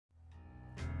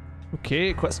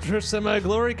Okay, quest for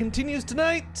semi-glory continues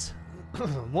tonight.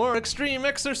 More extreme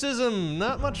exorcism.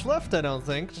 Not much left, I don't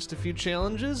think. Just a few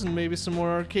challenges and maybe some more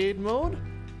arcade mode,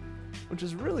 which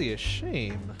is really a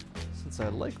shame since I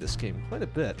like this game quite a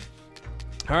bit.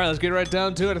 All right, let's get right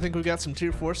down to it. I think we've got some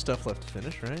tier 4 stuff left to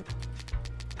finish, right?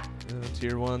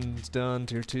 Tier 1's done,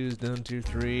 tier 2's done, tier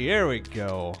 3. There we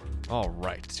go. All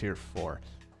right, tier 4.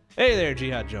 Hey there,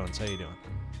 Jihad Jones. How you doing?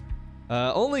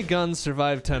 Only guns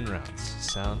survive 10 rounds.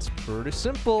 Sounds pretty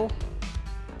simple.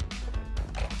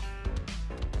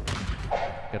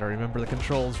 Gotta remember the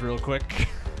controls real quick.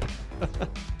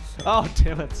 Oh,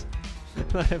 damn it.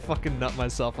 I fucking nut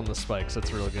myself on the spikes.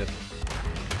 That's real good.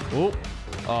 Oh,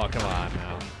 oh, come on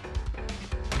now.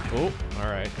 Oh, all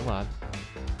right, come on.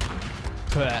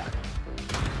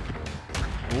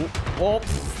 Oh, oh.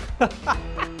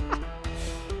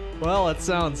 Well, it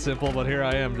sounds simple, but here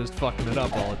I am just fucking it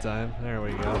up all the time. There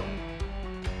we go.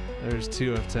 There's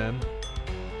 2 of 10.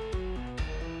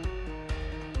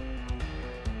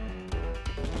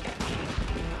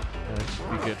 That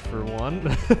should be good for 1.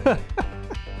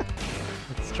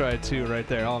 Let's try 2 right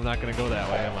there. Oh, I'm not gonna go that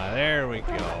way, am I? There we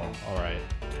go. All right.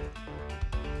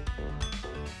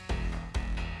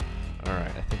 All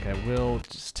right, I think I will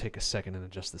just take a second and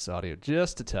adjust this audio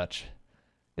just a touch.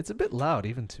 It's a bit loud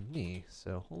even to me,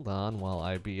 so hold on while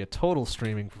I be a total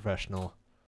streaming professional.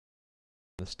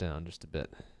 This down just a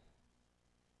bit.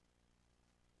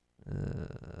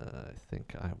 I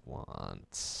think I want...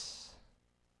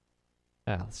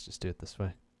 let's just do it this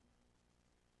way.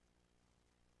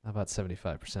 How about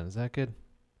 75%? Is that good?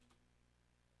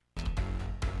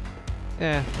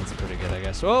 Yeah, that's pretty good, I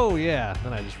guess. Oh, yeah!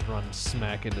 Then I just run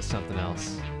smack into something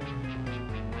else.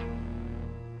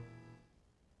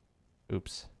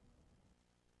 Oops.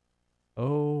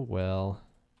 Oh, well.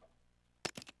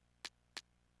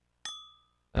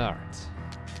 Alright.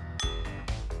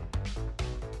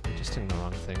 I'm just doing the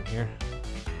wrong thing here.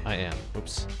 I am.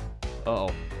 Oops.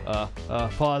 Uh-oh.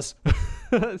 Pause.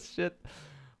 Shit.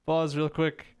 Pause real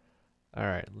quick.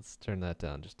 Alright, let's turn that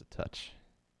down just a touch.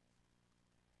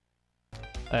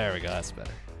 There we go, that's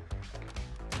better.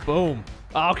 Boom!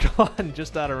 Oh, come on!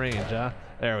 Just out of range, huh?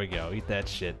 There we go. Eat that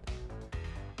shit.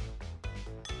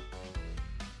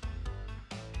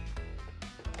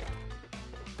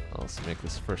 Let's make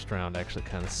this first round actually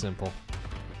kind of simple.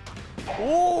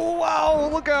 Oh, wow,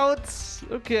 look out!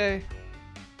 Okay,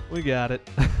 we got it.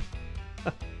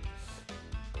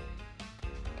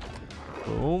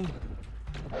 Boom.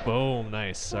 Boom,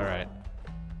 nice, all right.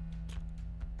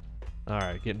 All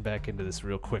right, getting back into this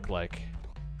real quick like.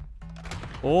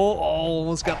 Oh,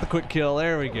 almost got the quick kill,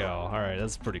 there we go. All right,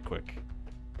 that's pretty quick.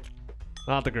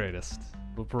 Not the greatest,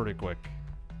 but pretty quick.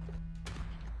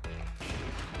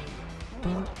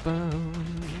 What?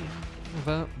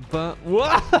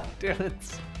 Damn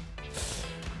it.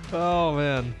 Oh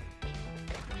man.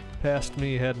 Past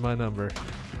me had my number.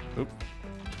 Oop.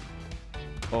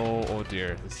 Oh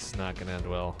dear. This is not gonna end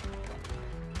well.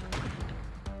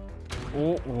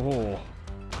 Oh.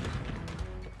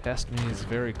 Past me is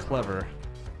very clever.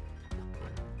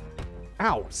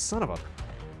 Ow, son of a.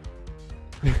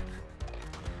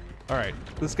 Alright,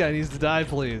 this guy needs to die,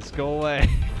 please. Go away.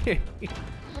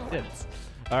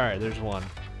 Alright, there's 1.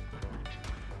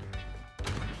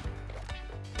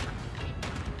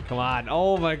 Come on.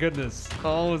 Oh my goodness.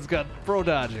 Oh, it's got pro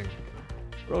dodging.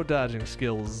 Pro dodging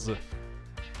skills.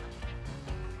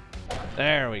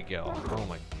 There we go. Oh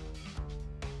my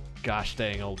gosh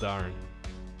dang old darn.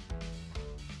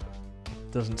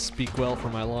 Doesn't speak well for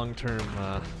my long-term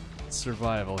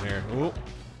survival here. Ooh,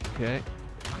 okay.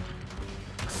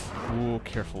 Ooh,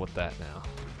 careful with that now.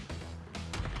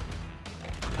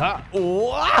 Ha!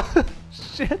 Oh,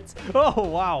 shit! Oh,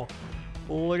 wow.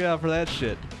 Look out for that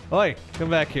shit. Oi, come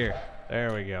back here.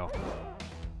 There we go.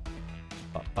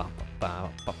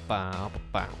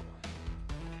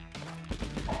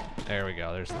 There we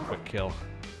go. There's the quick kill.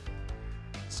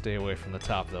 Stay away from the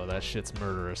top, though. That shit's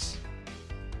murderous.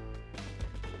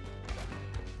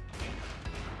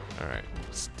 Alright,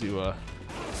 let's do a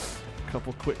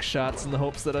couple quick shots in the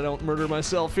hopes that I don't murder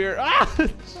myself here. Ah! I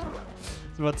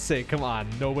was about to say, come on,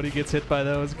 nobody gets hit by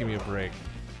those? Give me a break.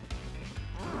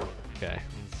 Okay,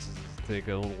 let's just take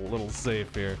a little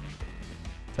safe here.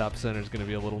 Top center's gonna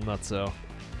be a little nutso.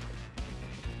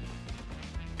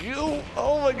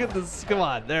 Oh my goodness, come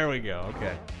on, there we go,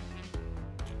 okay.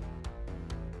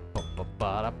 Oh,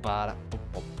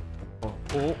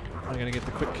 am I gonna get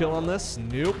the quick kill on this?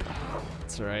 Nope.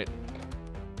 That's alright.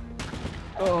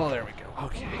 Oh, there we go,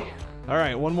 okay.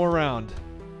 Alright, one more round.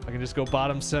 I can just go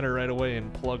bottom center right away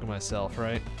and plug myself,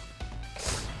 right?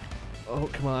 Oh,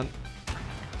 come on.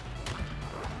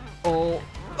 Oh.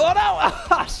 Oh! Oh no!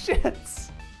 Ah, shit!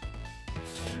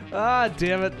 Ah,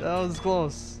 damn it. That was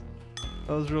close.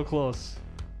 That was real close.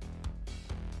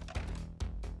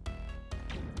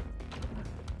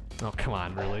 Oh, come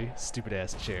on, really? Stupid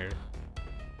ass chair.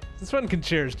 Since when can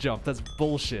chairs jump? That's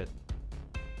bullshit.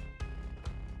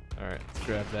 Alright, let's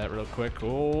grab that real quick.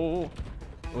 Oh.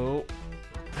 Oh.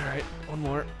 Alright, one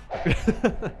more.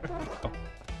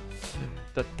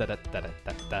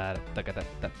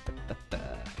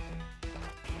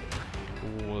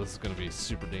 Oh, this is gonna be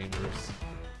super dangerous.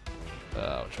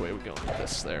 Which way are we going with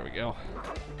this? There we go.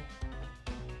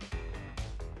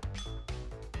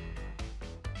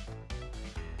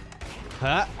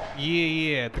 Ha!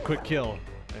 Yeah, the quick kill.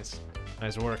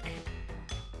 Nice work.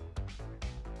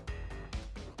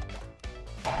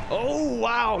 Oh,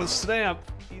 wow, snap!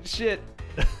 Eat shit.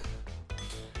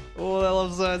 Oh, that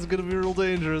left side's gonna be real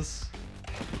dangerous.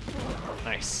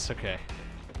 Nice, okay.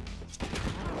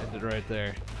 Ended right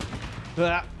there.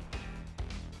 Ah.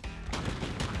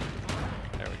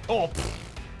 There we go.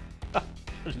 Oh!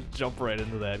 Just jump right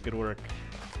into that, good work.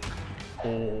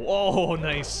 Oh,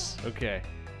 nice, okay.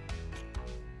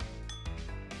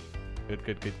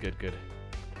 Good.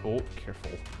 Oh,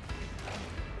 careful.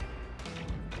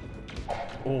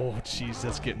 Oh, jeez,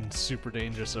 that's getting super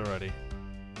dangerous already.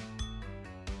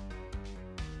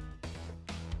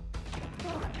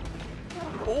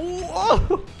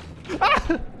 Oh!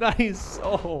 Ah! Nice!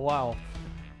 Oh, wow.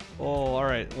 Oh,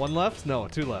 alright. One left? No,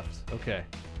 two left. Okay.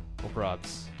 No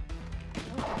probs.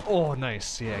 Oh,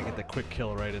 nice. Yeah, I get the quick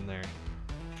kill right in there.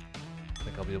 I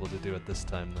think I'll be able to do it this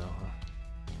time, though, huh?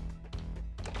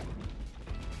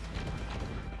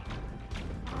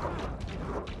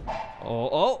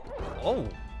 Oh,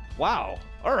 wow.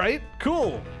 All right,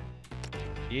 cool.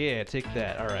 Yeah, take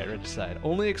that. All right, right side.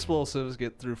 Only explosives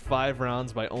get through 5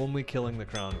 rounds by only killing the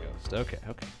crown ghost. Okay.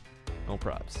 No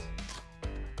props.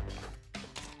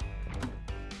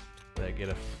 Did I get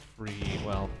a free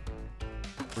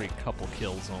couple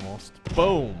kills almost.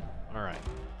 Boom. All right.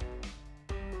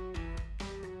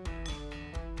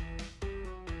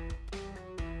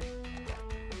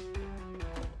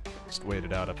 Just wait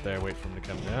it out up there, wait for him to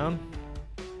come down.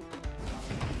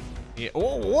 Yeah.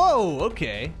 Oh, whoa,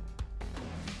 okay.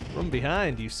 From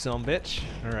behind, you sumbitch.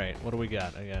 Alright, what do we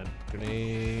got? I got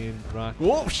grenade, rock.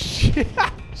 Whoa, shit!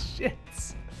 Shit!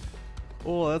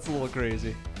 Oh, that's a little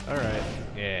crazy. Alright.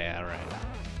 Yeah, alright.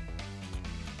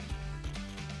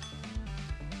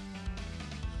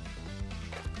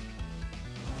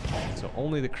 So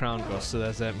only the crown goes, so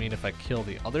does that mean if I kill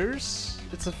the others,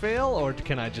 it's a fail, or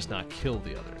can I just not kill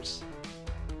the others?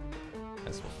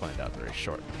 As we'll find out very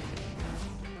shortly.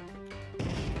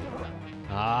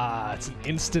 Ah, it's an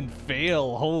instant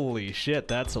fail. Holy shit,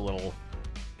 that's a little...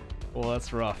 Well,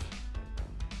 that's rough.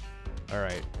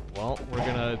 Alright, well, we're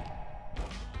gonna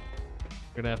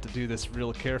have to do this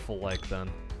real careful like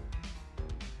then.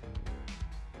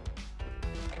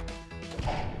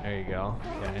 There you go.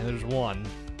 Okay, and there's one.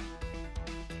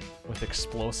 With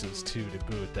explosives too to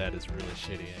boot. That is really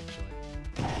shitty, actually.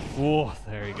 Oh,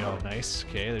 there you go. Nice.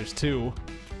 Okay, there's 2.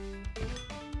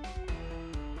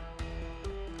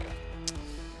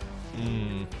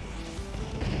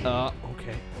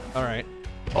 Okay. Alright.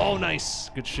 Oh, nice.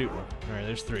 Good shooting. Alright,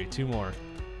 there's 3. 2 more.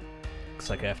 Looks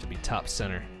like I have to be top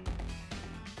center.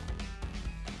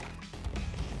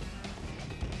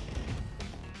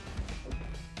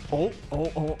 Oh,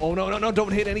 no,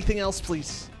 don't hit anything else,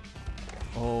 please.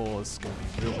 Oh, this is gonna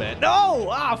be real bad. No!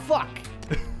 Ah, fuck!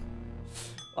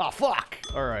 Ah, fuck!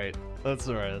 Alright. That's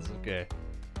alright, that's okay.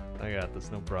 I got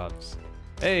this, no problems.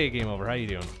 Hey, game over, how you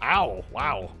doing? Ow!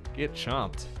 Wow. Get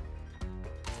chomped.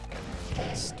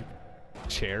 Stupid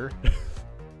chair.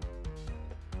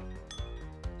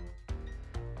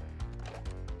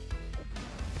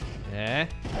 Yeah?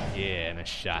 Yeah, nice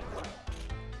shot.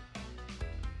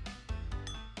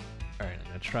 Alright, I'm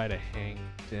gonna try to hang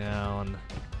down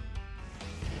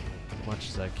as much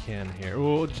as I can here.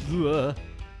 Oh,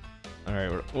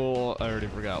 alright, oh, I already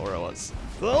forgot where I was.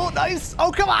 Oh, nice!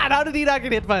 Oh, come on! How did he not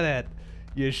get hit by that?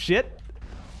 You shit?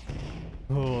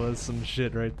 Oh, that's some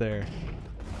shit right there.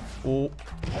 Oh,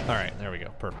 alright, there we go.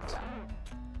 Perfect.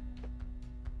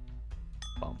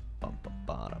 Oh.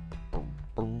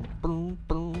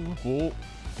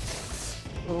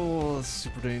 Oh, that's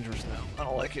super dangerous now. I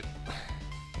don't like it.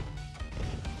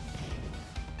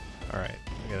 Alright,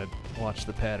 I gotta watch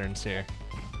the patterns here.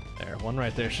 There, one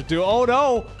right there should do. Oh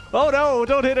no! Oh no!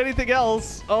 Don't hit anything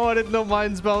else! Oh, I didn't know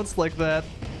mines bounced like that.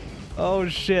 Oh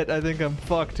shit, I think I'm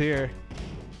fucked here.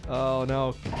 Oh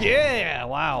no. Yeah!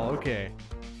 Wow, okay.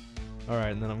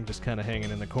 Alright, and then I'm just kind of hanging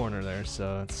in the corner there,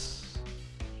 so it's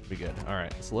should be good.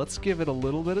 Alright, so let's give it a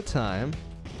little bit of time.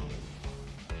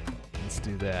 let's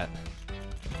do that.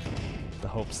 The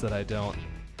hopes that I don't.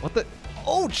 What the?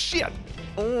 Oh shit!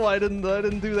 Oh, I didn't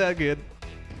do that good.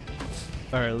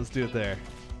 All right, let's do it there.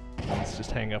 Let's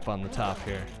just hang up on the top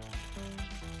here.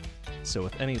 So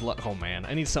with any luck, oh man,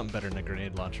 I need something better than a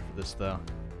grenade launcher for this though.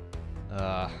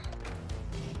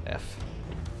 F.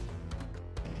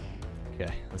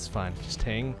 Okay, that's fine. Just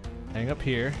hang up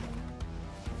here.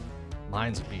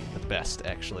 Mines would be the best,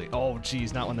 actually. Oh,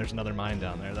 geez, not when there's another mine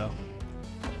down there, though.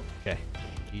 Okay.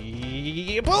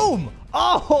 Boom!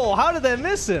 Oh, how did that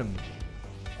miss him?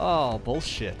 Oh,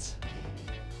 bullshit.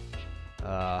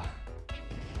 Crap.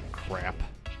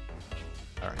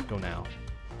 All right, go now.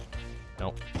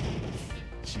 Nope.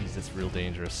 Jeez, that's real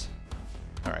dangerous.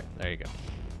 All right, there you go.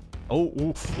 Oh,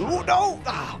 ooh, ooh, no!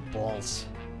 Ah, balls.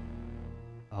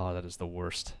 Oh, that is the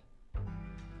worst.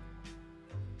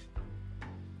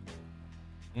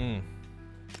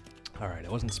 Alright, I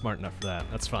wasn't smart enough for that.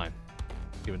 That's fine.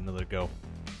 Give it another go.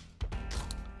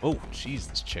 Oh, jeez,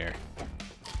 this chair.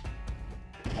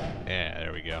 Yeah,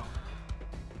 there we go.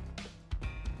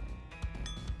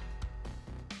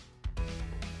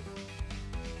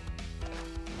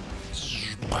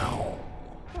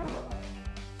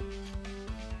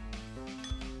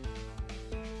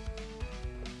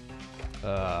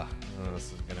 Oh,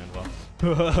 this is gonna end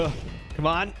well. Come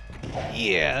on.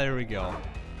 Yeah, there we go.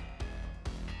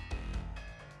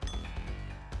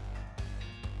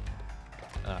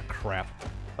 Ah, crap.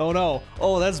 Oh no.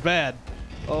 Oh, that's bad.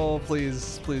 Oh,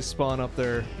 please spawn up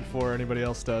there before anybody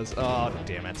else does. Oh,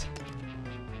 damn it.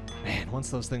 Man, once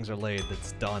those things are laid,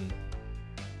 it's done.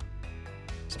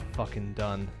 It's fucking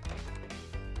done.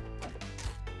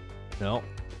 No.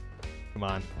 Come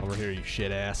on, over here, you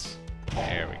shit ass.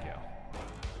 There we go.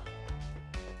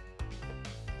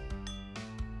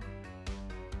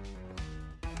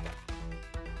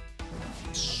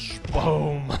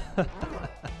 Boom!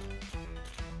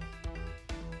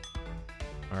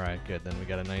 Alright, good. Then we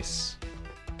got a nice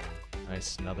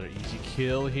another easy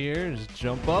kill here. Just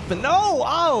jump up and no!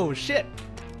 Oh, shit!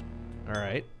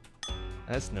 Alright.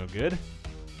 That's no good.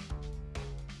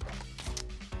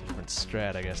 Different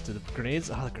strat, I guess. Do the grenades?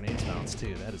 Oh, the grenades bounce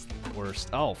too. That is the worst.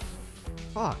 Oh,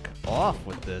 fuck off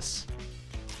with this.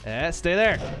 Stay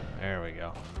there. There we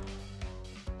go.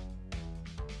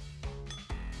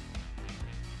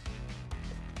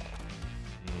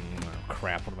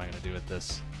 Crap, what am I gonna do with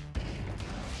this?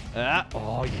 Ah,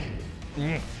 oh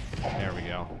yeah. There we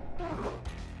go.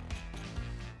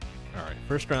 Alright,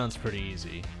 first round's pretty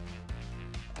easy.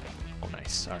 Oh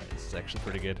nice. Alright, this is actually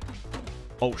pretty good.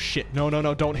 Oh shit, no,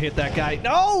 don't hit that guy.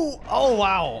 No! Oh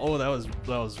wow! Oh that was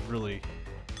really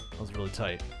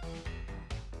tight.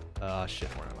 Shit,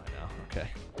 where am I now? Okay.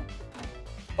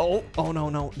 Oh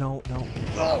no.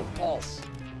 Oh, balls.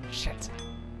 Shit.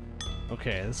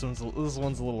 Okay, this one's a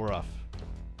little rough.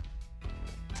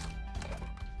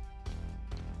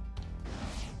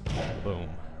 Boom.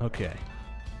 Okay.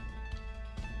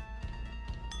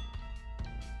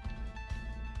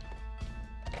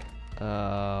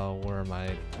 Where am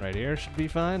I? Right here should be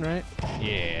fine, right?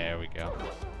 Yeah, there we go.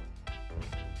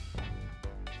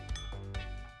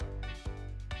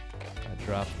 I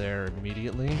drop there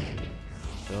immediately.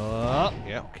 Oh,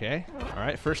 yeah, okay.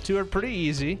 Alright, first two are pretty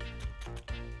easy.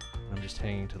 I'm just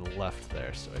hanging to the left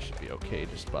there, so I should be okay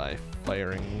just by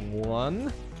firing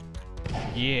one.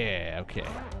 Yeah, okay.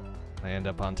 I end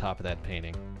up on top of that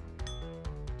painting.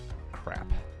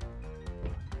 Crap.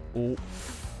 Oh.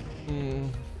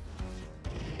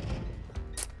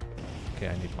 Okay,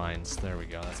 I need mines. There we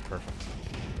go, that's perfect.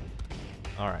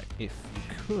 Alright, if you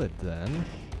could then...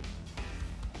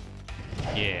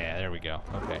 Yeah, there we go,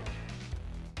 okay.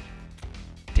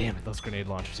 Damn it, those grenade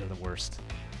launchers are the worst.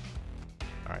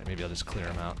 Alright, maybe I'll just clear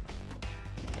them out.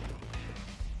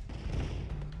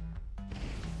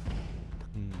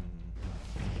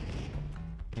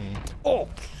 Oh!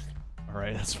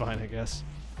 Alright, that's fine, I guess.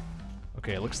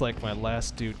 Okay, it looks like my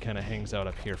last dude kind of hangs out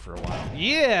up here for a while.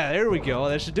 Yeah, there we go.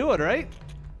 That should do it, right?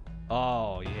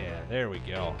 Oh, yeah, there we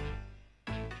go.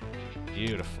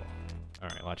 Beautiful.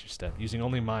 Alright, watch your step. Using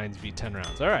only mines beat 10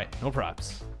 rounds. Alright, no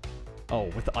props. Oh,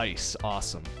 with ice.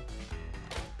 Awesome.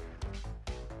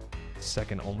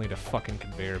 Second only to fucking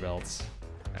conveyor belts.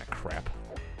 Ah, crap.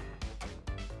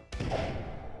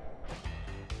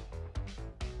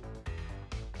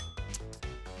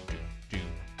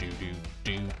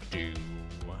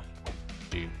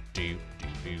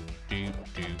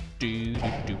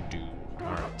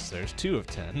 Alright, so there's 2 of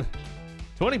 10.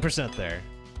 20% there.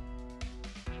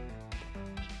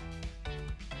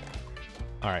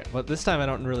 Alright, but this time I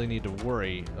don't really need to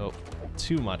worry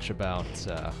too much about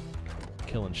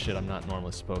killing shit I'm not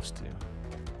normally supposed to.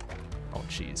 Oh,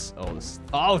 jeez. Oh, this.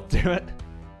 Oh, damn it.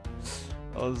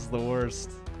 Oh, this is the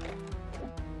worst.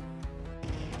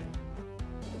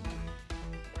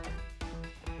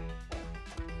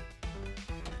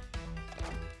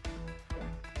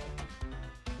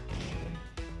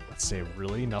 Let's say,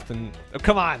 really? Nothing? Oh,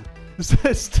 come on.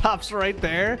 It stops right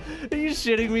there? Are you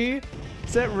shitting me?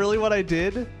 Is that really what I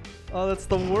did? Oh, that's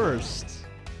the worst.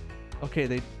 Okay,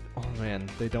 they... Oh, man.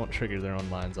 They don't trigger their own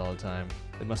lines all the time.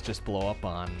 They must just blow up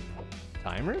on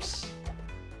timers?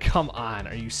 Come on.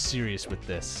 Are you serious with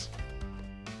this?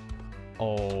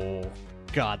 Oh,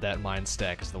 God, that mine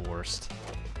stack is the worst.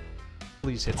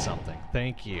 Please hit something.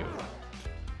 Thank you.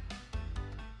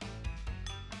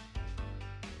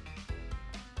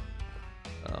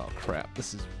 Oh, crap.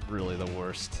 This is really the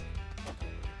worst.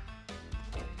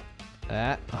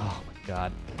 That. Oh, my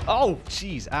God. Oh,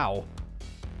 jeez. Ow.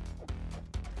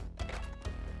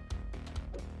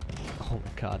 Oh,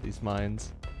 my God. These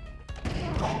mines.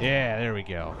 Yeah, there we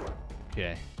go.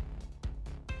 Okay.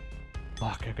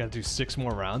 Fuck, I've got to do 6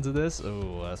 more rounds of this?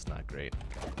 Oh, that's not great.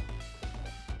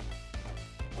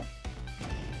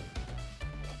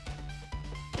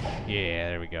 Yeah,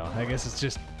 there we go. I guess it's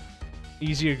just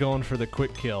easier going for the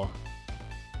quick kill.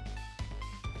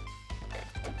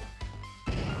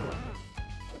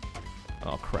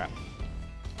 Oh, crap.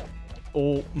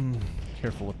 Oh,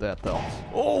 careful with that, though.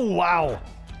 Oh, wow!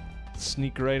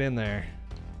 Sneak right in there.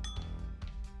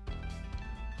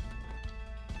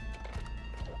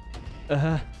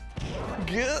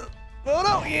 Get. Oh,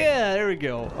 no! Yeah, there we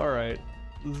go. Alright.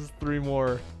 This is 3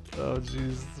 more. Oh, jeez.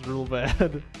 This is real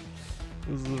bad.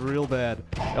 This is real bad.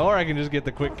 Or I can just get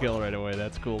the quick kill right away.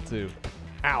 That's cool, too.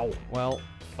 Ow. Well,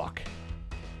 fuck.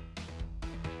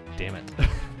 Damn it.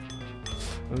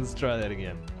 Let's try that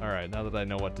again. Alright, now that I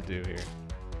know what to do here.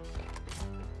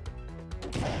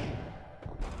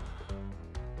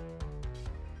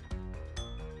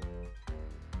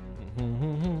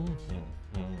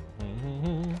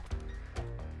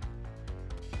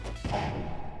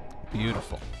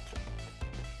 Beautiful.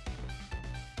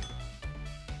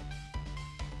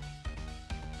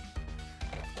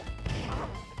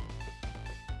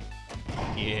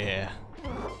 Yeah.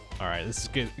 Alright, this is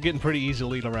getting pretty easy to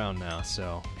lead around now,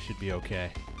 so we should be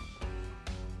okay.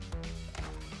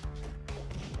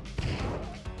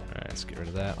 Alright, let's get rid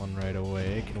of that one right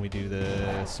away. Can we do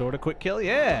the sort of quick kill?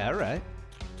 Yeah, alright.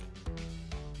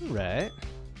 Alright.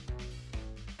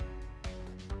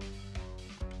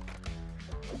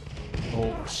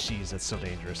 Oh, jeez, that's so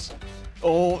dangerous.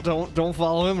 Oh, don't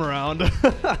follow him around.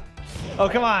 Oh,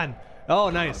 come on. Oh,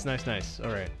 nice, nice, nice.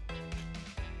 All right.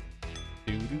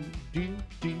 Do do do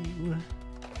do.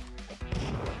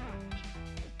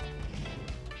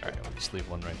 All right, I'll just leave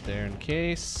one right there in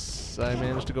case I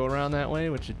managed to go around that way,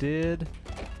 which it did.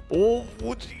 Oh,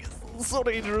 jeez, so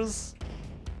dangerous.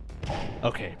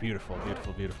 Okay, beautiful,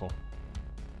 beautiful, beautiful.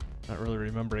 Not really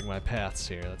remembering my paths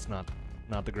here. That's not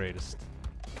the greatest.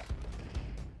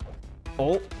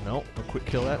 Oh, no, no quick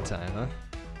kill that time, huh?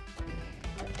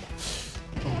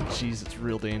 Oh, jeez, it's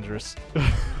real dangerous.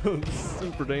 It's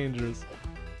super dangerous.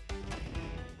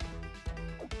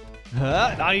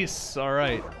 Ah, nice!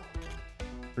 Alright.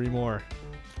 3 more.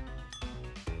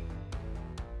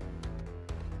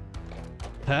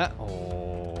 Ha!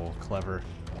 Oh, clever.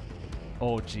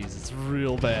 Oh, jeez, it's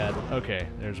real bad. Okay,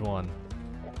 there's one.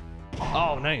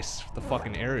 Oh, nice! The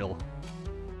fucking aerial.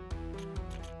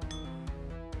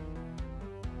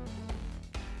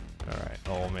 Alright,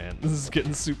 oh man, this is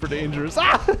getting super dangerous.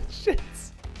 Ah! Shit!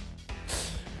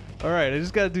 Alright, I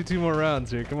just gotta do 2 more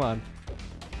rounds here, come on.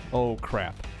 Oh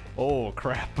crap. Oh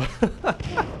crap.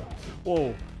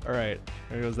 Whoa, alright,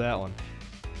 there goes that one.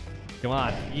 Come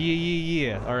on,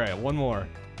 yeah. Alright, 1 more.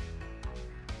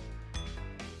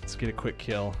 Let's get a quick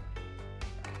kill.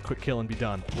 Quick kill and be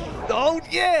done. Oh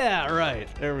yeah! Alright,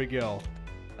 there we go.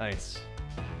 Nice.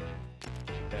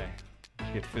 Okay,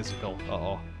 get physical.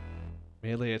 Uh-oh.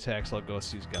 Melee attacks, I'll go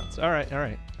use guns. Alright,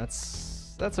 alright.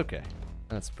 That's okay.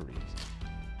 That's pretty easy.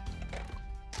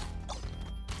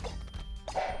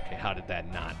 Okay, how did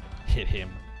that not hit him?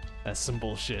 That's some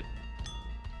bullshit.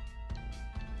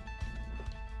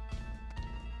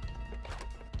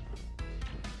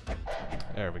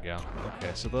 There we go.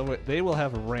 Okay, so they will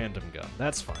have a random gun.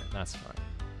 That's fine, that's fine.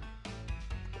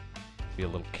 Be a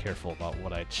little careful about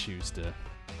what I choose to...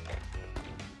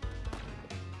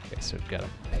 Okay, so we've got a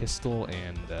pistol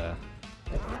and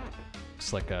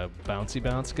looks like a bouncy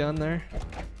bounce gun there.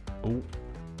 Oh,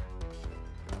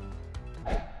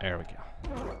 there we go.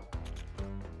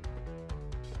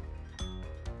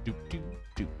 Do do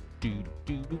do do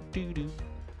do do do do.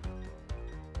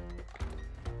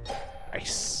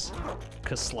 Nice,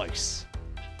 slice.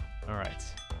 All right.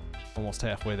 Almost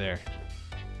halfway there.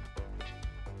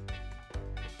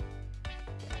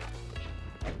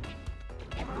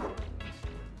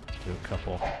 Do a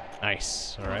couple.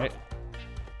 Nice. All right.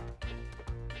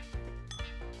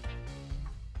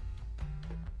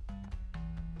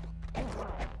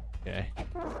 Okay.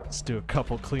 Let's do a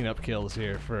couple cleanup kills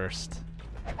here first.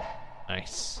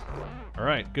 Nice. All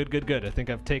right. Good, good, good. I think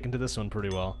I've taken to this one pretty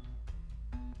well.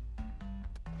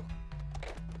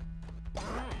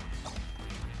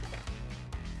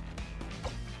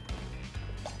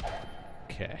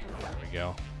 Okay. There we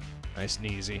go. Nice and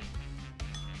easy.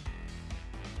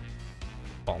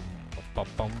 Boom, boom,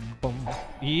 boom, boom.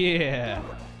 Yeah!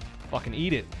 Fucking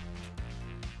eat it.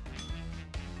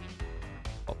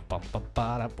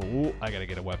 Ooh, I gotta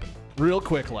get a weapon. Real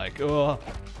quick, like. Oh,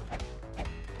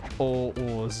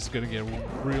 this is gonna get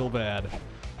real bad.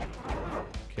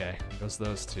 Okay, goes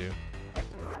those two.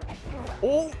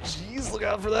 Oh, jeez, look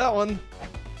out for that one.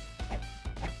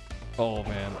 Oh,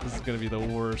 man, this is gonna be the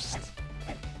worst.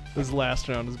 This last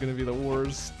round is gonna be the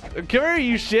worst. Come here,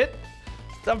 you shit!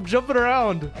 Stop jumping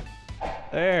around!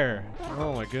 There.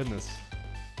 Oh my goodness.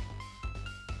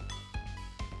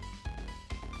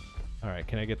 Alright,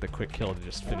 can I get the quick kill to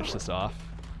just finish this off?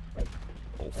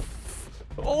 Oh,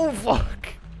 oh fuck!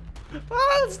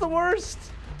 Ah, that's the worst!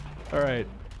 Alright.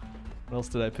 What else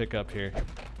did I pick up here?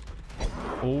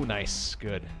 Oh, nice.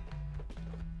 Good.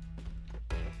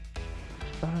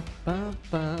 Ba, ba,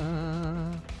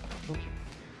 ba. Oh.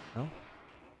 No?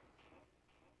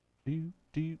 Do,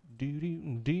 do, do, do,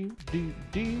 do, do,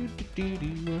 do, do,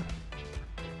 do.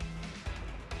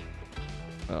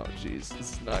 Oh, jeez.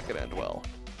 This is not gonna end well.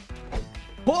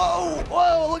 Whoa!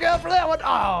 Whoa! Look out for that one!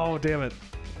 Oh, damn it.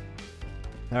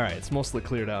 Alright, it's mostly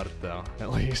cleared out, though,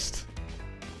 at least.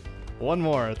 One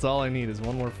more. That's all I need is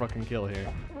one more fucking kill here.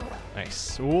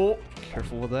 Nice. Oh,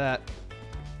 careful with that.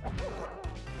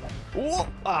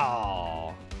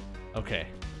 Oh! Okay.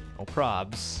 No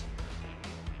probs.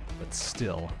 But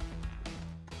still.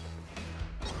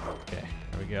 Okay,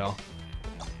 there we go.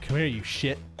 Come here, you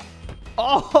shit.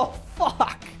 Oh,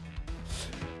 fuck!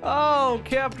 Oh,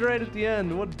 capped right at the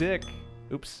end. What a dick.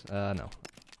 Oops. No.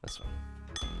 This one.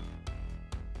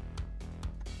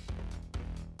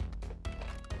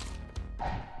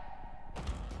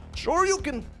 Sure you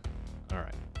can. All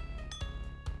right.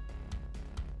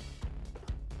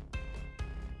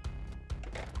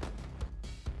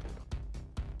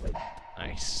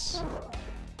 Nice.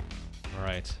 All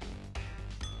right.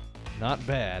 Not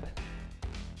bad.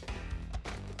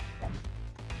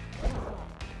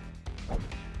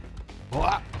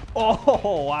 What?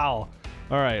 Oh, wow.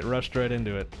 All right, rushed right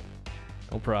into it.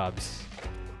 No probs.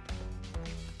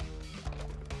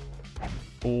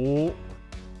 Oh.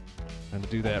 And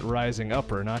do that rising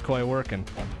upper, not quite working.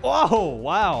 Oh,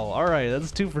 wow. All right,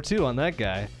 that's 2 for 2 on that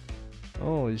guy.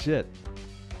 Holy shit.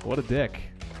 What a dick.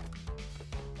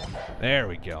 There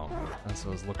we go. That's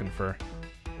what I was looking for.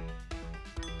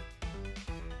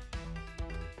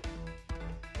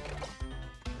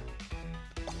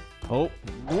 Oh,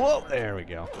 whoa, there we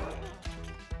go.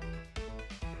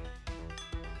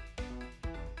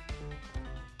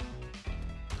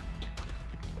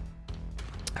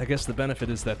 I guess the benefit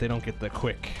is that they don't get the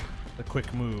quick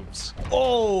moves.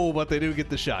 Oh, but they do get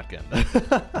the shotgun.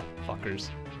 Fuckers.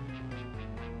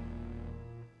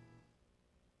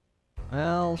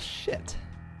 Well, shit.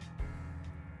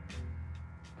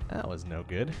 That was no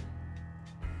good.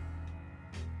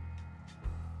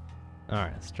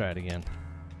 Alright, let's try it again.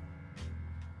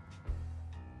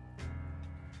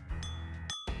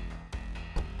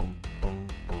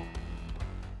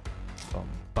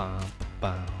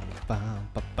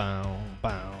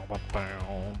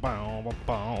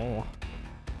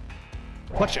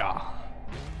 Whatcha?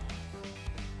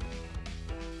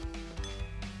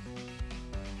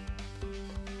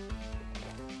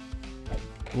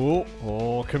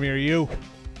 Oh, come here, you.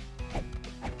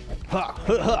 Ha,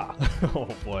 ha, ha. Oh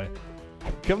boy.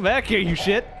 Come back here, you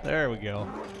shit. There we go.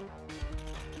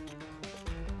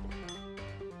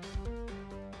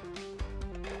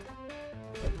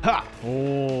 Ha!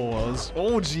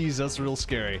 Oh, geez, that's real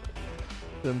scary.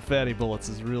 Them fatty bullets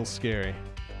is real scary.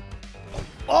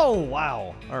 Oh,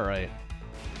 wow. All right.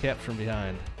 Capped from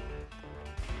behind.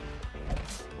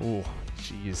 Oh,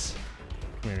 jeez.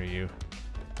 Come here, you.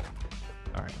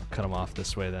 All right, I'll cut him off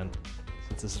this way then,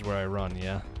 since this is where I run,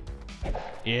 yeah?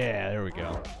 Yeah, there we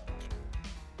go.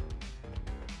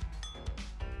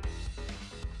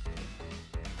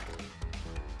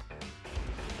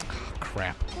 Oh,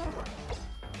 crap.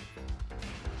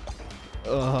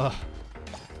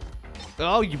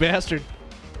 Oh, you bastard.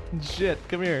 Shit,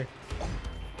 come here.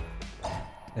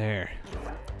 There.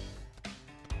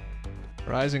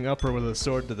 Rising upper with a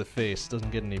sword to the face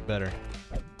doesn't get any better.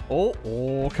 Oh,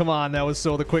 oh, come on, that was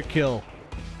so the quick kill.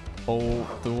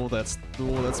 Oh, that's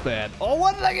bad. Oh,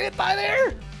 what did I get hit by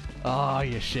there? Oh,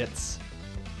 you shits.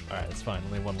 Alright, that's fine,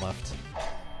 only one left.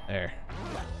 There.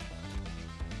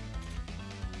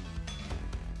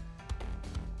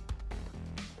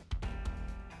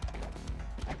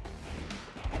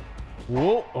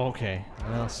 Whoa, okay.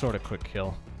 Well, sort of quick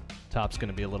kill. Top's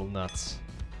gonna be a little nuts.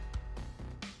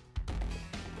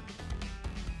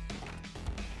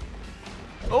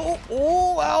 Oh,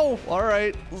 ow!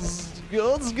 Alright, let's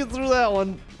get through that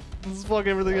one. Let's fuck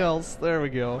everything else. There we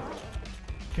go.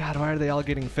 God, why are they all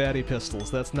getting fatty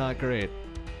pistols? That's not great.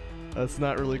 That's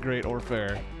not really great or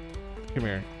fair. Come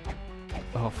here.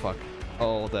 Oh, fuck.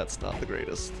 Oh, that's not the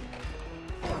greatest.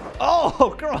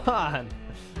 Oh, come on!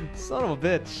 Son of a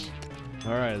bitch.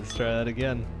 Alright, let's try that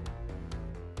again.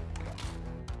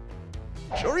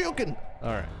 Shoryuken!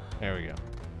 Alright, there we go.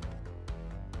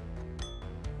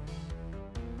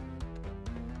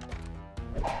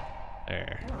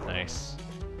 There, nice.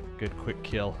 Good quick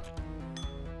kill.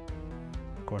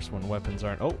 Of course, when weapons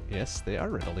aren't... Oh, yes, they are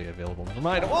readily available. Never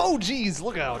mind. Oh, jeez,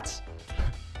 look out!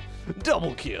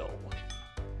 Double kill!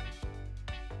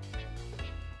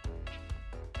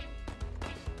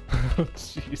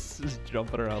 Jeez, just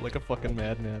jumping around like a fucking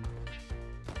madman.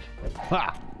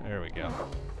 Ha! There we go.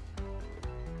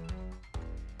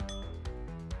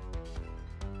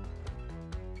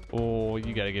 Oh,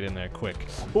 you gotta get in there quick.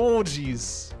 Oh,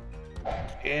 jeez.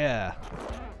 Yeah.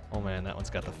 Oh man, that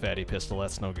one's got the fatty pistol.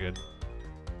 That's no good.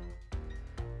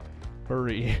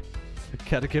 Hurry.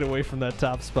 Gotta get away from that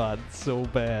top spot. It's so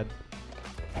bad.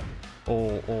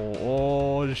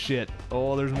 Oh, shit.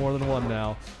 Oh, there's more than one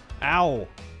now. Ow!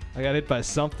 I got hit by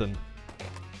something.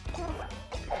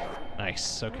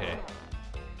 Nice, okay.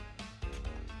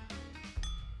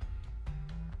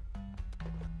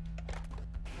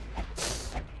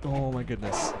 Oh my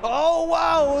goodness. Oh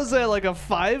wow, what was that, like a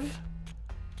 5?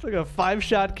 It's like a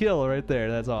 5-shot kill right there.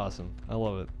 That's awesome. I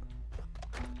love it.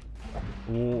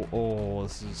 Oh,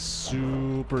 this is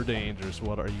super dangerous.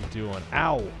 What are you doing?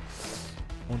 Ow!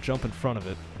 Don't jump in front of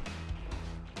it.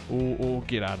 Oh,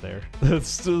 get out of there.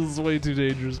 This is way too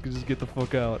dangerous. Just get the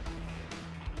fuck out.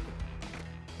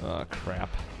 Oh, crap.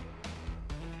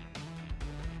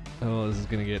 Oh, this is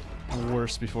gonna get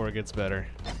worse before it gets better.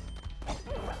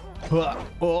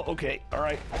 Oh, okay.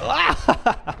 Alright.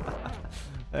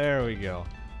 There we go.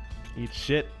 Eat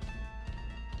shit.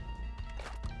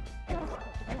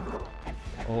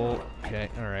 Oh, okay.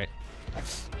 Alright.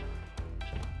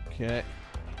 Okay.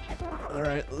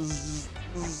 Alright, let's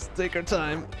take our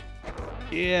time.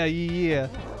 Yeah.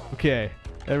 Okay.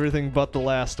 Everything but the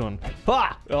last one.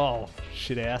 Ha! Oh,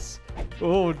 shit ass.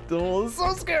 Oh, this is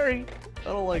so scary. I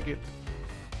don't like it.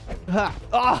 Ha!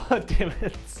 Oh, damn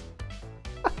it.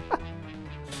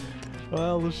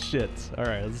 Well, shit.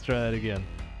 Alright, let's try that again.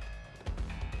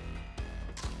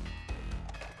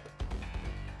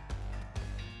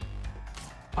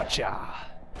 Acha!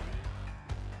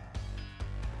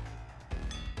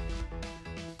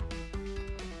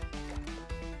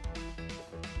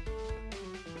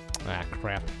 Ah,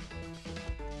 crap.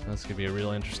 That's gonna be a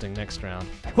real interesting next round.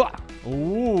 Hua!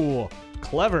 Ooh,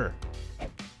 clever.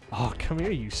 Oh, come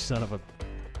here, you son of a...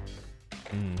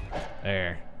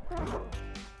 There.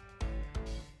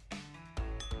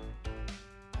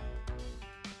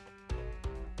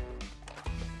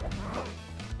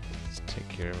 Let's take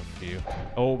care of a few.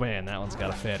 Oh man, that one's got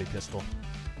a fatty pistol.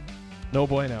 No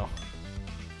bueno.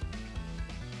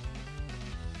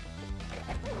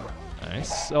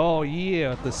 Nice. Oh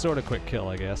yeah, the sort of quick kill,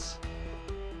 I guess.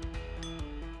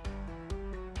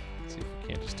 Let's see if we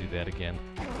can't just do that again.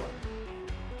 Oh,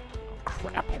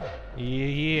 crap.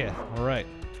 Yeah. All right.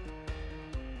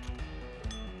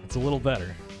 It's a little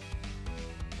better.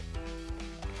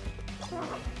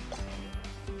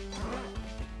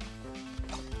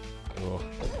 Oh.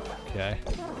 Okay.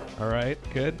 All right.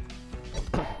 Good.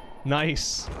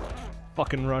 Nice.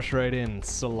 Fucking rush right in.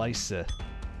 Slice it.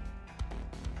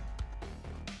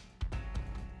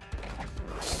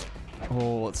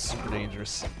 Oh, it's super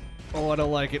dangerous. Oh, I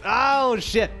don't like it. Oh,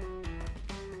 shit!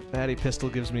 Fatty pistol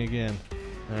gives me again.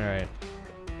 Alright.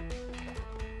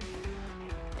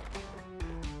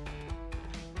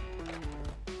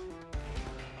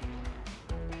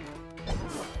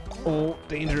 Oh,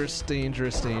 dangerous,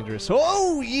 dangerous, dangerous.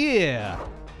 Oh, yeah!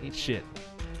 Eat shit.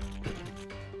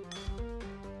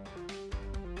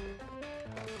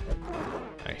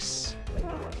 Nice.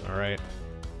 Alright.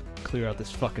 Clear out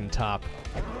this fucking top.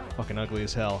 Fucking ugly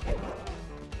as hell.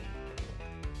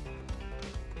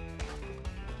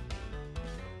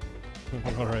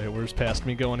 Alright, where's past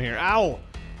me going here? Ow!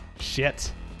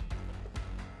 Shit.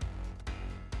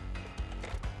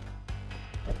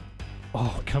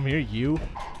 Oh, come here, you.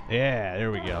 Yeah,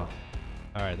 there we go.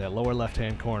 Alright, that lower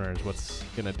left-hand corner is what's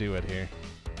gonna do it here.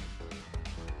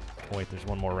 Oh, wait, there's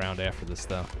one more round after this,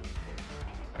 though.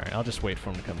 Alright, I'll just wait for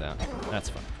him to come down. That's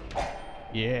fine.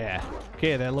 Yeah.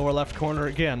 Okay, that lower left corner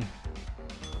again.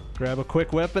 Grab a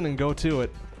quick weapon and go to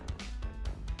it.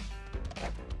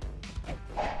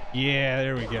 Yeah,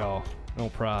 there we go. No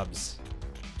probs.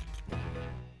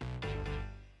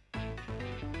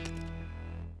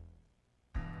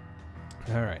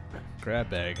 Alright, grab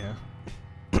bag,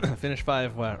 huh? Finish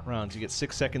 5 rounds. You get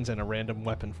 6 seconds and a random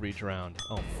weapon for each round.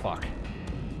 Oh, fuck.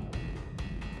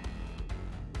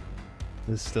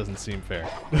 This doesn't seem fair.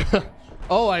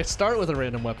 Oh, I start with a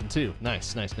random weapon, too.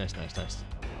 Nice, nice, nice, nice, nice.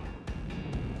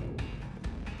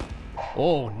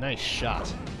 Oh, nice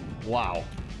shot. Wow.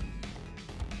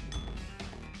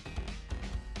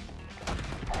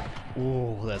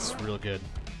 Ooh, that's real good.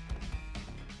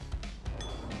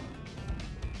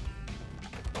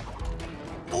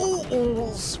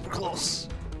 Oh, super close.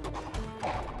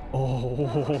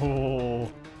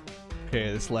 Oh.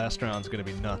 Okay, this last round's gonna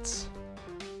be nuts.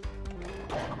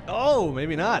 Oh,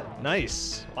 maybe not.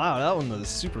 Nice. Wow, that one was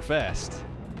super fast.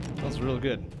 That was real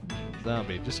good.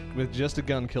 Zombie, with just a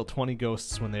gun, kill 20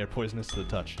 ghosts when they are poisonous to the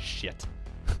touch. Shit.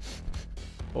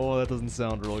 Oh, that doesn't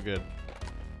sound real good.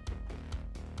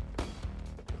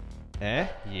 Eh?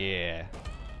 Yeah.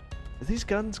 Do these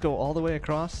guns go all the way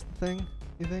across the thing,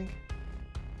 you think?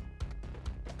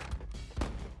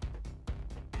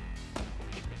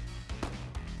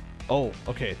 Oh,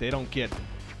 okay, they don't get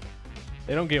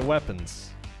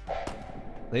weapons.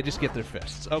 They just get their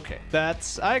fists. Okay,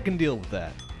 I can deal with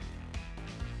that.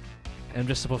 I'm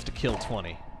just supposed to kill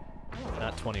 20,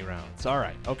 not 20 rounds. All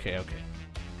right, okay.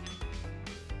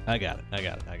 I got it.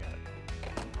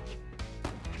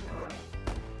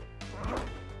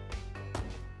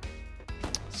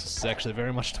 This is actually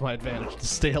very much to my advantage to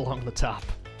stay along the top.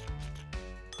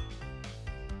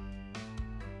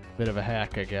 Bit of a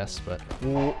hack, I guess, but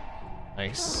ooh,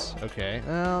 nice. Okay,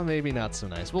 well, maybe not so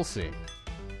nice. We'll see.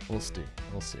 We'll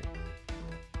see.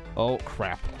 Oh,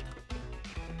 crap.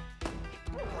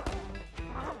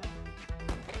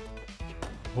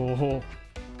 Oh.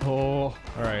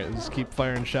 Alright, just keep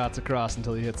firing shots across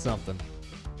until you hit something.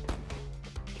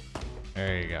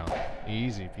 There you go.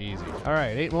 Easy peasy.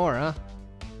 Alright, 8 more, huh?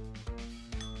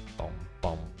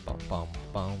 Boom,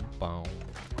 boom.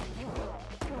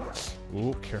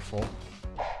 Ooh, careful.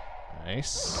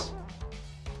 Nice.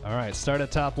 Alright, start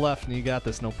at top left and you got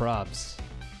this, no probs.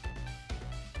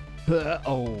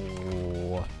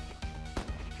 Oh.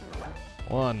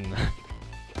 1.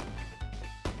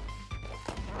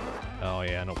 Oh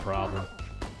yeah, no problem.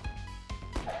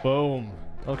 Boom.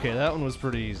 Okay, that one was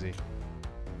pretty easy.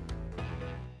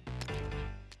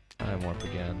 Time warp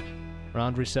again.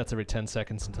 Round resets every 10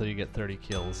 seconds until you get 30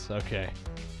 kills. Okay.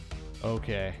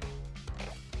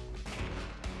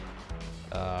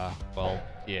 Well,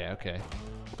 yeah, okay.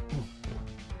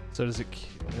 So does it...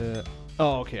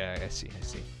 oh, okay, I see.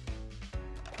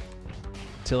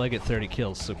 Till I get 30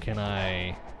 kills, so can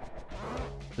I...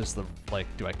 Does the, like,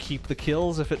 do I keep the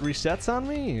kills if it resets on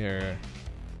me, or...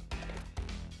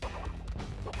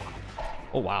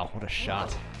 Oh, wow, what a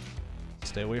shot.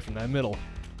 Stay away from that middle.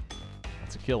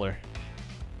 That's a killer.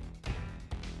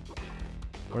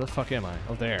 Where the fuck am I?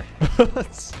 Oh, there. I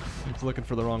was looking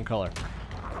for the wrong color.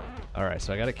 Alright,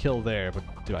 so I got a kill there, but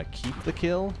do I keep the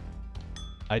kill?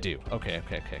 I do. Okay.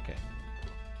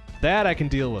 That I can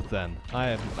deal with then.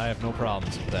 I have no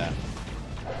problems with that.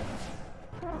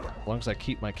 As long as I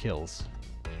keep my kills.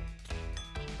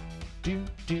 Ooh,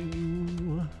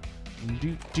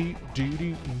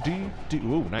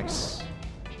 nice.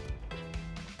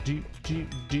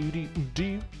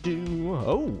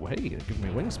 Oh, hey, it gives me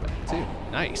wings back too.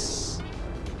 Nice.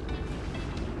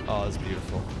 Oh, that's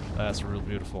beautiful. That's real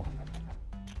beautiful.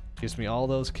 Gives me all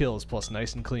those kills plus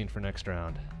nice and clean for next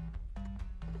round.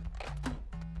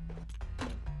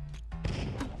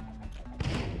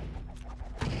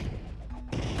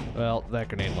 Well, that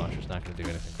grenade launcher's not going to do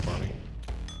anything for me.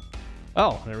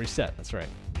 Oh, and it reset. That's right.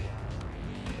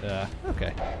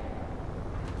 Okay.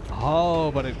 Oh,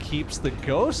 but it keeps the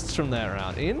ghosts from that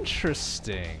round.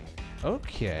 Interesting.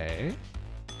 Okay.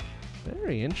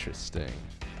 Very interesting.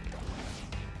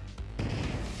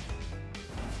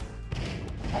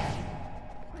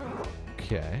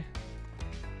 Okay.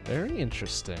 Very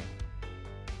interesting.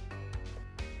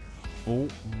 Oh,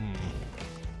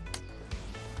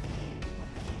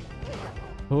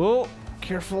 Oh,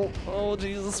 careful. Oh,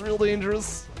 Jesus, real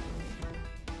dangerous.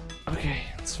 Okay,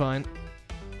 it's fine.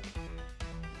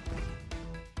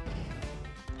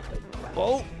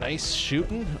 Oh, nice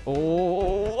shooting.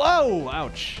 Oh, whoa,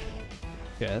 ouch.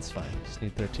 Yeah, that's fine. Just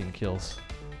need 13 kills.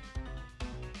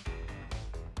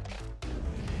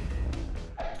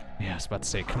 Yeah, I was about to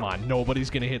say, come on, nobody's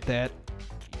gonna hit that.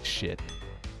 Shit.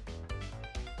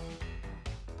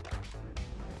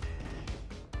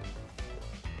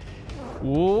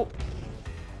 Whoa.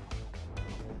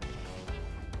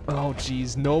 Oh,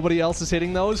 jeez, nobody else is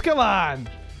hitting those? Come on!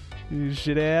 You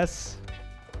shit ass.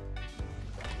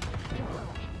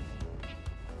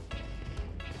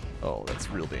 Oh, that's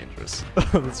real dangerous.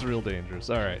 That's real dangerous.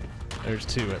 Alright, there's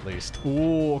 2 at least.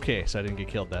 Ooh, okay, so I didn't get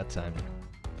killed that time.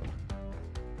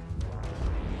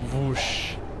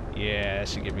 Whoosh. Yeah, that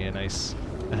should give me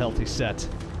a healthy set.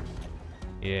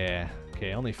 Yeah.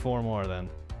 Okay, only 4 more then.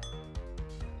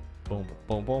 Boom,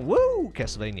 boom, boom. Woo!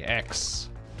 Castlevania X.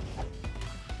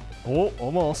 Oh,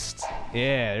 almost.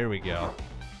 Yeah, there we go.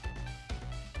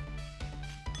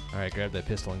 Alright, grab that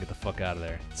pistol and get the fuck out of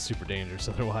there. It's super dangerous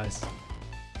otherwise.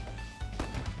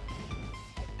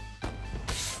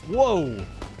 Whoa!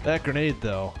 That grenade,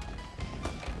 though.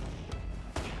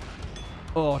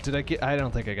 Oh, did I get... I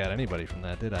don't think I got anybody from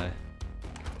that, did I?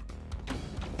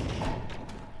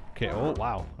 Okay, oh,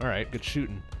 wow. Alright, good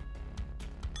shooting.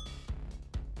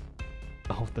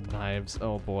 Oh, the knives.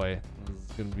 Oh, boy. This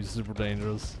is gonna be super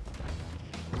dangerous.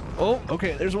 Oh,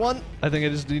 okay, there's one. I think I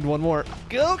just need one more.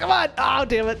 Oh, come on! Oh,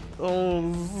 damn it!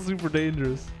 Oh, this is super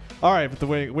dangerous. Alright, but the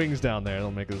wings down there,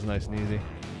 they'll make this nice and easy.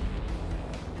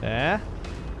 Yeah?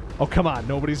 Oh, come on,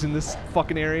 nobody's in this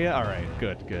fucking area? Alright,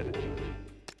 good, good.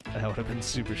 That would have been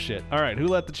super shit. Alright, who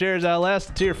let the chairs outlast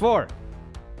the tier 4?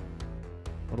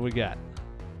 What do we got?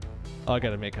 Oh, I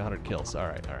gotta make 100 kills.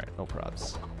 Alright, alright, no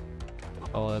probs.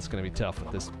 Oh, that's gonna be tough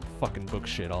with this fucking book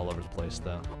shit all over the place,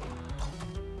 though.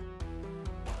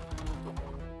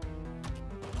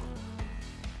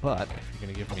 But, if you're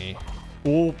gonna give me...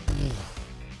 Oh!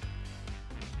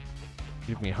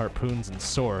 Give me harpoons and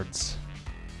swords.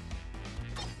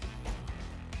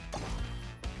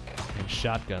 And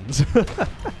shotguns.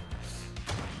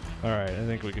 Alright, I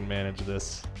think we can manage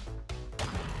this.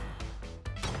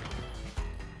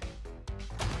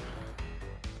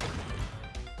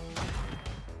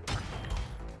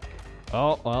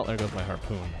 Oh, well, there goes my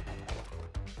harpoon.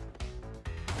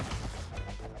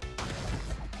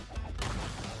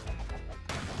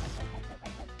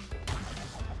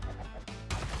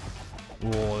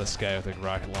 Whoa, this guy with the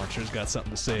rocket launcher's got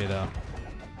something to say, though.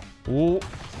 Whoa.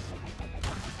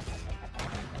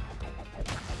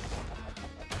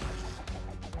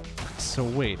 So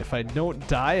wait, if I don't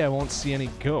die, I won't see any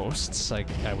ghosts, I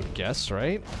would guess,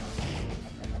 right?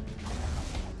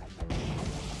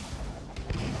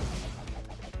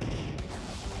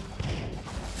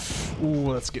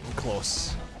 Ooh, that's getting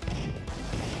close.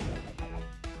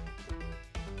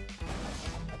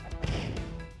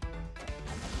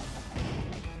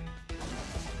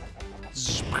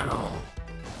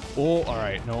 Oh,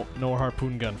 alright, no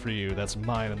harpoon gun for you. That's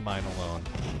mine and mine alone.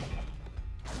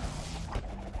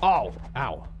 Oh!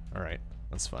 Ow. Alright,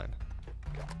 that's fine.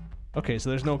 Okay, so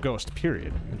there's no ghost,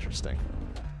 period. Interesting.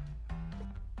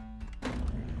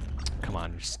 Come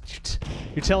on,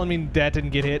 you're telling me that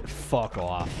didn't get hit? Fuck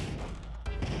off.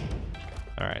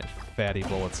 Alright, fatty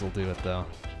bullets will do it, though.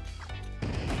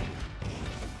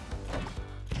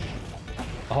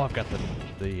 Oh, I've got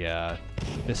the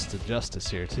Fist of Justice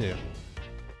here, too.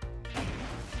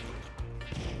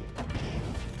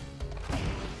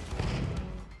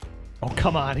 Oh,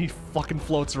 come on, he fucking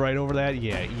floats right over that?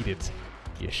 Yeah, eat it,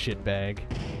 you shitbag.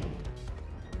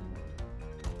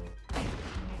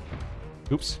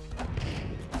 Oops.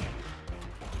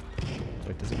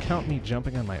 Wait, does it count me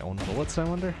jumping on my own bullets, I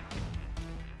wonder?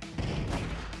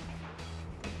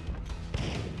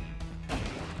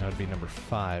 That would be number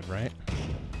 5, right?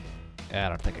 I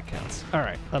don't think it counts.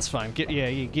 Alright, that's fine. Get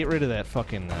rid of that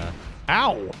fucking,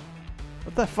 Ow!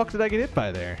 What the fuck did I get hit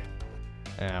by there?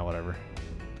 Ah, whatever.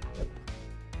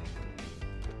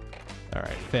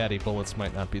 Alright, fatty bullets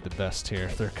might not be the best here.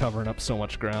 They're covering up so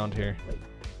much ground here.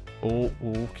 Oh,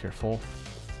 careful.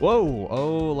 Whoa!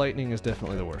 Oh, lightning is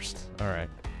definitely the worst. Alright.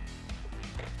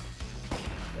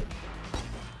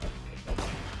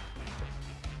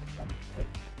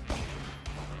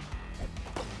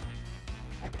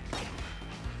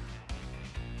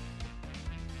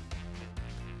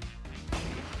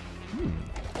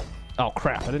 Oh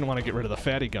crap, I didn't want to get rid of the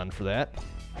fatty gun for that.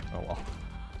 Oh well.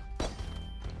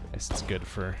 Guess it's good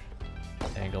for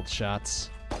angled shots.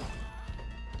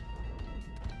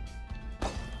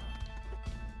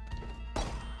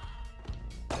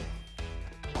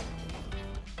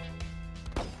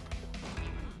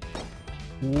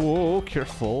 Whoa,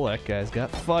 careful, that guy's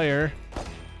got fire.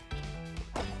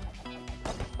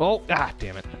 Oh, ah,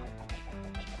 damn it.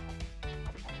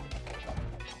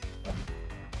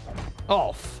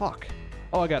 Oh, fuck.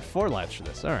 Oh, I got 4 lives for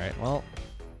this. Alright, well.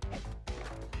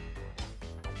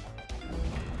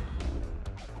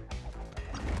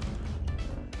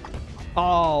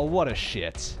 Oh, what a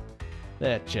shit.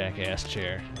 That jackass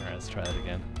chair. Alright, let's try that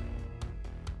again.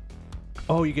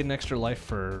 Oh, you get an extra life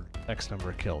for X number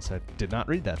of kills. I did not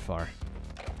read that far.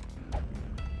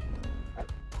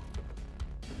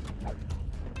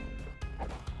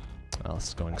 Well, this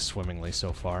is going swimmingly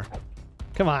so far.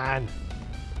 Come on!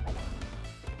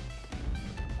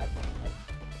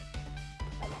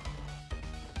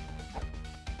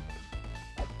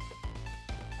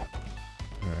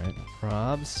 Alright,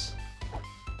 probs.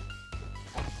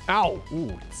 Ow!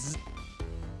 Ooh, zzz.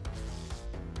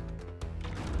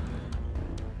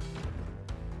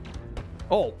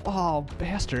 Oh,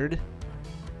 bastard.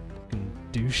 Fucking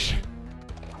douche.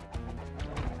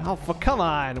 Oh, come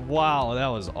on! Wow, that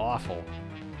was awful.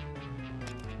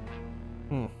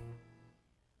 Hmm.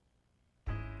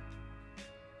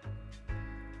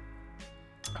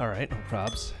 Alright, no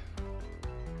probs.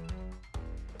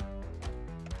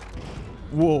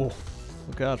 Whoa.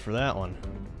 Look out for that one.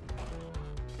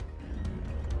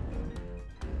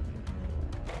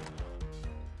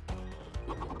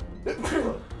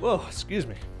 Whoa, excuse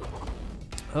me.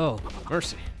 Oh,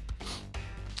 mercy.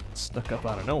 Stuck up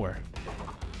out of nowhere.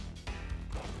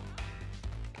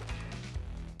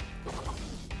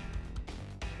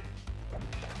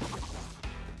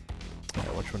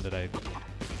 Alright, which one did I...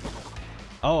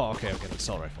 Oh, okay, I'm getting an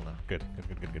assault rifle now. Good.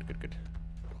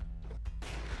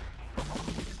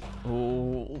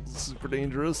 Oh, super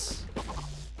dangerous.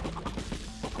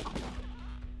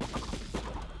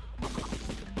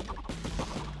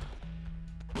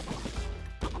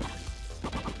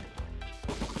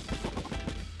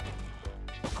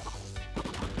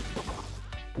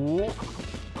 Ooh.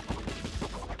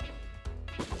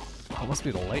 Oh, must be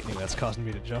the lightning that's causing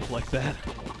me to jump like that.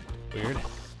 Weird.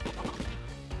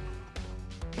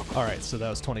 Alright, so that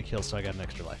was 20 kills, so I got an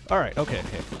extra life. Alright, okay.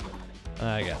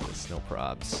 I got this, no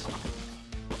probs.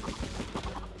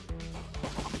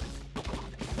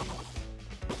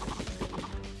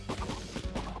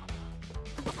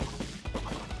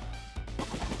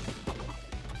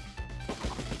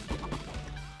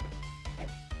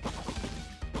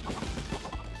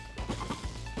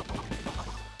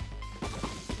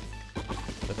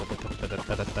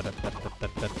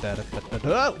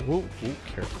 Whoa,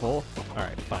 careful.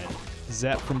 Alright, fine.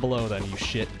 Zap from below then, you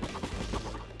shit.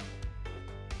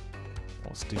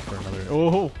 Let's do for another.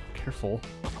 Oh, careful.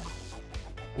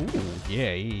 Ooh,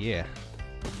 yeah.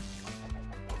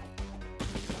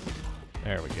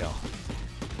 There we go.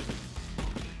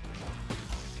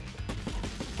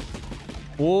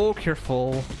 Oh,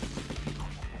 careful.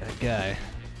 That guy.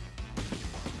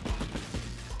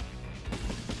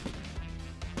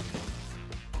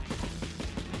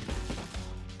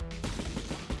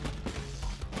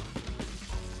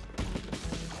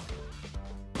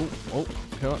 Oh,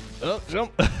 come on. Oh,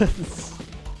 jump.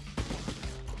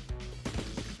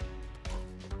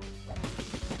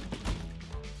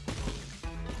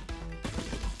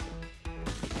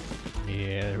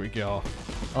 Yeah, there we go.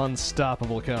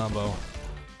 Unstoppable combo.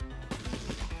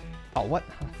 Oh, what?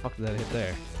 How the fuck did that hit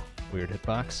there? Weird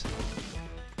hitbox.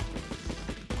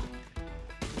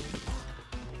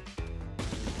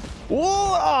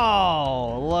 Whoa!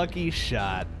 Oh, lucky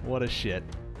shot. What a shit.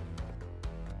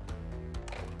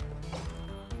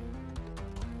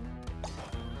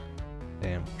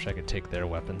 Damn, wish I could take their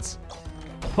weapons.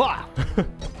 Ha!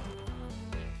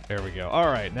 There we go.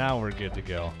 Alright, now we're good to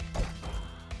go.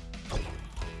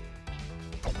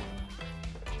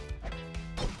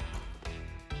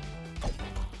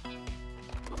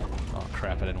 Oh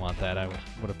crap, I didn't want that. I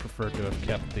would have preferred to have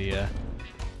kept the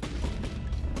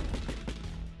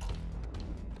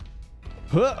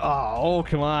Oh,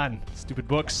 come on. Stupid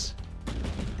books.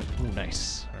 Ooh,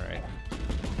 nice. Alright.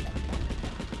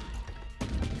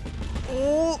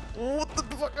 Oh, what the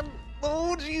fucking...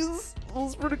 Oh, jeez. That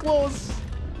was pretty close.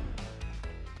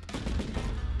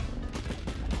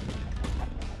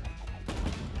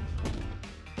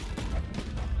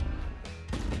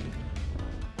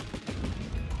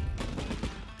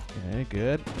 Okay,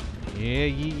 good.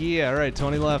 Yeah. Alright,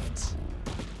 20 left.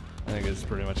 I think it's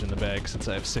pretty much in the bag since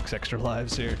I have 6 extra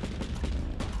lives here.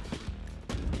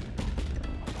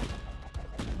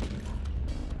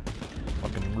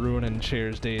 Fucking ruining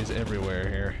chairs days everywhere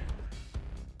here.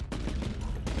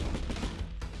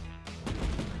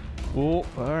 Oh,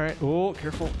 alright. Oh,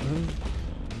 careful. There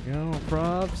we go,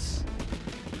 probs.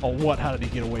 Oh, what? How did he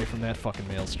get away from that fucking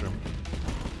maelstrom?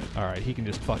 Alright, he can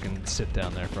just fucking sit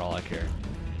down there for all I care.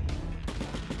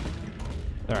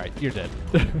 Alright, you're dead.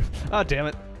 Oh, damn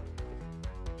it.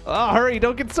 Oh, hurry,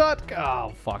 don't get stuck!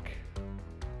 Oh, fuck.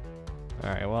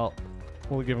 Alright, well,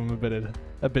 we'll give him a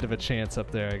bit of a chance up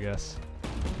there, I guess.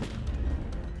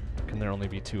 Can there only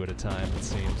be 2 at a time, it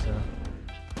seems, huh?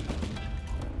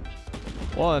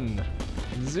 1,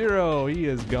 0, he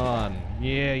is gone.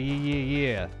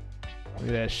 Yeah. Look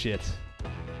at that shit.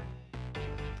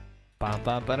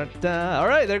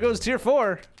 Alright, there goes tier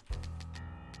 4.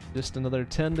 Just another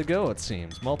 10 to go, it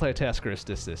seems. Multitasker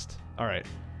assist. Alright.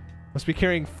 Must be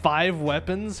carrying 5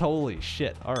 weapons? Holy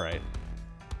shit. Alright.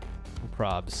 No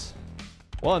probs.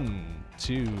 1,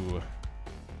 2,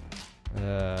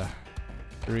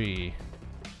 3,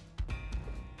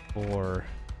 4,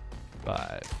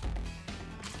 5.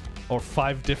 Or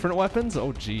 5 different weapons?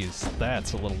 Oh, jeez.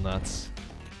 That's a little nuts.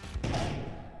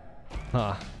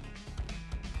 Huh.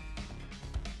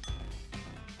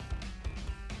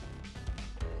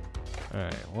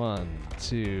 Alright, 1,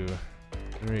 2,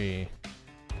 3,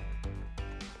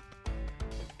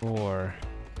 4,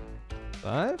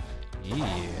 5? Yeah.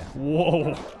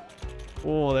 Whoa.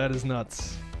 Whoa, that is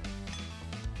nuts.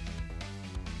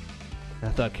 I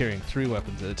thought carrying 3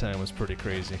 weapons at a time was pretty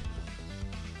crazy.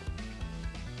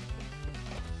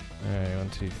 Alright, 1,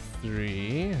 2,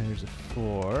 3. There's a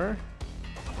 4.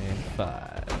 And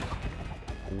 5.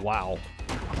 Wow.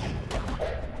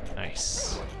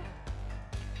 Nice.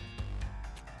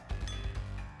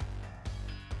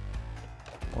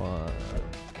 One,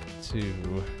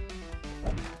 2,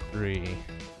 3,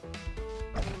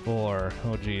 4.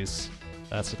 Oh, jeez.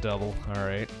 That's a double.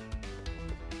 Alright.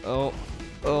 Oh,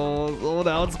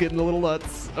 now it's getting a little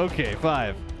nuts. Okay,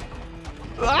 5.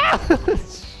 Ah!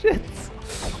 Shit!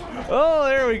 Oh,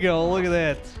 there we go. Look at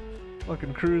that.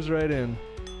 Fucking cruise right in.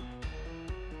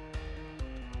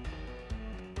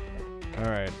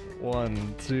 Alright.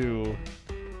 1, 2,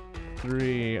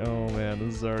 3. Oh, man.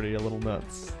 This is already a little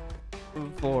nuts.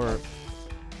 4.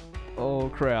 Oh,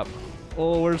 crap.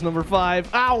 Oh, where's number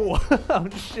 5? Ow! Oh,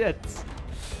 shit.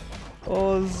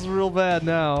 Oh, this is real bad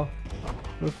now.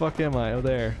 Where the fuck am I? Oh,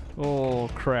 there. Oh,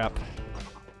 crap.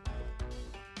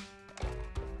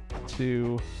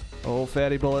 2. Oh,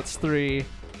 fatty bullets 3.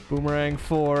 Boomerang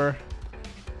 4.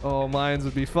 Oh, mines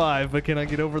would be 5, but can I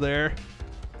get over there?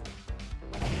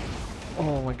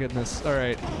 Oh my goodness.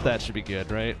 Alright, that should be good,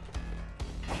 right?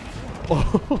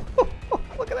 Oh,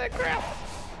 look at that crap!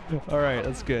 Alright,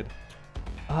 that's good.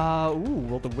 Ooh,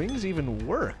 will the wings even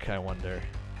work, I wonder?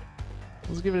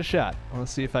 Let's give it a shot. I want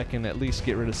to see if I can at least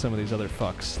get rid of some of these other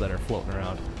fucks that are floating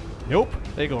around. Nope,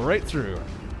 they go right through.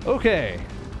 Okay,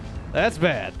 that's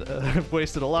bad. I've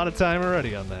wasted a lot of time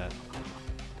already on that.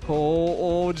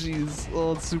 Oh, jeez.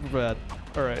 Oh, it's super bad.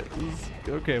 Alright,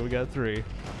 okay, we got 3.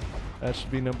 That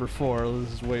should be number 4.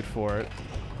 Let's just wait for it.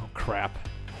 Oh, crap.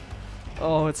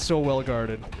 Oh, it's so well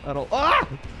guarded. Ah!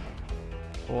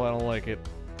 Oh, I don't like it.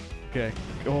 Okay.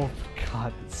 Oh,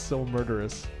 God, it's so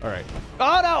murderous. Alright.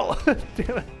 Oh, no!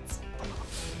 Damn it.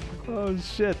 Oh,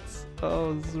 shit.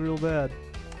 Oh, this is real bad.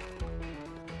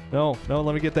 No,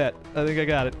 let me get that. I think I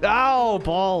got it. Ow,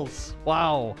 balls!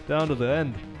 Wow, down to the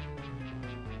end.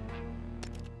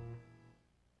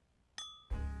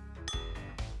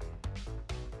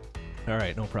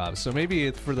 Alright, no problem. So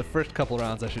maybe for the first couple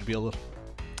rounds I should be a little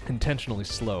intentionally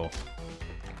slow.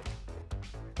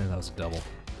 And that was a double.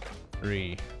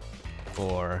 3,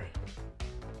 4,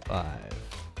 5.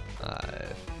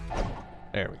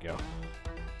 There we go.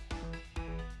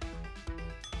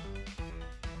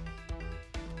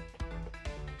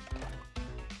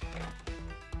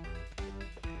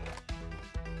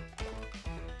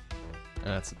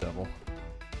 That's a double.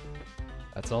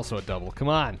 That's also a double. Come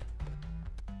on!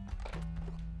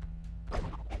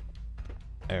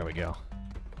 There we go.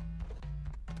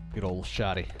 Good old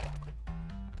shotty.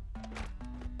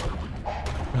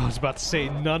 I was about to say,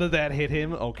 none of that hit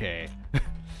him? Okay.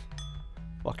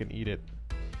 Fucking eat it.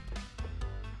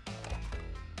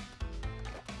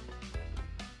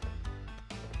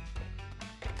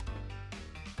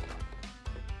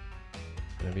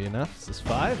 Gonna be enough? Is this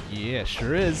 5? Yeah,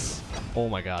 sure is. Oh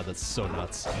my god, that's so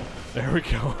nuts. There we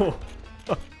go.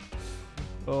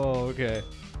 Oh, okay.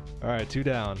 Alright, 2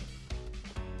 down.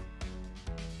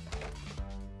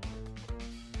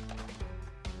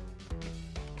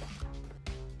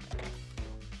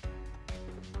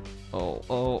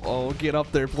 Oh, get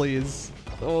up there, please.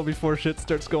 Oh, before shit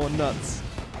starts going nuts.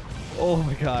 Oh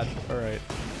my god. Alright.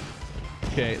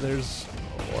 Okay, there's...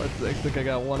 Oh, I think I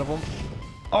got 1 of them.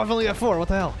 Oh, I've only got 4. What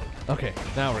the hell? Okay,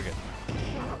 now we're good.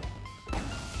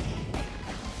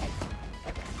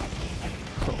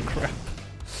 Oh, crap.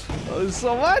 Oh, there's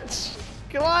so much!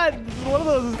 Come on! One of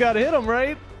those has got to hit him,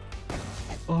 right?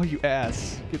 Oh, you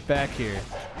ass. Get back here.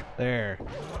 There.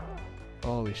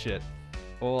 Holy shit.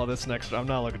 Oh, this next... I'm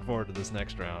not looking forward to this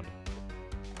next round.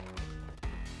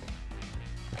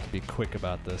 Have to be quick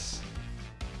about this.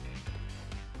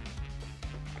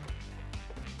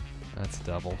 That's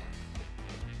double.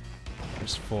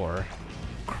 There's 4.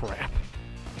 Crap.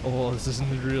 Oh, this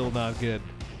isn't real not good.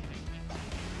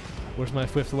 Where's my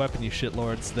 5th weapon, you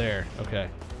shitlords? There. Okay.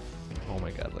 Oh my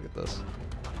god, look at this.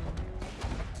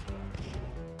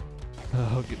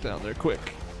 Oh, get down there quick.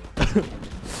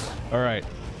 Alright.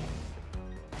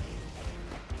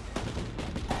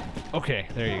 Okay,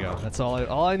 there you go. That's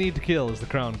all I need to kill is the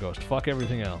crown ghost. Fuck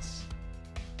everything else.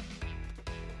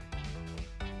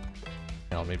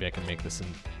 Hell, maybe I can make this an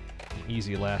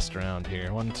easy last round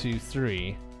here. 1, 2,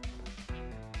 3.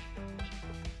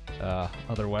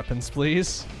 Other weapons,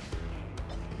 please.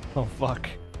 Oh, fuck.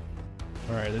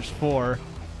 Alright, there's 4.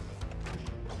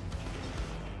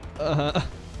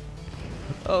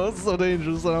 Oh, it's so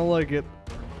dangerous. I don't like it.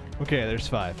 Okay, there's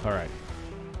 5. Alright.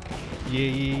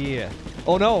 Yeah.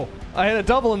 Oh, no! I had a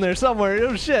double in there somewhere.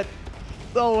 Oh, shit.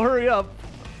 Oh, hurry up.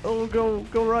 Oh, go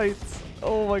right.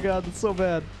 Oh, my god, that's so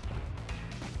bad.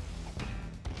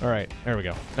 Alright, there we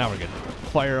go. Now we're good.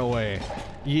 Fire away.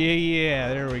 Yeah,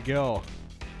 there we go.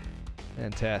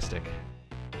 Fantastic.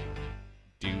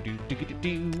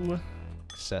 Do.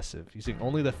 Excessive. Using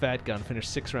only the fat gun, finish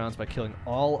 6 rounds by killing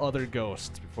all other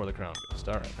ghosts before the crown ghost.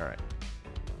 Alright.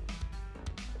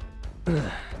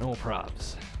 No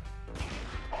props.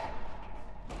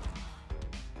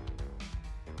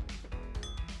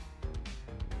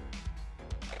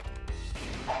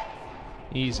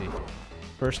 Easy.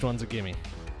 First one's a gimme.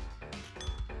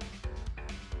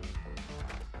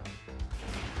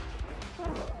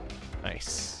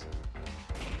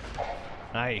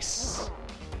 Nice.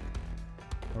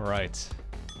 Alright.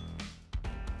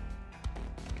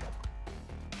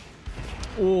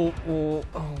 Oh,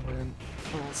 man.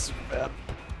 Oh, that's so bad.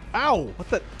 Ow! What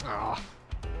the? Ah.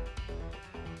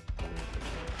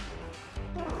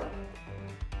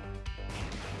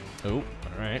 Oh,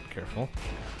 alright, careful.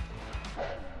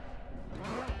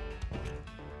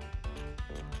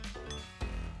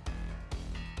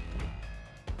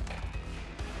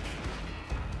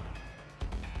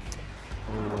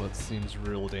 Oh, it seems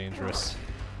real dangerous.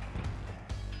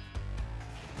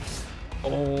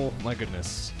 Oh my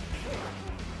goodness.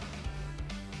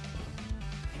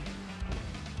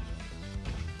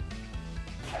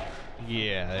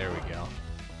 Yeah, there we go.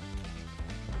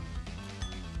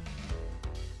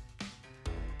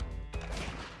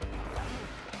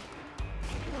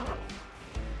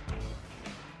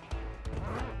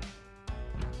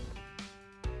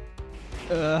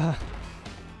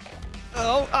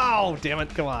 Oh, damn it,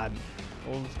 come on.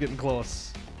 Oh, it's getting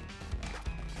close.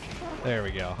 There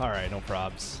we go. Alright, no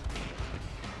probs.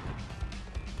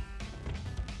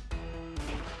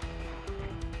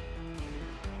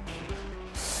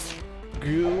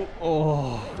 Goo.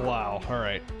 Oh, wow.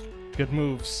 Alright. Good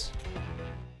moves.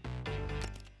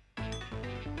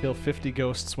 Kill 50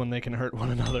 ghosts when they can hurt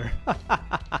one another.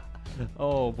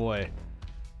 Oh, boy.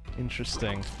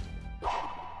 Interesting.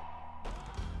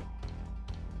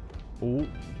 Oh.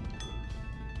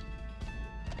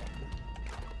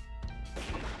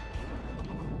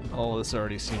 Oh, this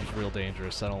already seems real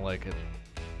dangerous. I don't like it.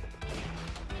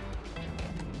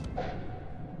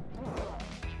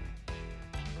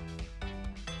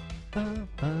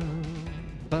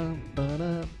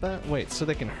 Wait, so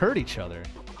they can hurt each other?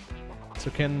 So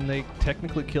can they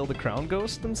technically kill the crown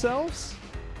ghost themselves?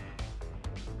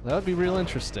 That would be real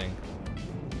interesting.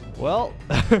 Well,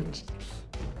 can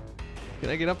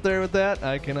I get up there with that?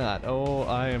 I cannot. Oh,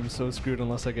 I am so screwed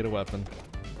unless I get a weapon.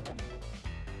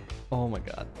 Oh my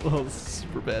god. Oh, this is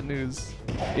super bad news.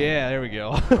 Yeah, there we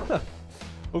go.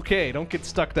 Okay, don't get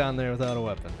stuck down there without a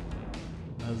weapon.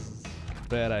 That's a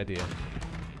bad idea.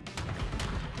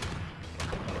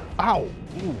 Ow!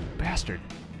 Ooh, bastard.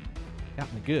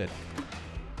 Got me good.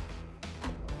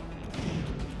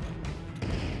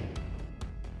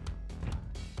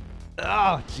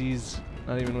 Oh, jeez.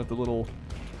 Not even with the little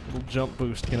jump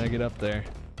boost can I get up there.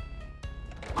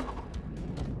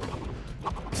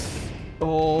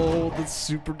 Oh, that's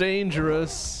super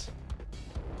dangerous.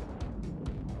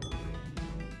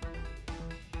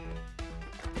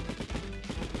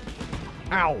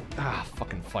 Ow! Ah,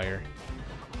 fucking fire.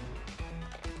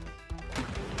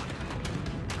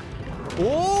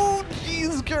 Oh,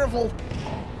 jeez, careful!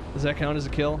 Does that count as a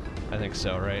kill? I think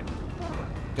so, right?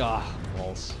 Ah,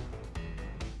 balls.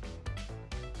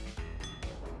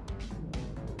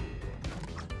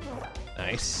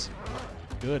 Nice.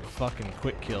 Good fucking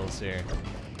quick kills here.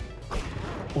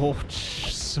 Oh,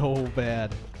 so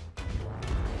bad.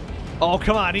 Oh,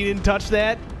 come on, he didn't touch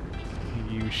that?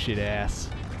 You shit ass.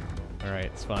 Alright,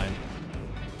 it's fine.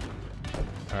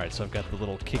 Alright, so I've got the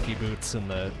little kicky boots and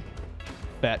the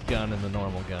fat gun and the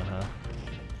normal gun, huh?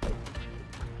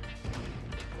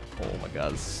 Oh my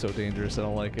god, this is so dangerous, I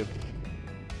don't like it.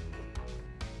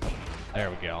 There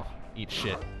we go. Eat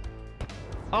shit.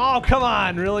 Oh, come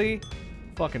on, really?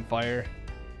 Fucking fire.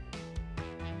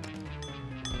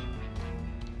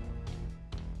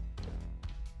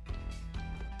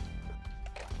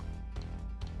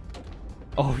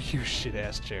 Oh, you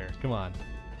shit-ass chair. Come on.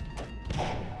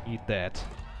 Eat that.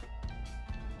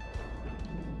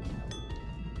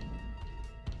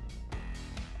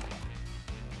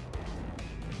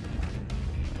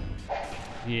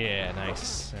 Yeah,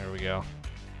 nice. There we go.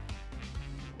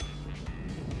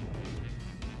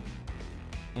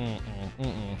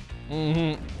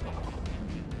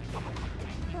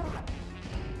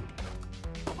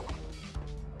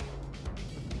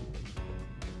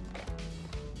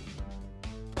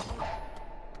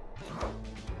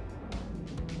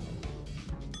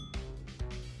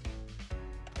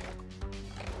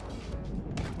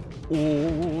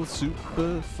 Oh,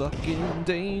 super fucking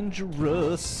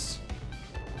dangerous.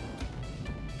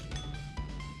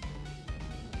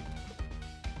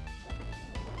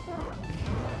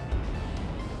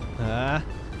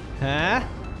 Huh?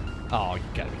 Oh, you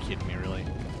gotta be kidding me, really.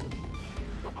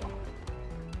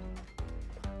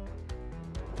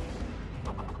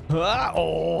 Ah,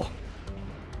 oh!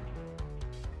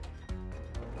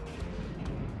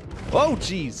 Oh,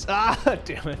 jeez! Ah,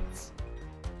 damn it!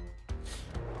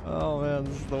 Oh man,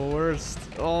 this is the worst.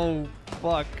 Oh,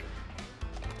 fuck.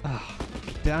 Oh,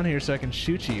 get down here so I can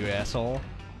shoot you, you asshole.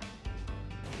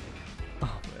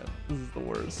 Oh man, this is the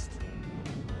worst.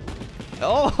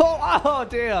 Oh,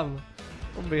 damn!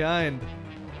 From behind.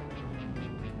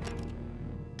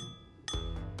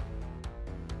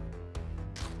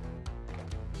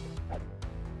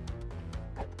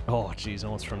 Oh, jeez,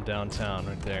 almost from downtown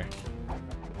right there.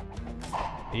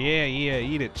 Yeah,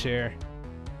 eat it, chair.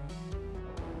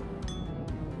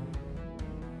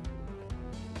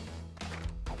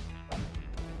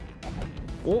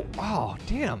 Oh,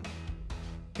 damn.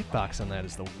 Hitbox on that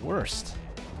is the worst.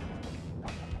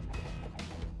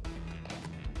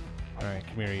 Alright,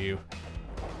 come here, you.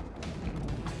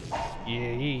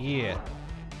 Yeah.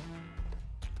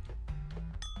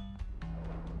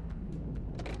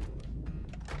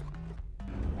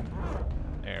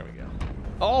 There we go.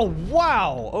 Oh,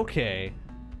 wow! Okay.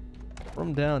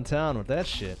 From downtown with that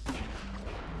shit.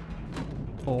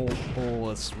 Oh,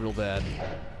 that's real bad.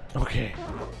 Okay.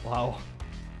 Wow.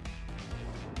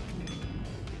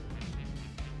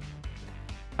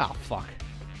 Oh, fuck.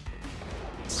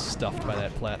 Stuffed by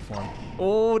that platform.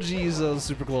 Oh, jeez, that was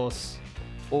super close.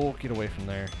 Oh, get away from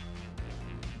there.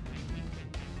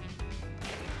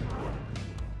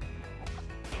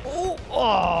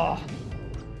 Oh!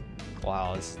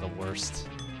 Wow, this is the worst.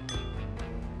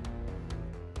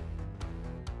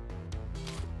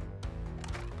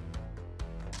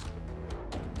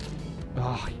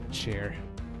 Oh, you chair.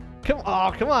 Come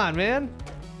on, man.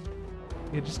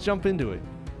 Yeah, just jump into it.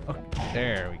 Okay,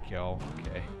 there we go.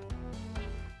 Okay.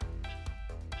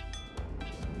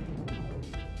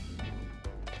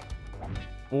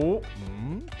 Oh,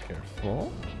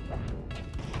 careful.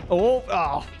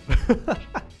 Oh.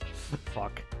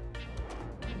 Fuck.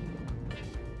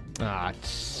 Ah,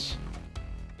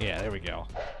 yeah, there we go.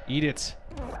 Eat it.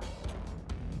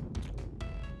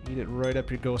 Eat it right up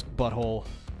your ghost butthole.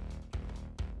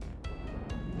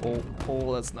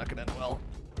 Oh, that's not gonna end well,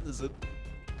 is it?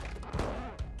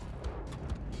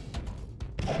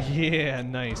 Yeah,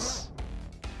 nice.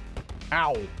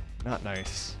 Ow! Not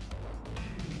nice.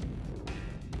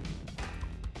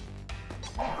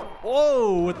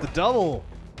 Whoa, with the double!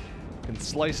 Can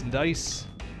slice and dice.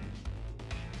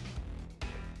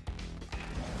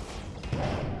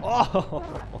 Oh!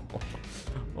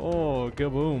 Oh,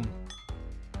 kaboom.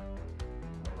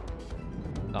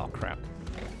 Oh, crap.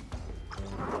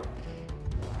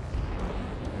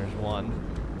 There's one.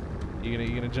 You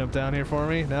gonna jump down here for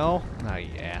me? No? Ah,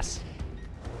 you ass.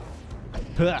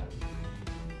 Huh.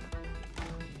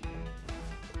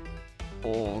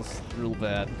 Oh, this is real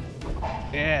bad.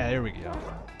 Yeah, there we go.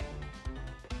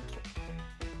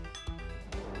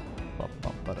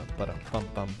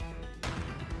 Bum.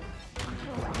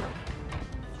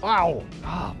 Wow!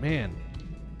 Oh, man.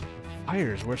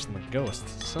 Fire is worse than the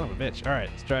ghost. Son of a bitch. Alright,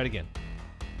 let's try it again.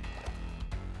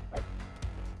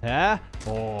 Ah?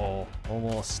 Oh,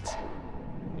 almost.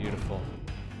 Beautiful.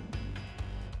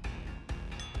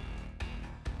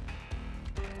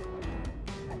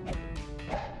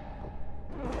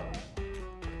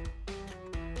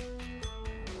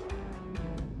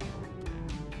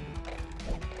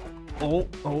 Oh,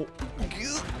 oh.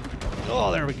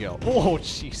 Oh, there we go. Oh,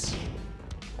 jeez.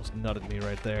 Almost nutted me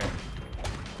right there.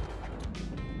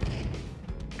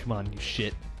 Come on, you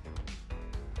shit.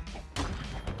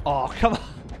 Oh, come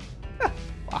on.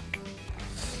 Fuck.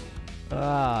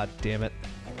 Ah, damn it.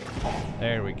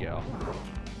 There we go.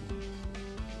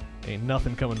 Ain't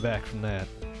nothing coming back from that.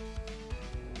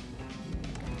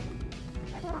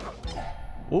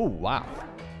 Oh, wow.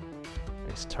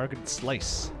 Nice targeted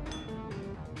slice.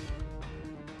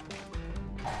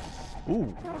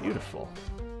 Ooh, beautiful.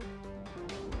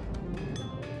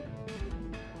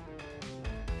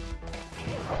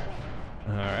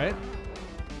 Alright.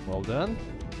 Well done.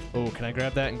 Oh, can I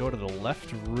grab that and go to the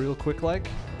left real quick like?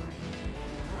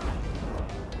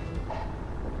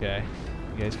 Okay.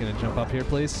 You guys gonna jump up here,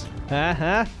 please?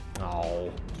 Uh-huh.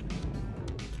 Oh.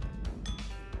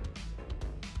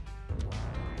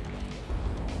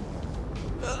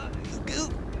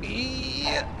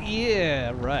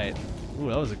 Yeah, right. Ooh,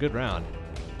 that was a good round.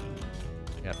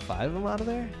 Got 5 of them out of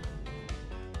there?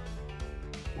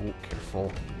 Oh,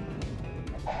 careful.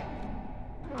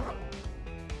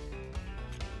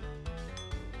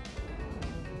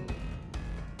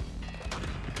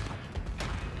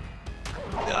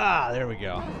 Ah, there we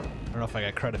go. I don't know if I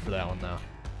got credit for that one, though.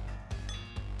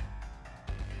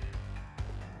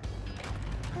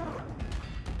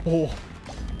 Oh.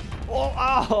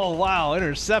 Oh, oh, wow,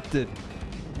 intercepted.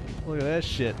 Look at that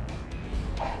shit.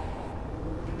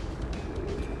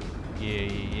 Yeah,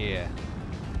 yeah, yeah.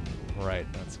 Right,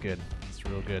 that's good. That's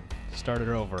real good. Start it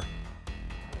over.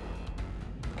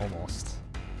 Almost.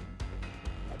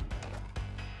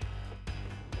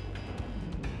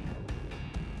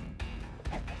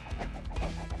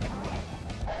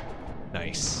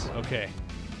 Nice. Okay.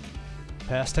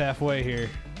 Past halfway here.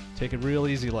 Take it real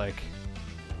easy like.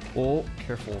 Oh,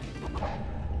 careful.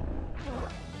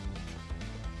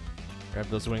 Grab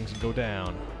those wings and go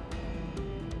down.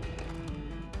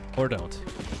 Or don't.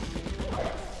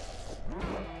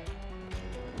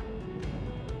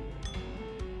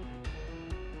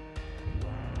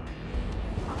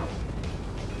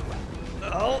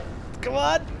 Oh, come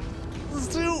on. Let's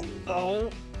do. Oh.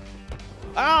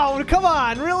 Oh, come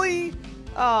on, really?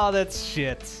 Oh, that's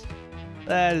shit.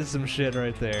 That is some shit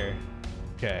right there.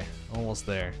 Okay, almost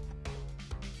there.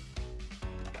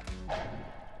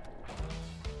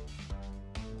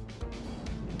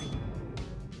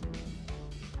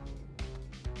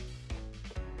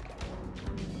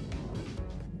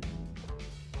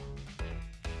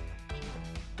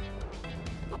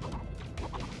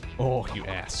 Oh, you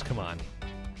ass. Come on.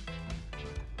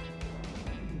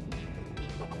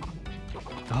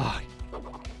 Oh,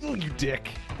 oh, you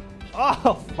dick.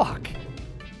 Oh, fuck.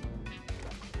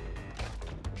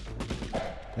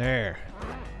 There.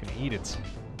 Gonna eat it.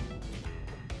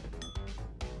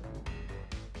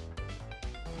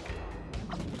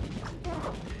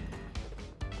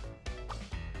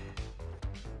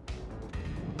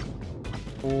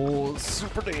 Oh,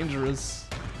 super dangerous.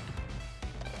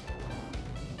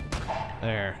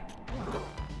 There.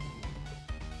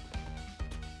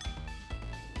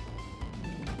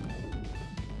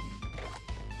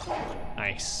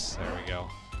 Nice. There we go.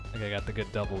 I think I got the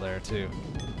good double there, too.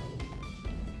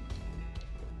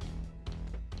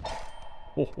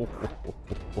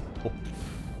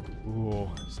 Ooh,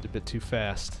 just a bit too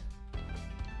fast.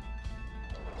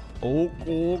 Oh,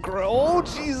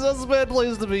 jeez, that's a bad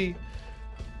place to be.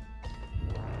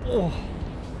 Oh,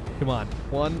 come on,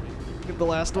 one. Get the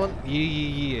last one.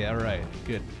 Yeah. All right,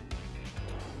 good.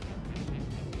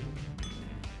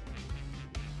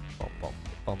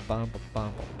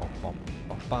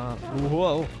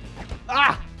 Whoa!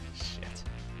 Ah! Shit.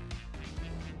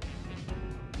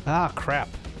 Ah, crap.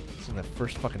 It's on that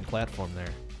first fucking platform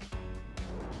there.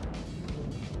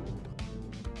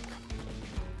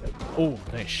 Oh,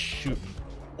 nice shoot.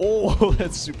 Oh,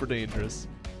 that's super dangerous.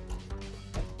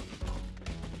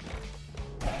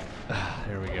 Ah,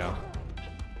 there we go.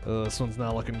 Oh, this one's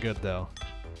not looking good, though.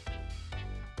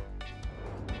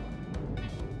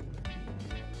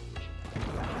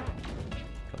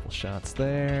 Couple shots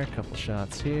there, couple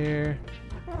shots here.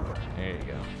 There you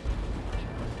go.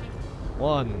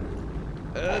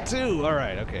 1, 2. All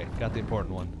right, okay. Got the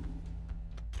important one.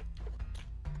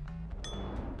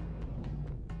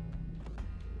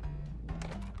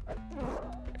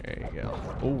 There you go.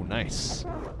 Oh, nice.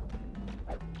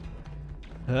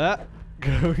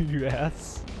 Go, you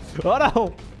ass. Oh,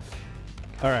 no.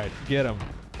 All right, get him.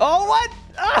 Oh, what?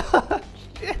 Ah,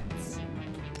 shit.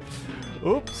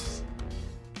 Oops.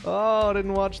 Oh,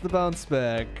 didn't watch the bounce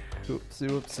back. Oopsie,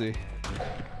 whoopsie.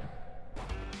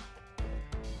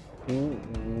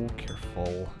 Ooh,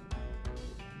 careful.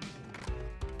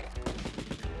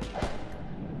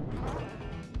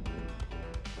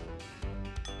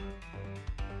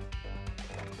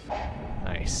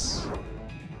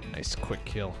 Nice, quick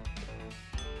kill.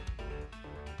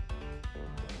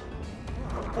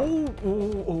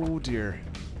 Oh dear.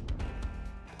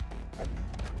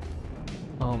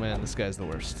 Oh man, this guy's the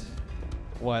worst.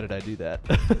 Why did I do that?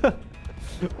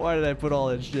 Why did I put all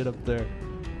that shit up there?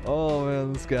 Oh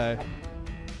man, this guy.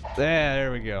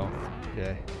 There we go.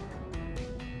 Okay.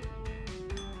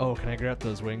 Oh, can I grab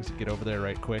those wings and get over there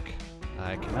right quick?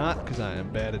 I cannot, because I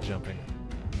am bad at jumping.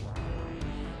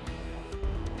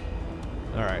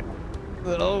 Alright.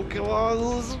 Oh, come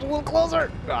on, this is a little closer!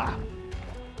 Ah.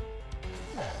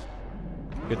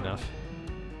 Good enough.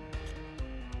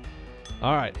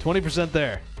 Alright, 20%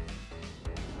 there.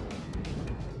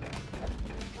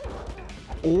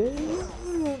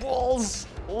 Oh, balls!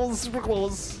 Oh, super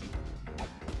close.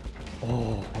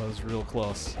 Oh, that was real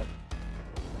close.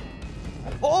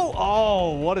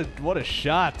 Oh, what a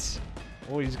shot.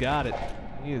 Oh, he's got it.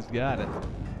 He has got it.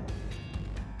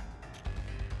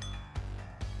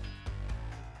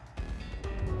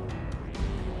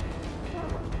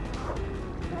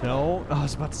 No, I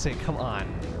was about to say, come on.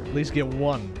 At least get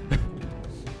one.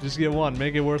 Just get one,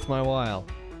 make it worth my while.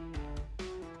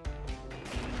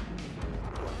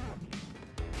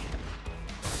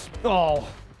 Oh,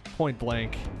 point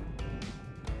blank.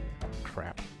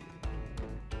 Crap.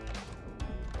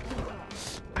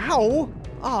 Ow!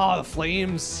 Ah, the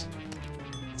flames.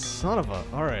 Son of a.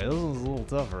 Alright, this one's a little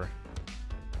tougher.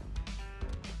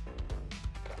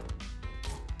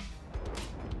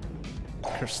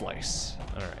 Cracker slice.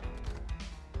 Alright.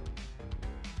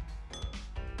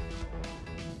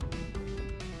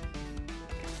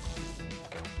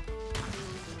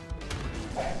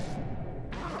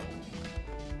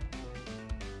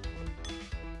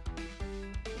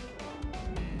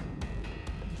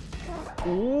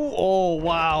 Ooh, oh,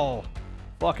 wow.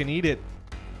 Fucking eat it.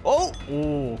 Oh!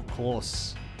 Ooh,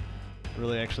 close.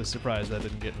 Really actually surprised that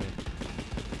didn't get me.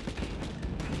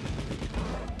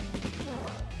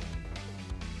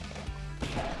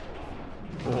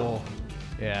 Oh.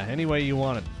 Yeah, any way you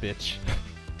want it, bitch.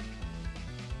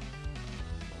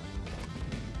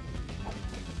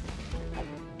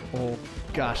 Oh,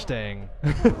 gosh dang.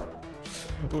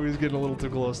 Oh, he's getting a little too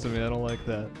close to me. I don't like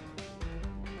that.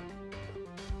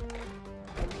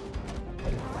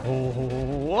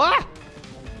 Oh, ah!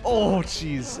 Oh,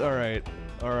 jeez. All right.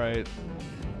 All right.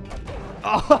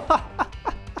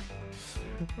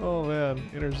 Oh, man.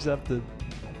 Intercepted.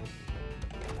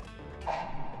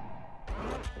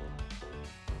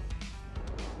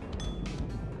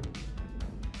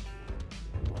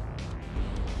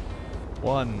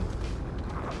 One.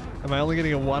 Am I only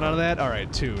getting a one out of that? All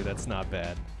right, two. That's not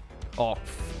bad. Oh, all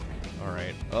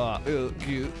right. Oh.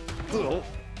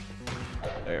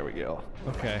 There we go.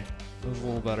 Okay, that was a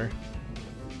little better.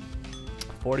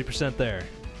 40% there.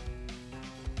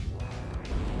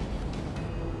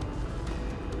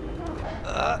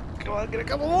 Come on, get a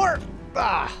couple more.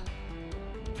 Ah.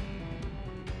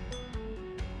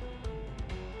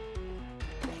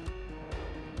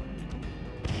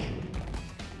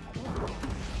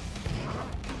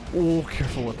 Oh,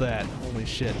 careful with that. Holy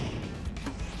shit.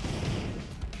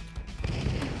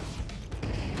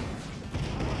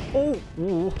 Oh,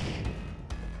 ooh.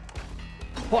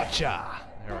 Whatcha?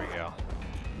 There we go.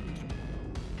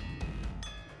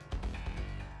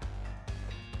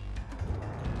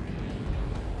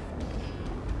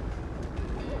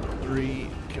 Three.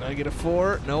 Can I get a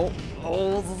four? No.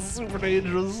 Oh, this is super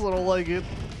dangerous. I don't like it.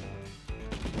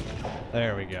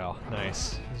 There we go.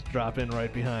 Nice. Just drop in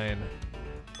right behind.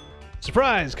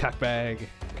 Surprise, cockbag.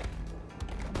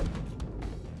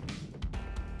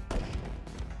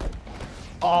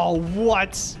 Oh,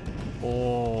 what?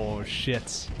 Oh,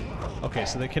 shit. Okay,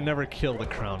 so they can never kill the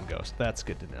crown ghost. That's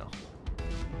good to know.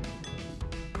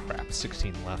 Crap,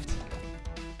 16 left.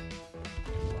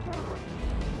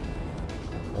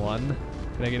 One.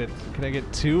 Can I get it? Can I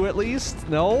get two at least?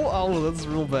 No? Oh, that's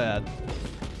real bad.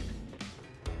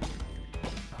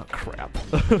 Oh, crap.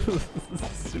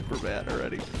 Super bad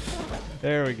already.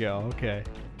 There we go, okay.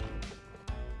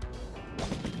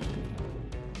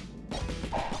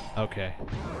 Okay.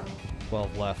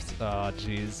 12 left. Oh,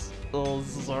 jeez. Oh,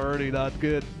 this is already not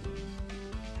good.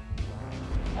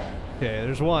 Okay,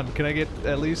 there's one. Can I get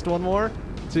at least one more?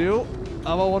 Two?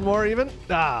 How about one more even?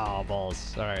 Ah,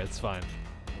 balls. Alright, it's fine.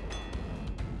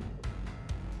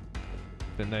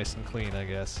 Been nice and clean, I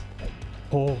guess.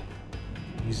 Oh.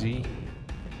 Easy.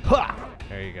 Ha!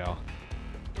 There you go.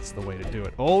 That's the way to do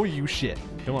it. Oh, you shit.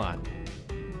 Come on.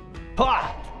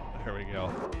 Ha! There we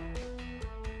go.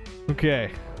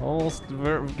 Okay. Almost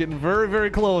getting very, very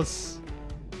close.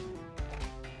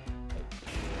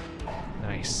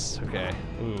 Nice. Okay.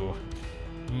 Ooh.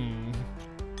 Hmm.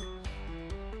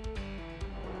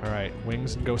 All right,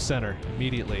 wings and go center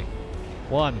immediately.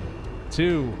 1,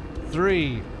 2,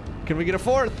 3. Can we get a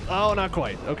 4th? Oh, not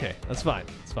quite. Okay, that's fine.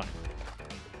 It's fine.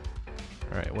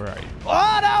 All right, where are you?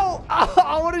 Oh, no!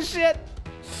 Oh, what a shit!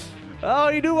 Oh,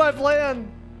 he knew my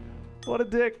plan. What a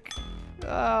dick.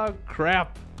 Oh,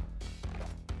 crap.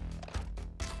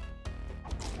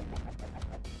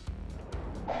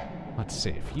 Let's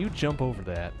see, if you jump over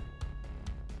that.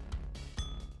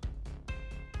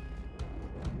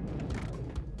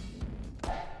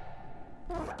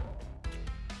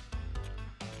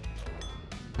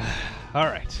 All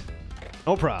right,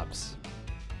 no probs.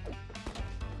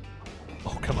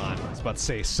 Oh, come on. I was about to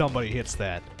say, somebody hits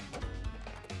that.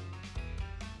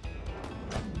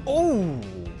 Oh,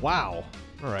 wow.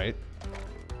 All right.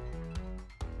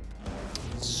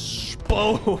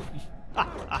 Boom.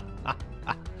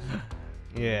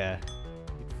 Yeah.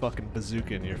 Fucking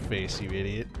bazooka in your face, you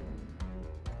idiot.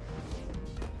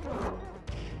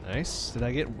 Nice. Did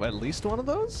I get at least one of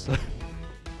those?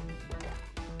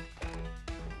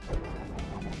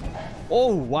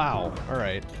 Oh, wow. All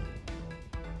right.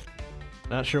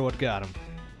 Not sure what got him.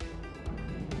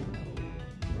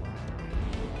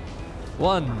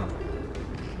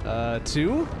 1,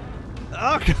 2.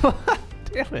 Oh, come on.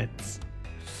 Damn it.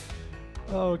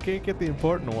 Oh, can't get the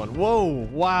important one. Whoa,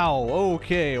 wow,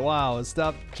 okay, wow.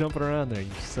 Stop jumping around there,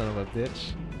 you son of a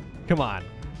bitch. Come on.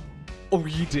 Oh,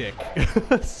 you dick. I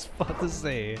was about to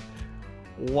say.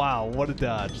 Wow, what a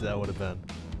dodge that would have been.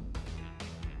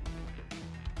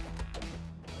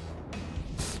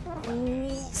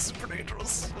 Oh, super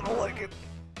dangerous. I don't like it.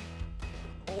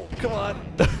 Oh, come on.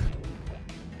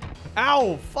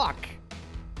 Ow, fuck.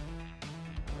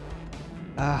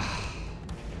 Ah.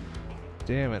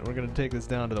 Damn it, we're gonna take this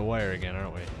down to the wire again,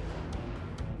 aren't we?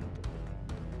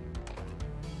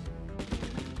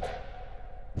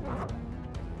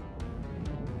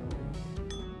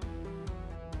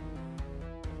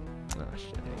 Oh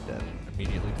shit, I need that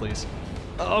immediately, please.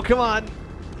 Oh, come on!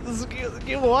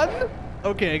 Get one?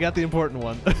 Okay, I got the important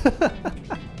one.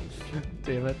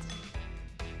 Damn it.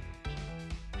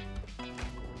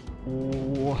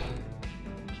 Ooh.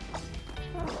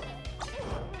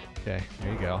 Okay,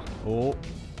 there you go. Oh,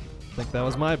 I think that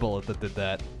was my bullet that did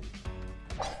that.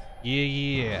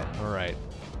 Yeah. All right.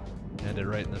 Ended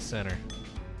right in the center.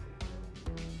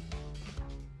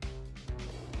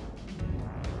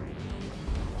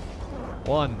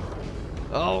 One.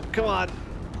 Oh, come on.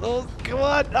 Oh, come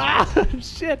on. Ah,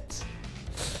 shit.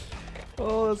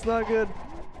 Oh, that's not good.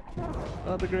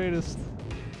 Not the greatest.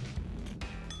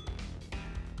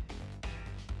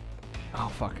 Oh,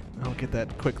 fuck. I'll get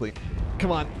that quickly.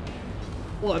 Come on.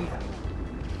 1,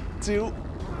 2.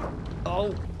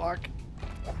 Oh, fuck.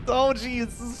 Oh, jeez.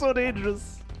 This is so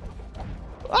dangerous.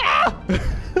 Ah!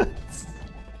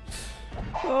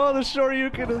 Oh, the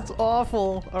Shoryuken is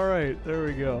awful. All right. There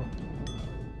we go.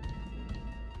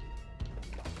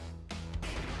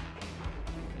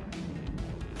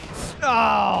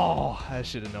 Oh, I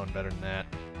should have known better than that.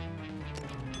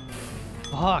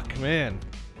 Fuck, man.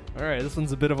 All right, this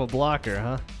one's a bit of a blocker,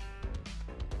 huh?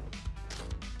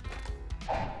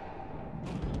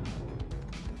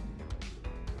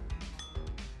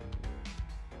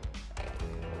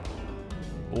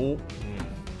 Oh.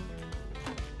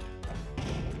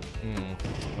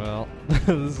 Well,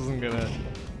 this isn't gonna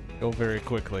go very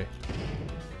quickly.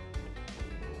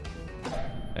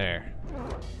 There.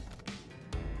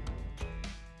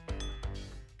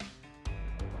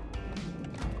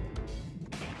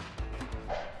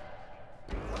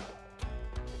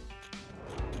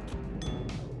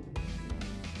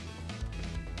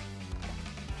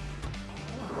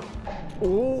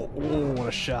 Oh, what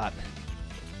a shot.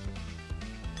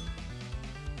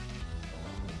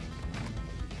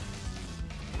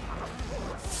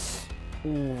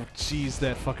 Oh, jeez,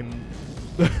 that fucking...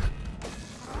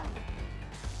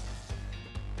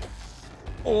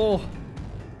 Oh!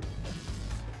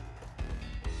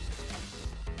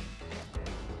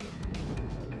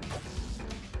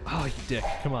 Oh, you dick,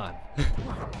 come on.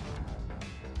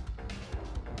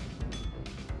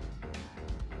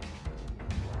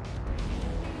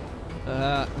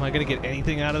 Am I gonna get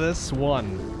anything out of this?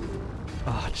 1.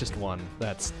 Ah, oh, just 1.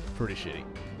 That's pretty shitty.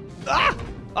 Ah!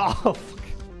 Oh, fuck.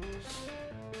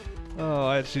 Oh,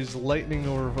 I choose lightning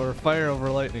or fire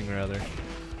over lightning, rather.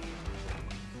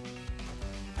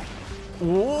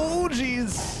 Whoa,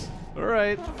 jeez!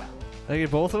 Alright. Did I get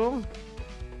both of them?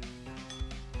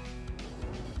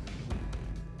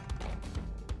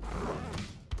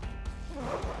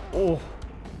 Oh!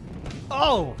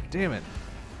 Oh! Damn it.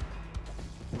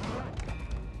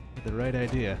 The right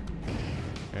idea.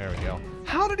 There we go.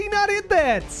 How did he not hit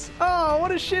that? Oh,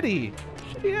 what a shitty.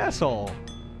 The asshole.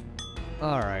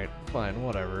 Alright, fine,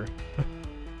 whatever.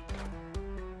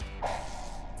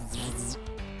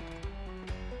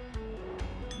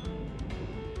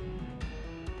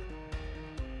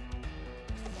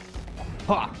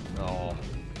 Ha! Oh.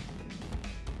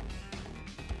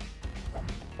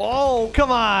 Oh,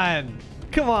 come on!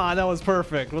 Come on, that was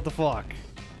perfect. What the fuck?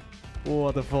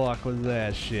 What the fuck was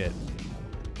that shit?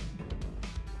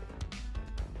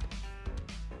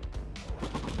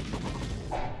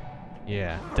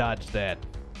 Yeah, dodge that.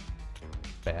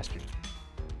 Bastard.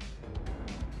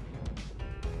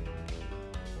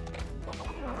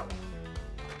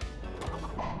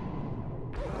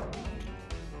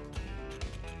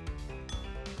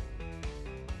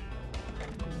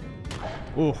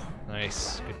 Ooh,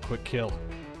 nice. Good quick kill.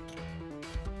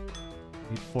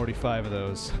 Need 45 of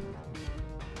those.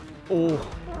 Oh.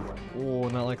 Oh,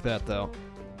 not like that though.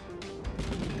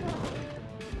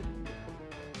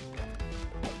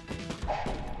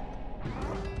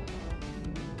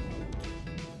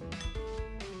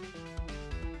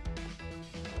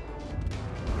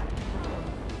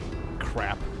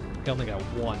 Crap. I only got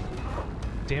one.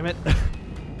 Damn it.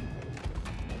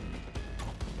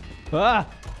 Ah!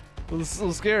 It was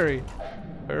so scary.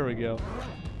 There we go.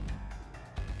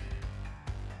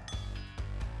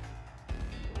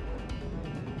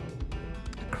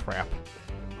 Crap.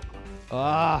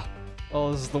 Ah!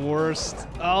 Oh, this is the worst.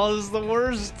 Oh, this is the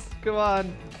worst. Come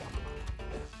on.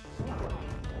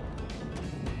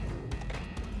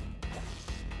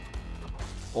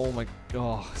 Oh my,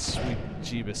 oh, sweet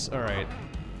Jeebus. Alright.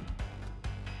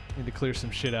 Need to clear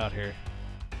some shit out here.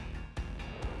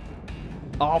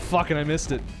 Oh, fucking, I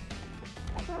missed it.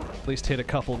 At least hit a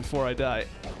couple before I die.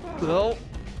 No.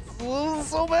 Oh,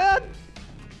 so bad.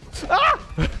 Ah!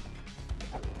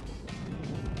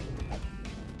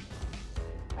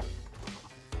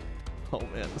 Oh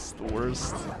man, this is the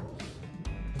worst.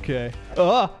 Okay.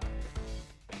 Ah!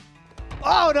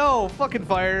 Oh no! Fucking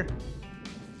fire.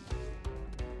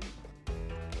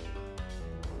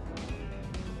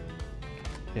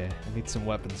 Yeah, I need some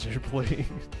weapons here, please.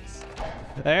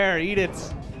 There, eat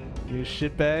it! You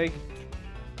shitbag.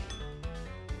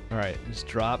 Alright, just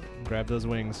drop, grab those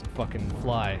wings, and fucking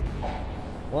fly.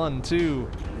 1, 2,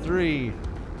 3,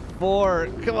 4.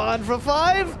 Come on for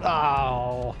 5!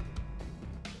 Oh!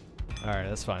 Alright,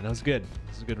 that's fine. That was good.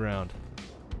 This is a good round.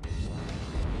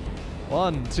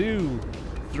 1, 2,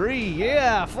 3.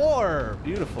 Yeah, 4!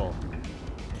 Beautiful.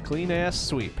 Clean ass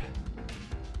sweep.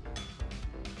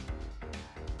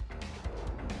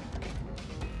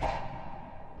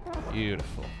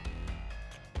 Beautiful.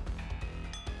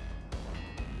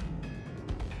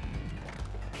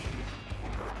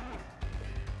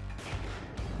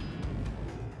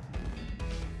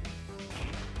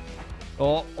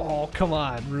 Oh, oh, come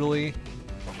on, really?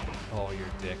 Oh, you're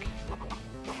a dick.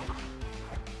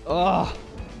 Oh,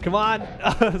 come on!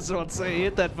 So let's say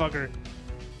hit that fucker.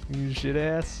 You shit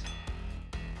ass.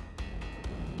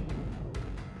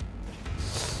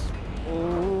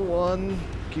 Oh, 1.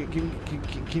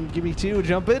 Give me 2.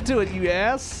 Jump into it, you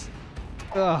ass.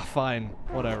 Ugh, fine.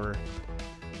 Whatever.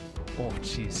 Oh,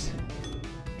 jeez.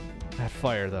 That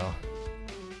fire, though.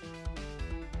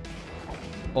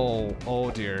 Oh,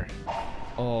 oh dear.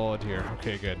 Oh dear.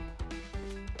 Okay, good.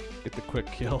 Get the quick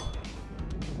kill.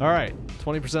 Alright,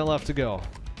 20% left to go.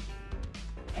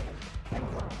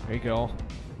 There you go.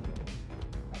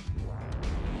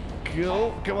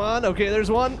 Go, come on. Okay,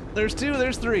 there's 1, there's 2,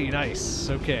 there's 3. Nice.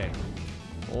 Okay.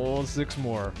 Oh, 6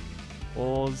 more.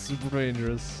 Oh, it's super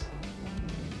dangerous.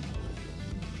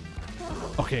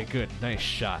 Okay, good. Nice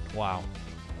shot. Wow.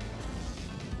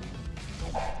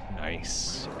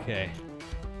 Nice. Okay.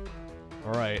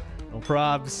 Alright. No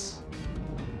probs.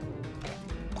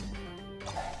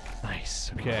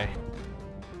 Nice. Okay.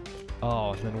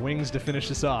 Oh, and then wings to finish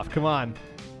this off. Come on.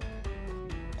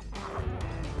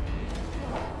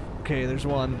 Okay, there's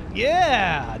 1.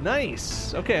 Yeah!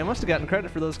 Nice! Okay, I must have gotten credit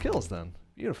for those kills then.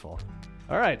 Beautiful.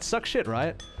 Alright, suck shit,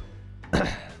 Riot.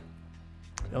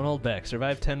 Don't hold back.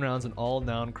 Survive 10 rounds and all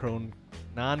non-crown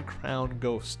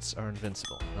ghosts are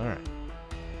invincible. Alright.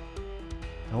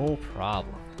 No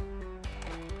problem.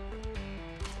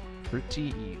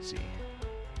 Pretty easy.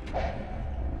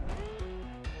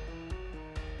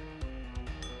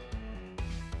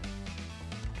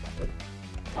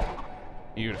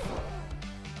 Beautiful.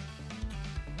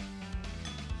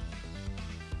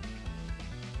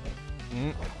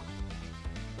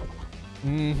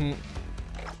 Mm-hmm.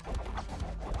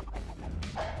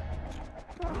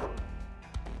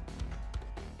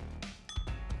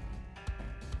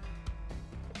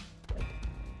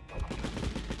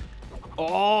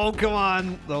 Oh, come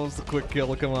on! That was the quick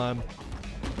kill, come on.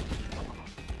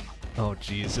 Oh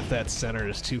jeez, if that center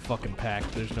is too fucking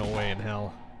packed, there's no way in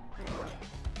hell.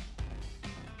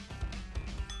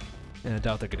 And I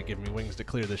doubt they're gonna give me wings to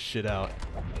clear this shit out.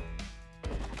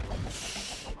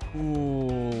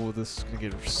 Ooh, this is gonna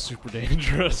get super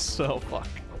dangerous. Oh fuck.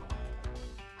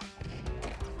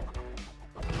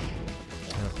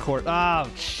 And of course, oh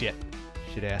shit.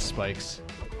 Shit ass spikes.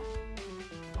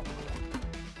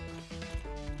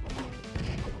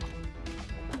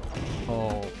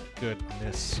 Oh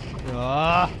goodness.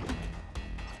 Ah!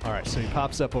 Alright, so he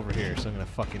pops up over here, so I'm gonna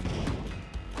fucking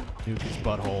nuke his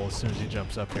butthole as soon as he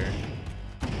jumps up here.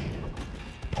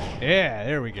 Yeah,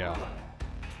 there we go.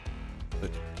 The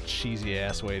cheesy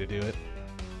ass way to do it.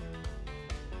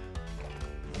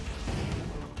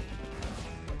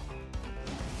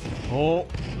 Oh!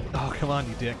 Oh, come on,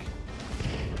 you dick.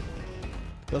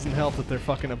 Doesn't help that they're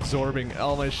fucking absorbing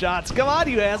all my shots. Come on,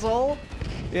 you asshole!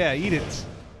 Yeah, eat it.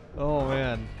 Oh,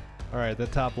 man. Alright, the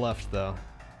top left, though.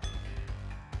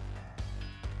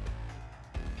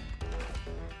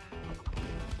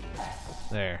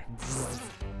 There.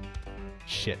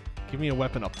 Shit. Give me a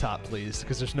weapon up top, please,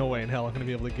 because there's no way in hell I'm going to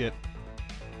be able to get...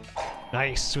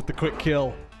 Nice, with the quick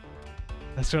kill.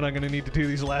 That's what I'm going to need to do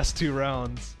these last 2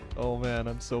 rounds. Oh, man,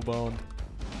 I'm so boned.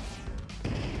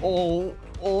 Oh,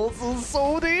 this is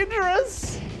so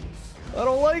dangerous! I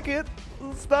don't like it.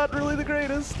 It's not really the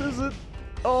greatest, is it?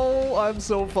 Oh, I'm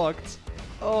so fucked.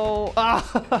 Oh,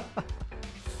 ah!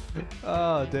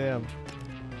 Oh, damn.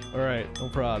 Alright, no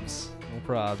probs. No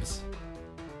probs.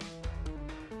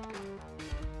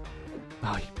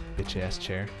 Oh, you bitch-ass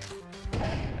chair.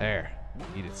 There.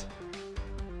 Eat it.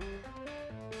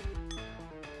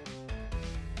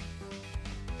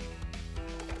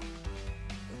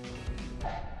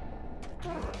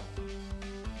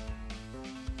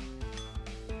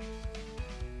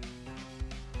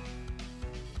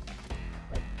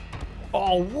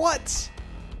 Oh, what?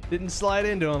 Didn't slide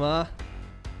into him, huh?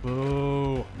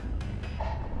 Boo.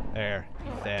 There.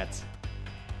 Eat that.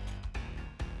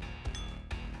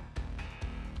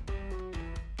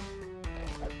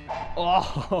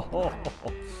 Oh,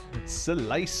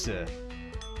 slicer.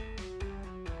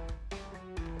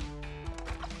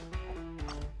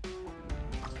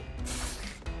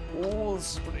 Oh,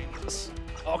 this is ridiculous.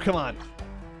 Oh, come on.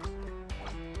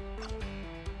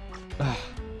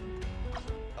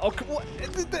 Oh, come on.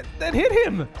 That hit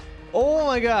him. Oh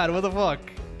my god, what the fuck?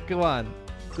 Come on.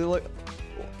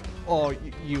 Oh,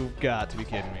 you've got to be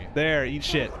kidding me. There, eat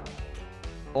shit.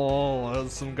 Oh,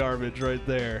 that's some garbage right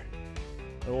there.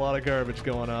 A lot of garbage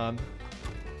going on.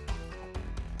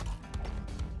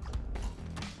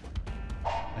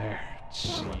 There.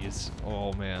 Jeez.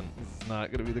 Oh, man. This is not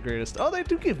going to be the greatest. Oh, they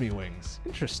do give me wings.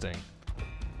 Interesting.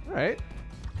 Alright.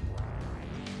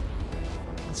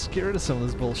 Let's get rid of some of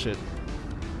this bullshit.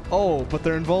 Oh, but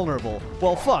they're invulnerable.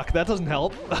 Well, fuck. That doesn't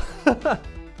help.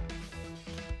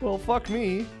 Well, fuck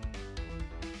me.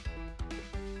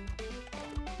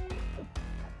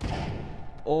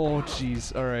 Oh,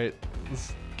 jeez. Alright.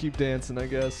 Let's keep dancing, I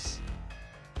guess.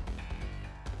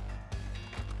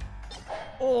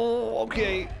 Oh,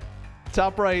 okay.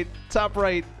 Top right. Top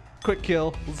right. Quick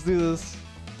kill. Let's do this.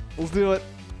 Let's do it.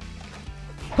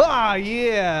 Ha!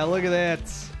 Yeah! Look at that.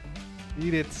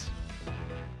 Eat it.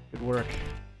 Good work.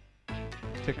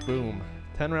 Tick boom.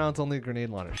 10 rounds, only grenade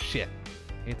launcher. Shit.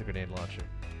 Hate the grenade launcher.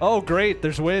 Oh, great.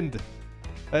 There's wind.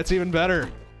 That's even better.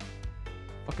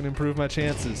 Fucking improve my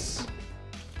chances.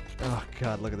 Oh,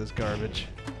 God. Look at this garbage.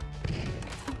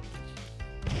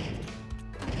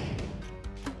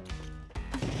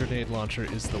 Grenade launcher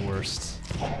is the worst.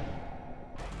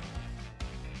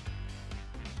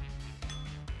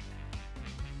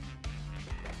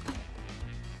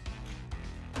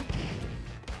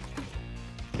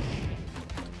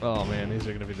 Oh man, these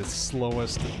are gonna be the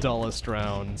slowest, dullest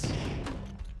rounds.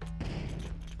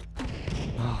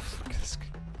 Oh, fuck this.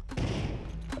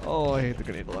 Oh, I hate the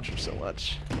grenade launcher so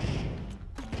much.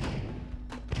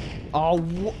 Oh,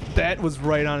 that was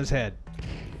right on his head.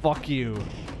 Fuck you.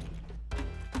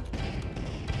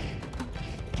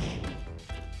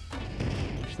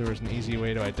 Wish there was an easy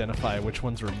way to identify which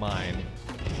ones were mine.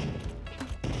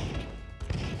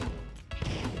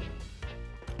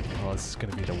 Oh, this is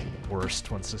gonna be the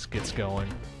worst once this gets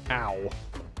going. Ow.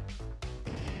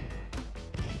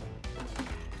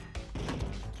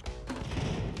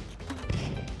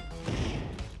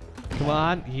 Come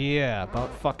on. Yeah,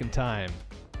 about fucking time.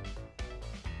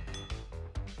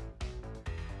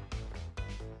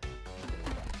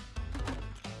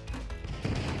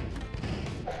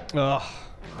 Ugh. Well,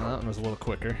 that one was a little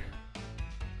quicker.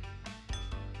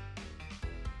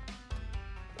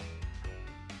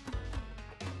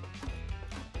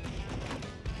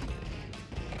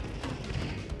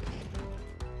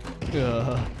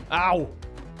 Ow!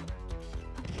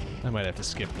 I might have to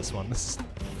skip this one. This is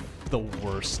the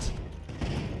worst.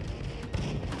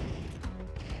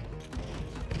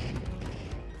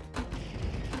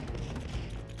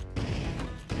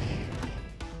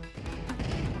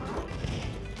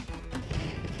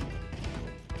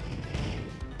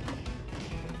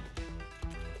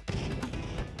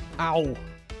 Ow!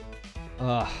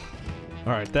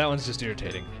 Alright, that one's just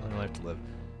irritating. One life to live.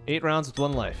 8 rounds with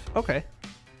 1 life. Okay.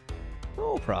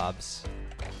 No probs.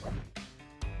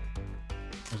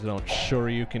 Just don't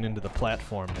Shoryuken into the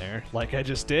platform there, like I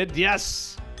just did.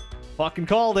 Yes! Fucking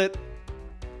called it!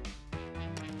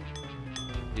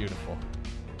 Beautiful.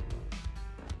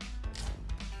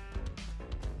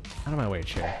 Out of my way,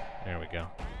 chair. There we go.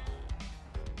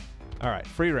 Alright,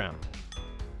 free round.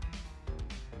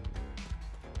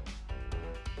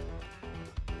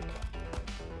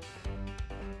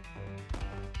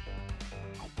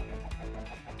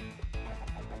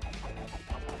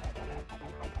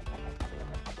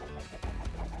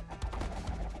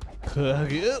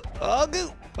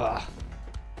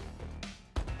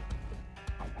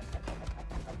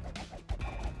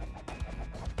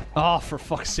 Oh, for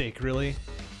fuck's sake, really?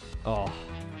 Oh.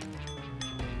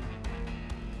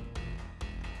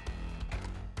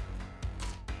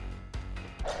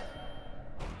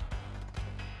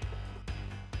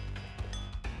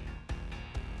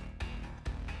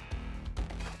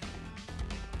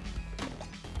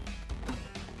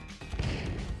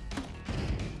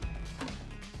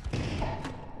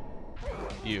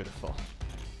 Beautiful.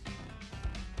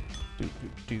 Do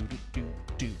do do do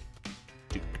do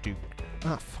do do.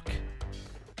 Ah, fuck.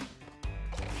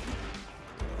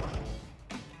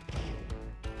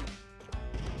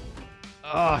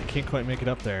 Oh, I can't quite make it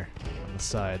up there on the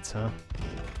sides, huh?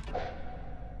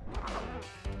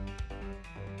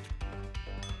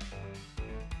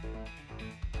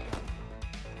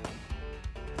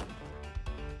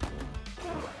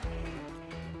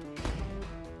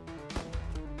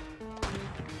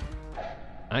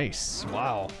 Nice.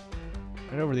 Wow.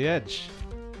 Right over the edge.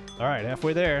 All right,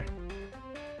 halfway there.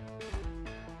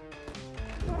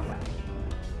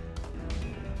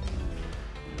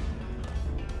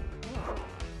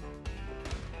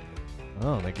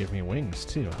 Oh, they give me wings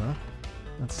too, huh?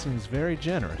 That seems very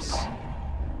generous.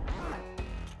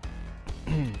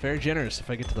 Very generous if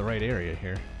I get to the right area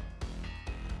here.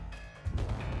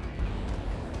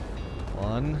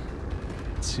 1,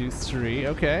 2, 3.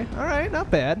 Okay. All right.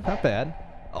 Not bad. Not bad.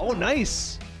 Oh,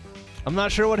 nice. I'm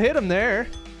not sure what hit him there.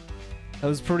 That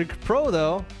was pretty pro,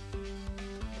 though.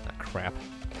 Ah, crap.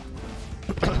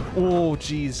 Oh,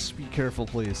 jeez. Be careful,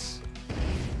 please.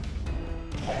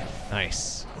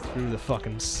 Nice. Through the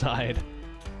fucking side.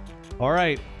 All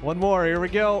right. One more. Here we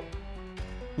go.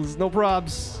 There's no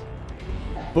probs.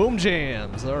 Boom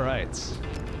jams. All right.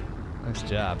 Nice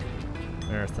job.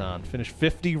 Marathon. Finish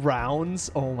 50 rounds.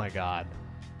 Oh, my God.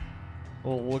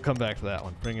 We'll come back to that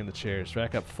one. Bring in the chairs.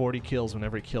 Rack up 40 kills when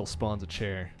every kill spawns a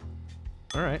chair.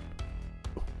 All right.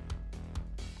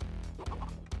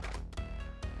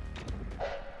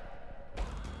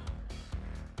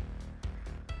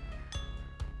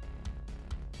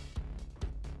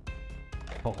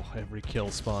 Oh, every kill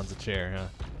spawns a chair,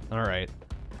 huh? All right.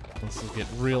 This will get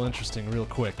real interesting real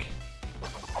quick.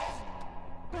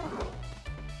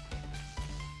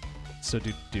 So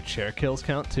do chair kills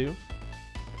count too?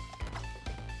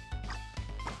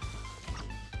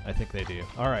 I think they do.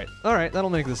 All right, that'll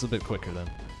make this a bit quicker then.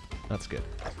 That's good.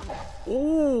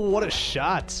 Ooh, what a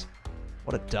shot!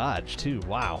 What a dodge too,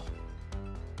 wow.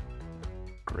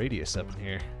 Gradius up in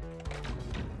here.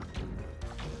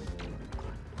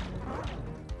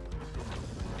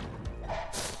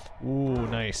 Ooh,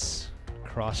 nice.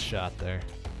 Cross shot there.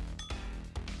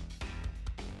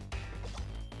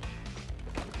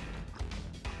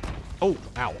 Oh,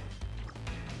 ow.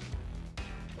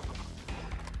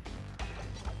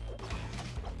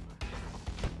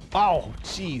 Oh,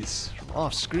 jeez.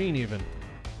 Off screen even.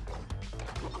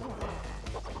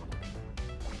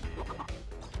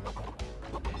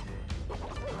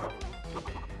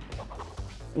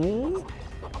 Ooh.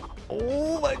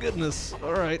 Oh my goodness.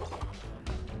 All right.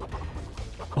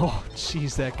 Oh,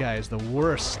 jeez, that guy is the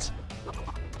worst.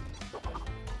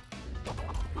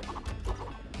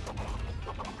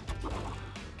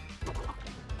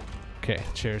 Okay,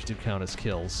 chairs do count as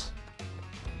kills.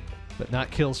 But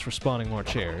not kills for spawning more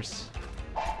chairs.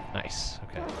 Nice,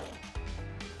 okay.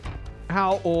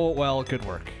 Ow, oh, well, good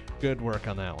work. Good work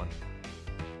on that one.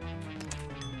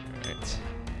 Alright.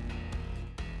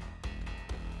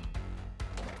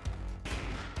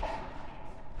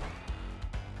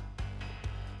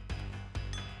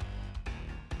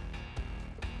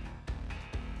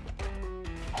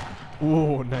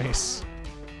 Ooh, nice.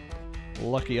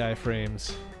 Lucky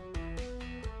iframes.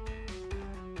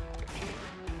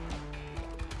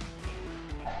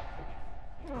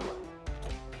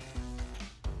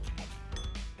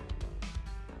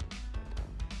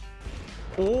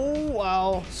 Oh,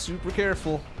 wow. Super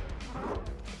careful.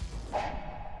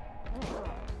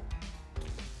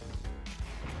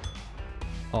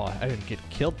 Oh, I didn't get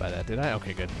killed by that, did I?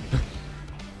 Okay, good.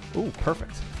 Ooh,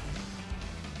 perfect.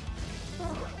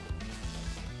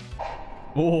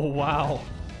 Oh, wow.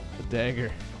 The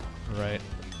dagger. Right.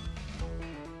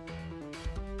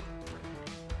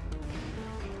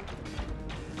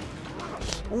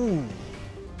 Ooh.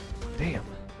 Damn.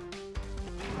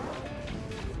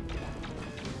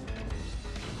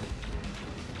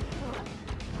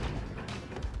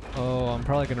 Oh, I'm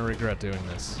probably gonna regret doing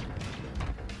this.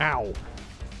 Ow.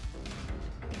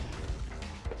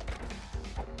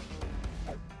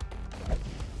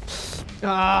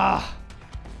 Ah!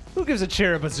 Who gives a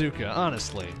chair a bazooka,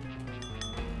 honestly?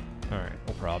 Alright,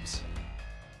 no probs.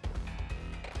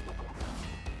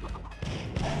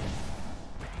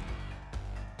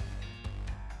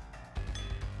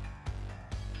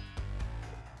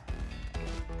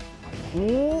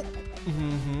 Ooh.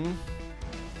 Mm-hmm.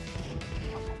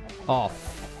 Oh,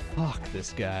 fuck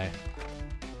this guy.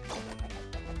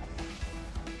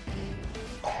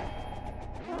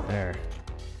 There.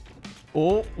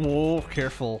 Oh, whoa,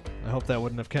 careful. I hope that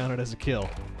wouldn't have counted as a kill.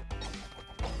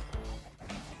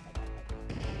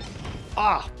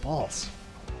 Ah, balls.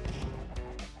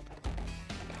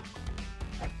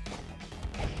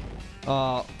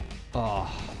 Oh.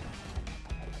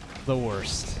 The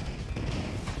worst.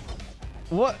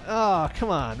 What? Oh, come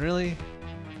on, really?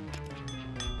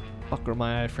 Fuck were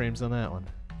my iframes on that one.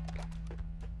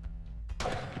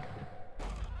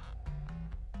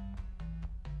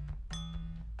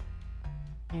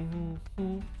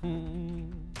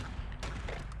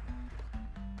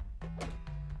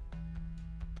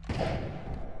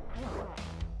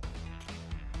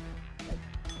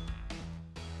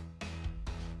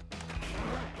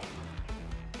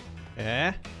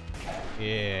 Yeah?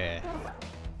 Yeah.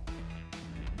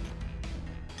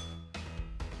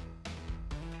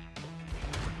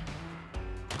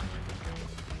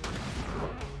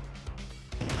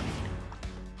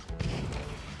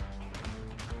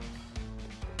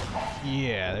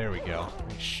 Yeah, there we go.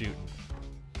 Nice shooting.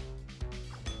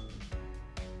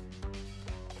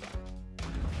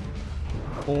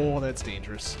 Oh, that's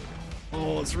dangerous.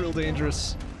 Oh, it's real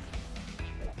dangerous.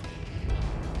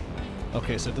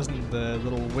 Okay, so doesn't the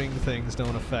little wing things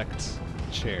don't affect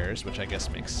chairs, which I guess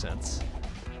makes sense.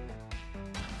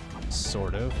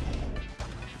 Sort of.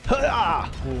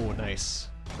 Ha! Oh, nice.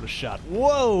 What a shot.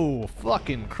 Whoa!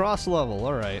 Fucking cross level.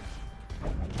 All right.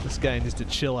 This guy needs to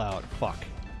chill out. Fuck.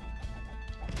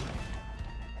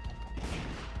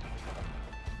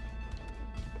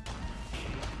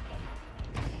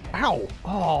 Ow!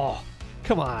 Oh,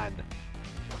 come on.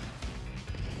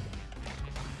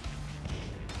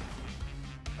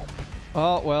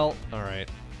 Oh, well, alright.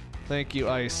 Thank you,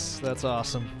 Ice. That's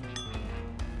awesome.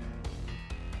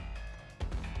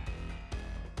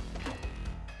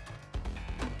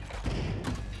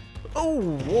 Oh,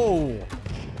 whoa!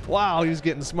 Wow, he was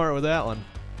getting smart with that one.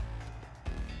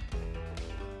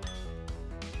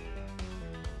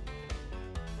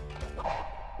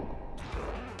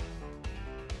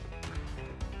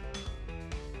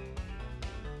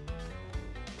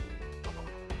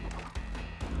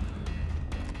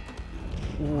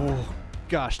 Oh,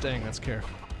 gosh dang, that's scary.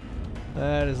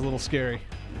 That is a little scary.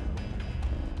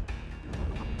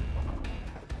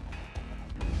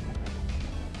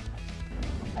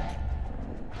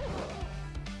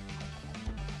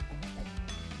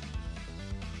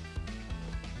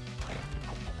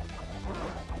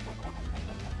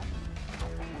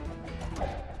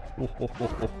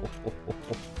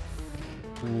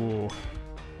 Ooh.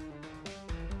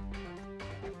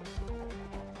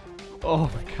 Oh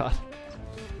my god.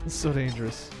 It's so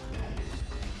dangerous.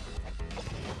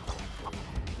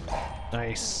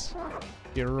 Nice.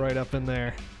 Get right up in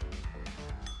there.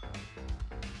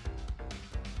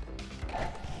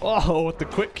 Oh, with the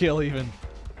quick kill even.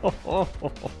 Oh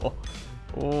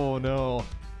no.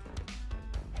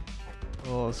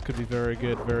 Oh, this could be very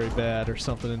good, very bad, or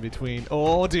something in between.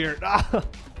 Oh dear.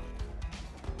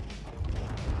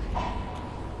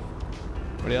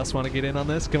 Anybody else want to get in on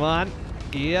this? Come on.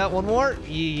 Yeah, one more.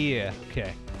 Yeah.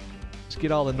 Okay. Let's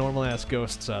get all the normal ass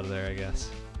ghosts out of there, I guess.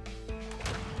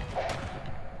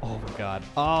 Oh my god.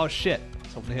 Oh shit. I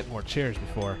was hoping to hit more chairs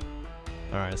before.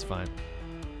 Alright, it's fine.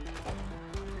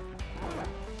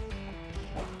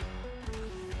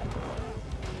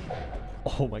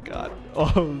 Oh my god.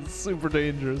 Oh, it's super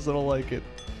dangerous. I don't like it.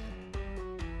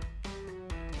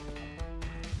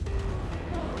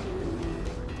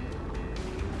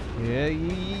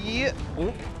 Yeah.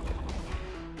 Oh.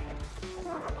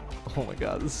 Oh my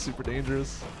god, this is super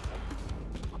dangerous.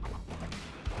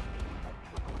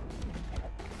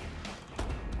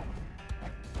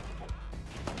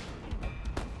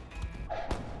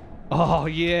 Oh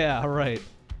yeah, alright.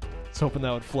 I was hoping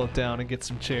that would float down and get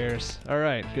some chairs.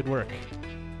 Alright, good work.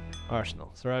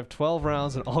 Arsenal. Survive 12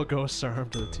 rounds and all ghosts are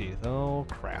armed to the teeth. Oh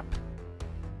crap.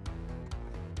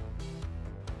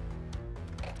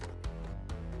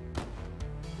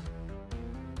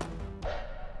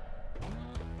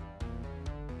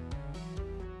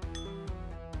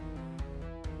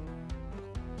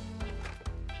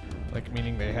 Like,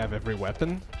 meaning they have every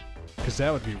weapon? Because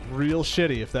that would be real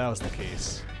shitty if that was the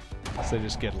case. So they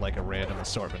just get like a random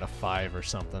assortment of 5 or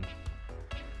something.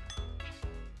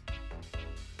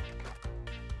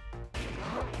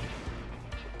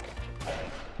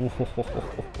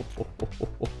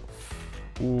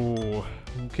 Ooh,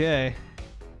 okay.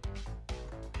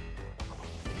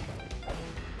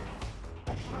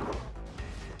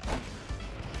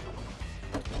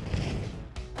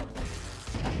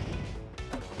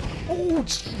 Oh,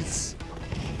 jeez.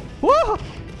 Whoa!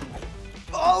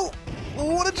 Oh!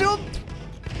 What a jump!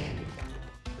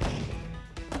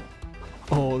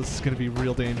 Oh, this is gonna be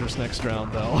real dangerous next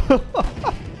round, though.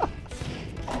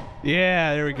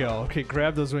 Yeah, there we go. Okay,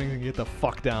 grab those wings and get the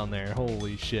fuck down there.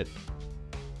 Holy shit.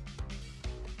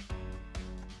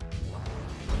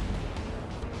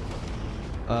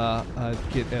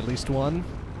 Get at least one.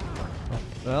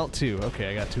 Well, 2. Okay,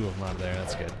 I got 2 of them out of there.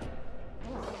 That's good.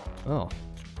 Oh.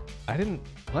 I didn't...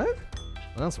 What? Well,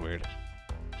 that's weird.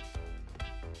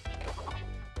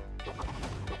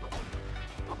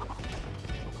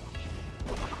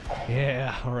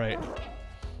 Yeah, alright.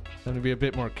 Time to be a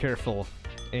bit more careful.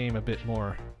 Aim a bit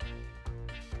more.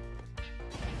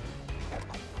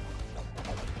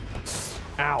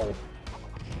 Ow!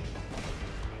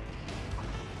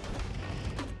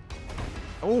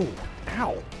 Oh!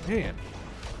 Ow! Man!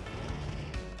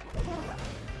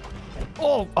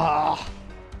 Oh! Ah!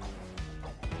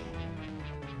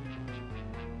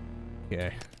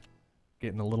 Okay.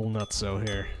 Getting a little nutso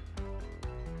here.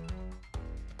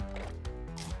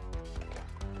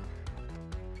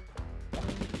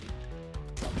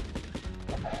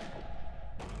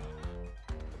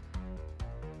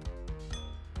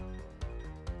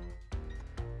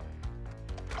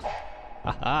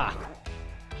 Haha!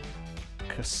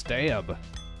 Stab.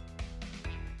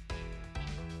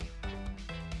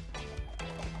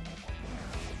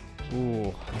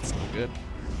 Ooh, that's not good.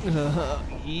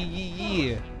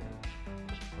 Yeah.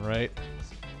 Right.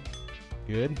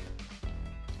 Good.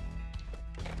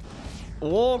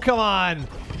 Oh, come on!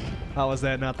 How was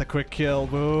that not the quick kill?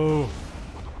 Boo! Oh,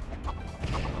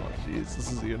 jeez,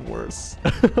 this is even worse.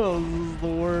 Oh, this is the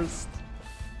worst.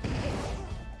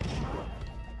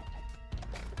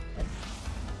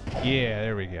 Yeah,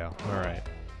 there we go. Alright.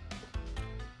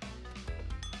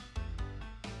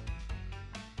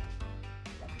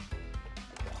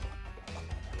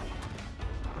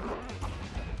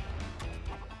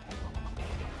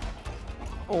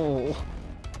 Oh.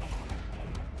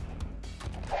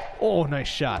 Oh, nice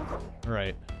shot.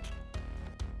 Alright.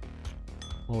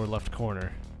 Lower left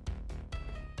corner.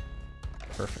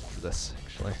 Perfect for this,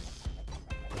 actually.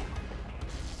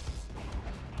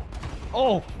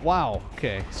 Oh, wow.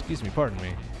 Okay, excuse me, pardon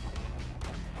me.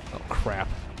 Oh, crap.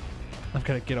 I've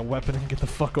got to get a weapon and get the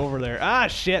fuck over there. Ah,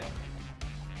 shit!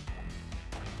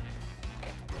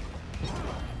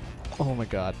 Oh my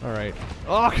god, alright.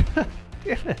 Oh,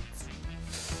 damn it!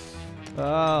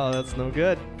 Oh, that's no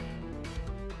good.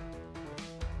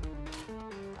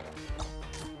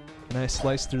 Can I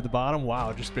slice through the bottom?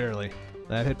 Wow, just barely.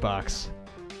 That hitbox.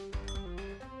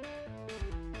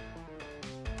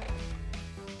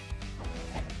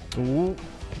 Ooh.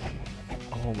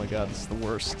 Oh my god, this is the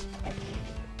worst.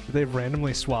 Do they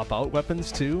randomly swap out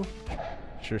weapons too?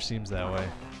 Sure seems that way.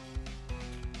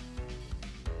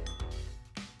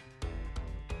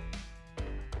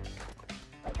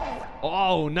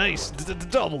 Oh, nice!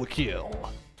 Double kill!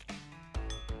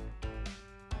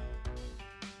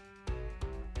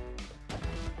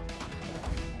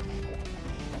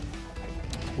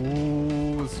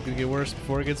 Ooh, this is gonna get worse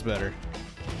before it gets better.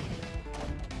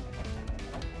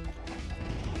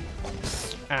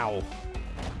 Ow.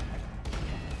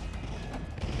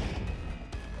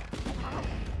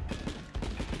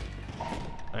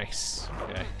 Nice.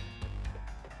 Okay.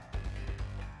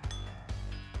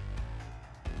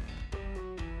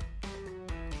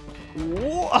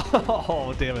 Whoa!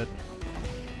 Oh, damn it.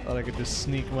 Thought I could just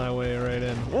sneak my way right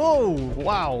in. Whoa!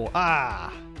 Wow!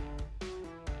 Ah!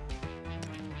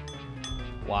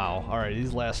 Wow. Alright,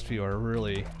 these last few are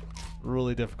really,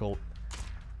 really difficult.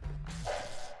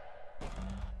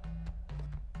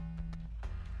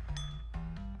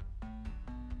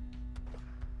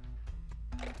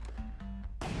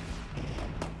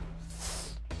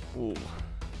 Ooh.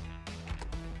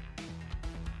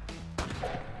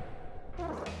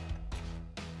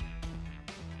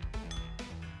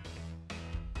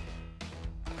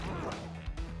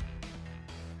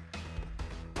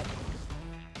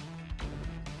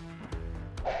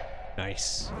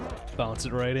 Nice. Bounce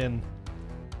it right in.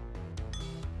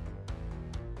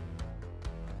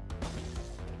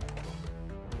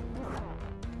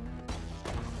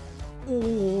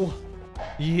 Ooh.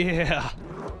 Yeah.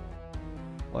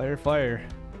 Fire, fire.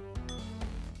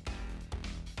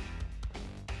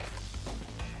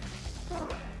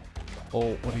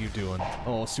 Oh, what are you doing?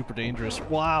 Oh, super dangerous.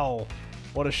 Wow.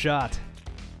 What a shot.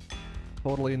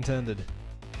 Totally intended.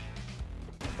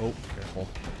 Oh, careful.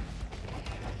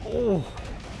 Oh!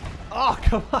 Oh,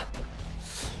 come on!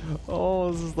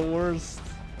 Oh, this is the worst.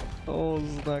 Oh, this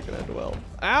is not gonna end well.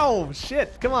 Ow!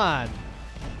 Shit! Come on!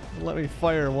 Let me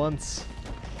fire once.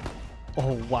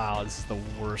 Oh, wow, this is the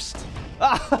worst.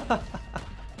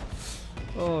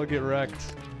 Oh, get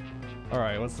wrecked.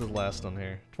 Alright, what's the last one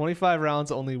here? 25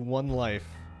 rounds, only 1 life.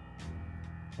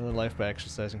 Another life by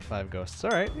exercising 5 ghosts.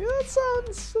 Alright, yeah,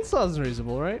 that sounds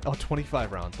reasonable, right? Oh,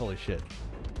 25 rounds, holy shit.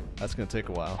 That's gonna take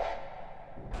a while.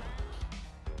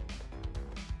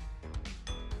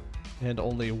 And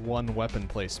only 1 weapon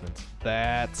placement.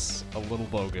 That's a little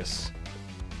bogus.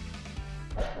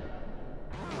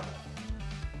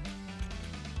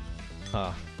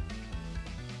 Huh.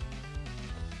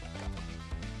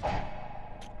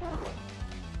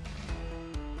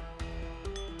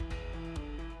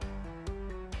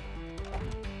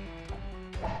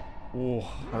 Ooh,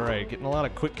 alright, getting a lot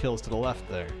of quick kills to the left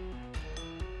there.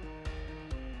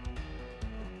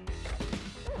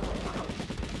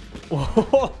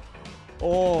 Oh,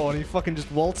 oh, and he fucking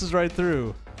just waltzes right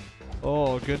through.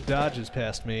 Oh, good dodges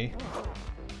past me.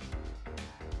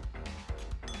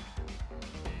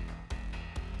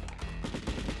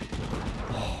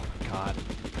 Oh, God.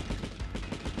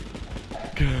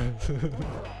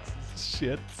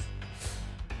 Shit.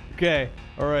 Okay,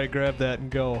 alright, grab that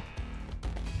and go.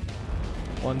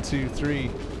 1, 2, 3,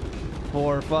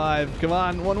 4, 5. Come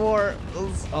on, 1 more.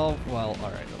 Oh, well,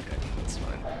 alright, okay. That's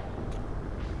fine.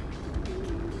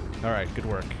 Alright, good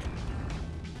work.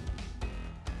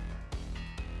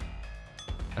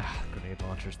 Ah, grenade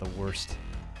launcher's the worst.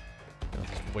 I'll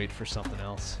just wait for something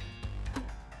else.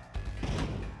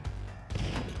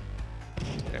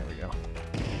 There we go.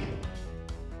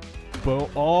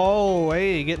 Oh,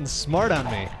 hey, getting smart on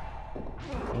me.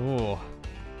 Ooh.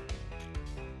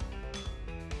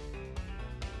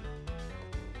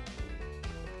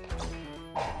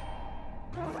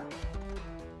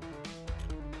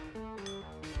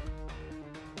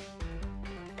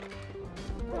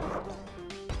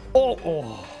 Oh,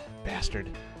 oh,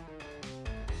 bastard.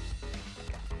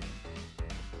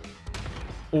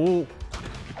 Oh.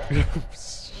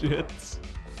 Shit.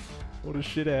 What a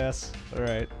shit ass.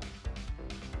 Alright.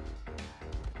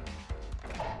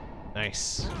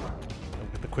 Nice.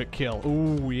 Look at the quick kill.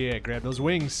 Ooh, yeah, grab those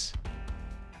wings.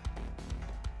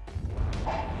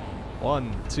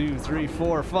 1, 2, 3,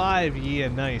 4, 5. Yeah,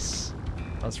 nice.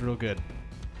 That's real good.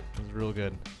 That was real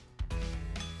good.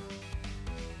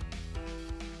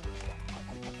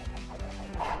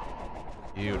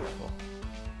 Beautiful.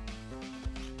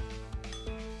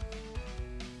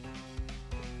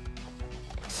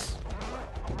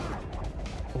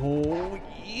 Oh,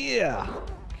 yeah.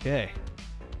 Okay.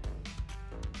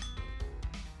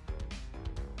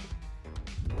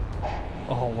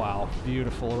 Oh, wow.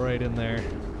 Beautiful. Right in there.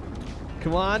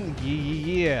 Come on.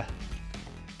 Yeah.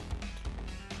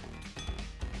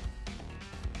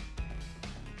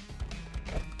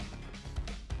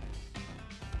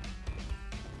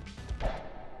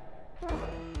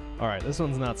 Alright, this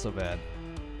one's not so bad.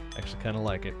 Actually kind of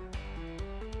like it.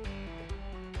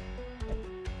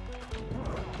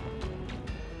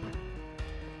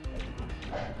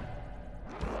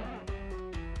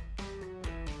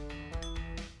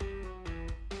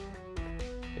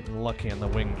 Getting lucky on the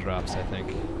wing drops, I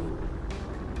think.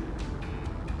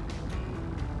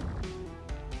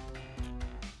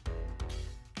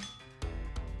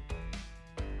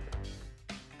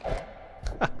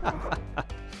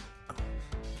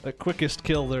 The quickest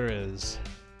kill there is.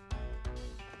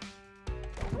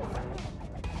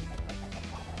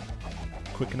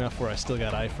 Quick enough where I still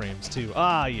got iframes too.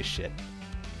 Ah, you shit.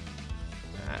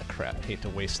 Ah, crap. Hate to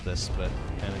waste this, but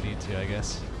kind of need to, I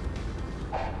guess.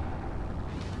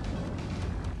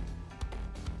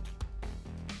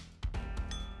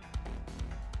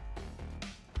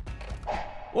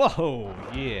 Whoa,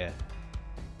 yeah.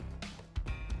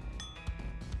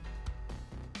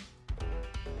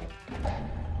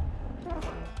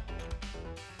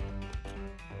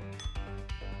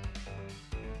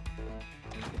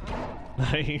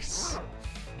 Nice.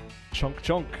 Chunk,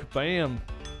 chunk, bam.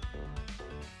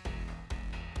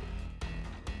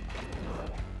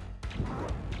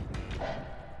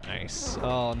 Nice.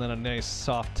 Oh, and then a nice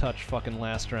soft touch fucking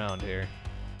last round here.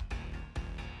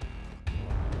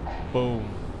 Boom.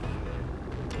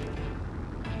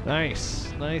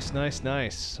 Nice. Nice, nice,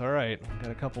 nice. Alright,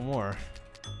 got a couple more.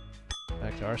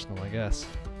 Back to Arsenal, I guess.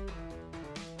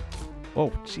 Whoa,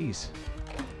 jeez.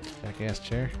 Jackass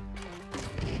chair.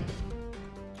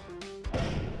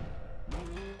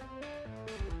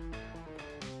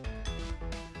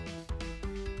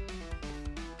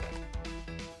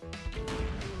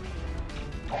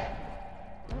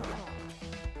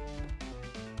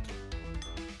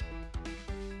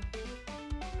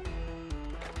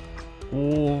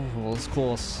 Oh, that was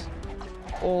close.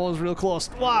 Oh, it was real close.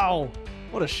 Wow!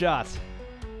 What a shot.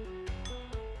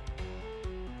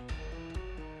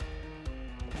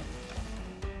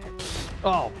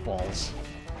 Oh, balls.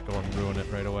 Go and ruin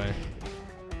it right away.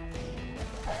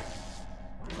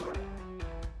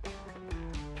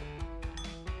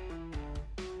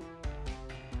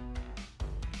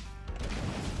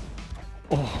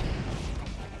 Oh.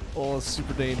 Oh, it's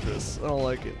super dangerous. I don't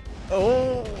like it.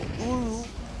 Oh!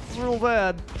 It's real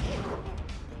bad.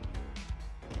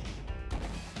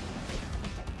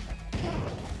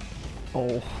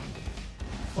 Oh.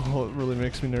 Oh, it really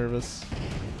makes me nervous.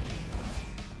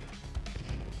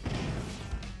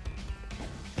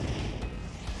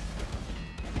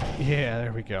 Yeah,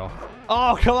 there we go.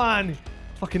 Oh, come on!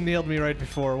 Fucking nailed me right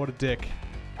before. What a dick.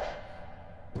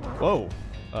 Whoa.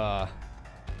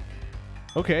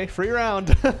 Okay, free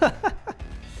round.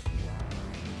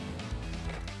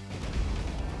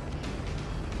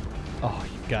 Oh,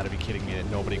 you gotta be kidding me that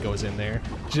nobody goes in there.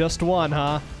 Just one,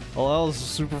 huh? Well, that was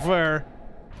super fair.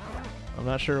 I'm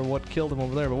not sure what killed him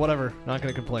over there, but whatever. Not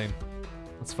gonna complain.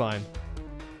 That's fine.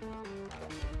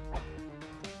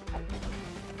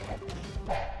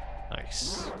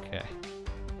 Nice. Okay.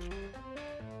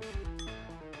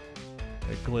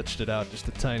 I glitched it out just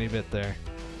a tiny bit there.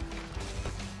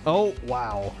 Oh,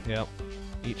 wow. Yep.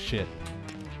 Eat shit.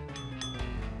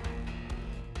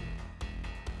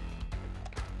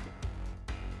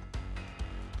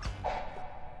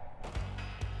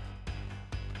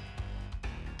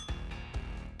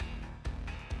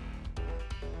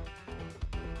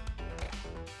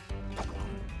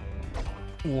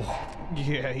 Whoa.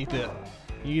 Yeah, eat it.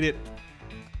 Eat it.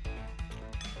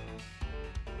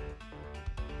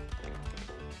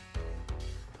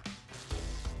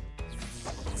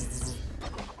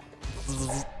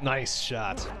 Nice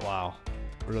shot. Wow.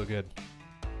 Real good.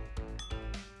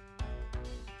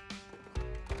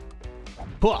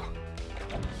 Huh.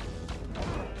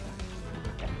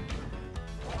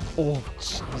 Oh,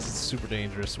 this is super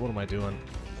dangerous. What am I doing?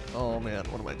 Oh man,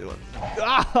 what am I doing?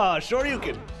 Ah,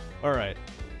 Shoryuken! Alright.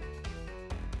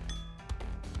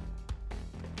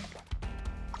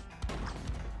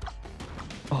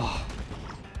 Oh.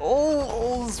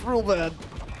 Oh, this is real bad.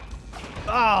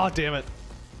 Ah, damn it.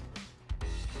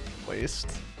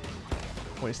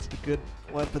 Wasted a good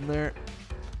weapon there.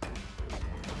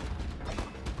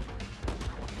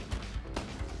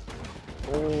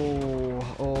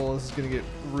 Oh, this is gonna get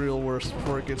real worse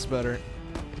before it gets better.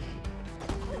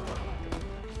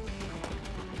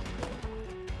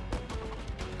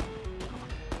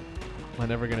 Am I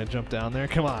never gonna jump down there?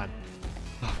 Come on.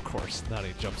 Of course, not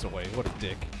he jumps away. What a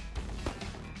dick.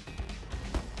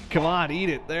 Come on, eat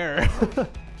it there.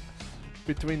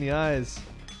 Between the eyes.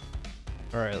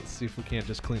 Alright, let's see if we can't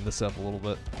just clean this up a little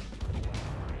bit.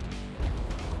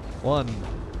 1,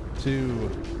 2,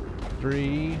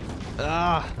 3.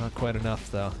 Ah, not quite enough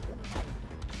though.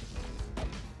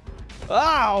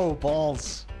 Ow,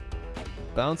 balls.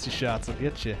 Bouncy shots will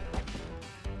get you.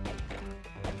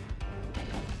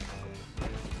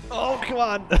 Oh, come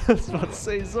on. I was about to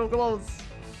say, so close.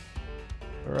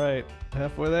 Alright,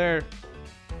 halfway there.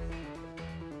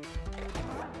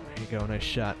 There you go, nice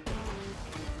shot.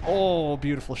 Oh,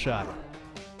 beautiful shot.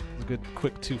 It was a good,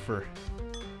 quick twofer.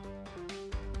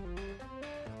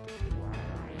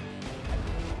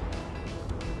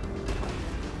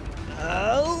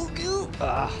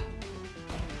 Ah.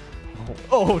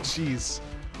 Oh, jeez.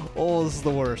 Oh, this is the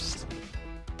worst.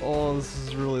 Oh, this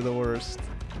is really the worst.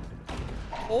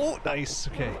 Oh, nice.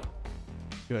 Okay.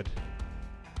 Good.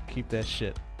 Keep that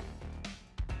shit.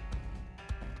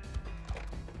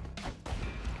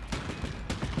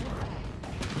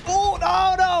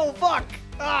 Oh, no, fuck!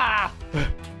 Ah!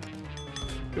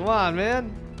 Come on,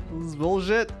 man. This is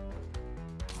bullshit.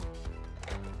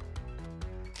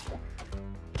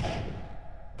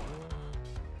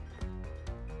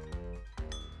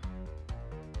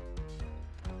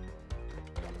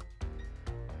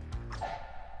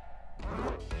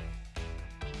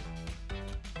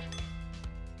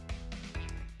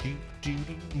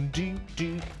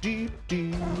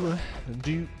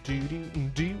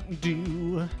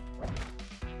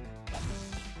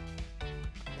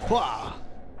 Wah!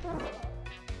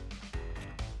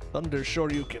 Thunder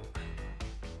Shoryuken.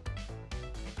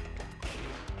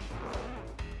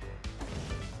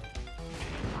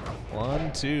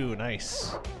 One, two,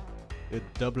 nice. Good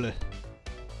double.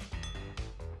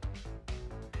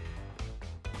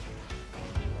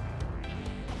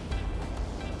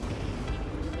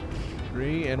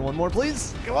 Three, and one more,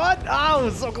 please. Come on! Oh,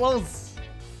 so close.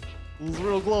 It was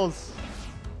real close.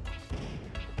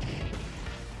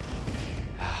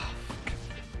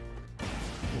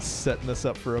 Setting this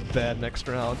up for a bad next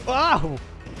round. Wow!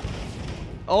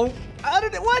 Oh, how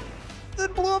did it? What?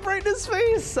 It blew up right in his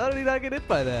face. How did he not get hit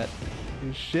by that?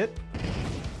 You shit.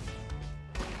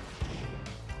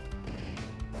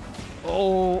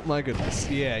 Oh my goodness.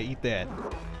 Yeah, eat that.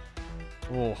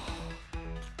 Oh.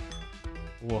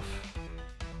 Woof.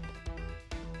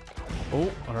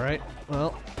 Oh, alright.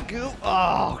 Well, go.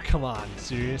 Oh, come on.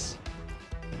 Serious?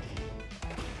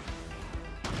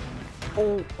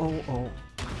 Oh, oh, oh.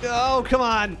 Oh, come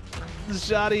on!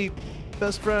 Shoddy,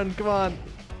 best friend, come on.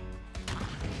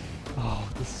 Oh,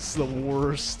 this is the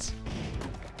worst.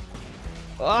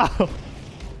 Oh!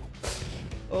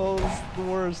 Oh, this is the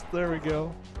worst. There we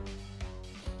go.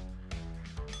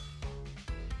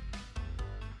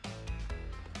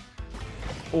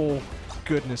 Oh,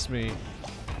 goodness me.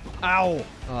 Ow!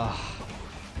 Ah.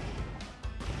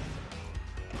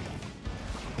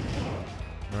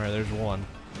 Alright, there's one.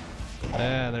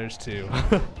 And there's two.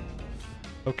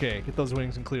 Okay, get those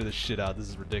wings and clear this shit out. This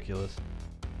is ridiculous.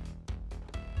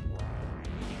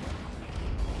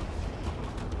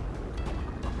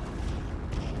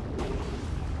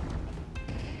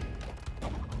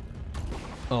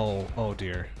 Oh, oh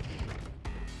dear.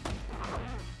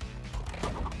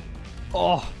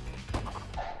 Oh!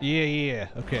 Yeah, yeah,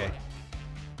 okay.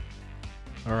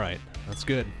 Alright, that's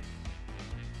good.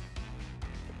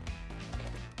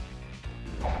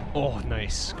 Oh,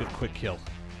 nice. Good quick kill.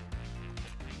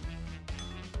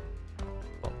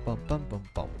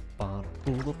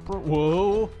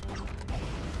 Whoa!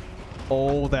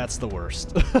 Oh, that's the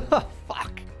worst.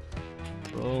 Fuck!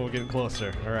 Oh, we're getting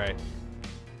closer. Alright.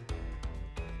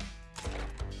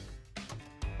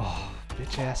 Oh,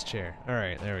 bitch ass chair.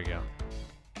 Alright, there we go.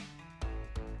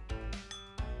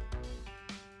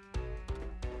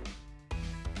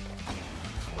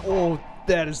 Oh,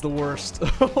 that is the worst.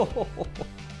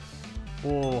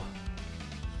 Whoa.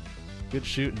 Good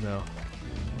shooting, though.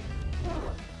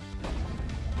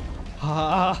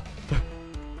 Ha!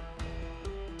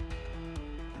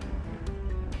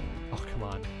 Oh, come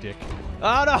on, dick.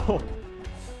 Oh, no!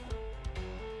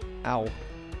 Ow.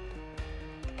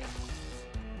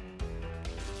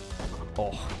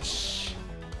 Oh, shh.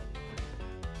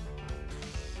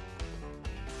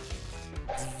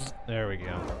 There we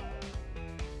go.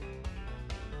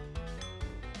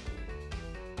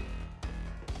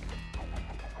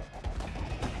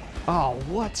 Oh,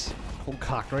 what? Cold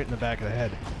cocked right in the back of the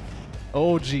head.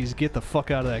 Oh, geez, get the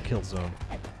fuck out of that kill zone.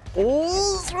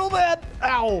 Oh, it's real bad.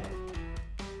 Ow.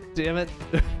 Damn it.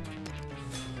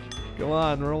 Come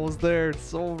on, we're almost there. It's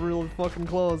so really fucking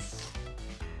close.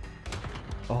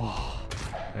 Oh,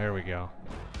 there we go.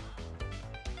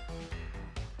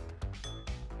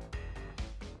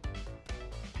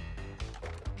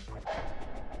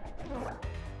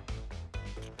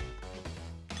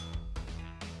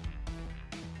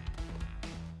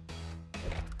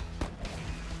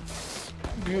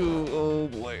 Oh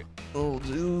boy. Oh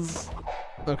Jesus.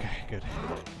 Okay, good.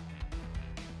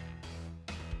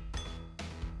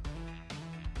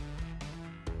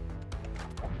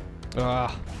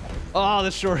 Ah. Oh, the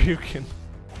Shoryuken.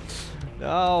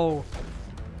 No.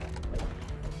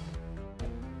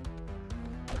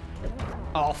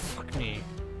 Oh, fuck me.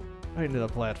 Right into the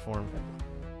platform.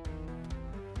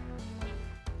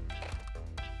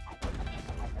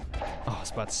 Oh, I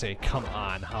was about to say, come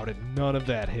on. How did none of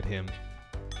that hit him?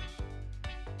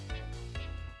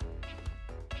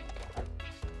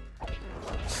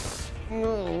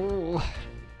 Oh.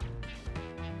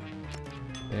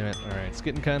 Damn it, alright. it's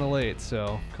getting kind of late,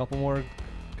 so couple more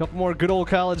good old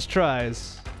college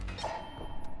tries.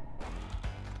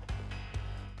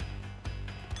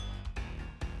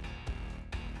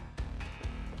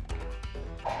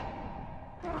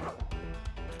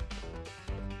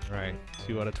 Right,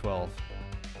 2 out of 12.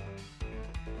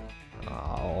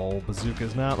 Oh,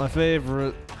 bazooka's not my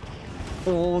favorite.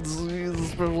 Oh, jeez,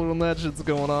 especially when that shit's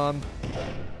going on.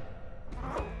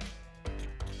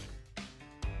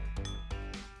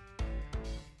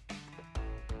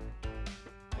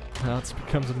 Now it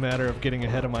becomes a matter of getting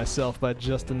ahead of myself by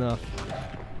just enough.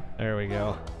 There we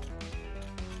go.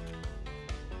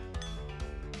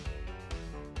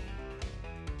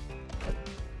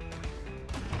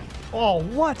 Oh,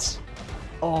 what?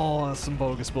 Oh, that's some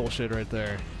bogus bullshit right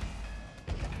there.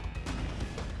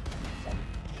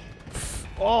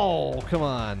 Oh, come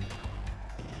on.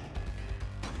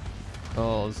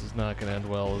 Oh, this is not gonna end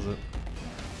well, is it?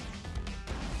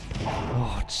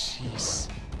 Oh, jeez.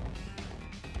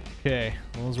 Okay,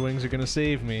 those wings are gonna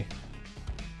save me.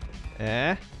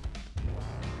 Eh?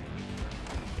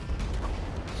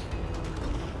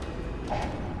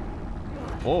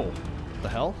 Whoa, what the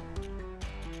hell?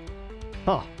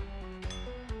 Huh.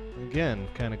 Again,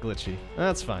 kind of glitchy.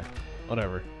 That's fine.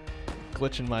 Whatever.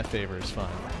 Glitch in my favor is fine.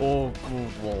 Oh,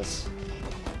 wolves.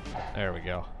 There we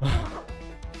go.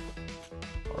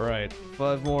 Alright,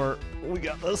 5 more. We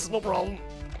got this, no problem.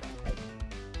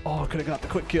 Oh, I could have got the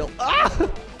quick kill.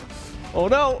 Ah! Oh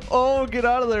no! Oh, get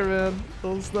out of there, man.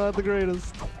 That's not the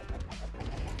greatest.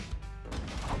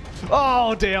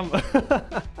 Oh, damn!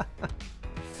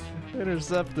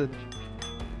 Intercepted.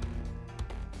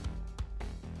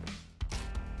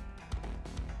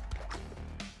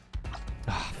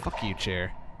 Ah, fuck you,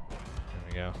 chair. There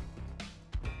we go.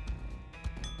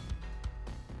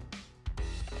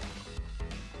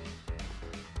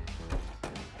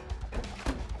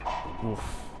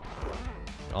 Oof.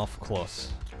 Awful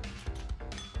close.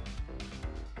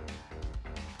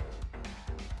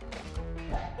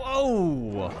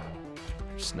 Whoa!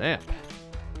 Snap.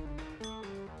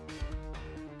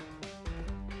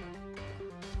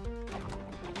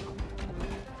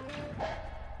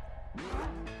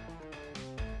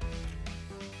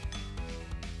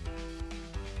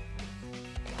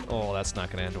 Oh, that's not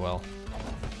gonna end well.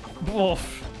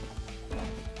 Oof.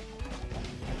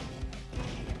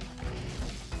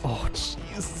 Oh, jeez,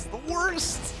 this is the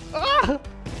worst! Ah!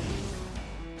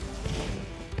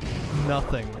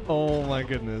 Nothing. Oh my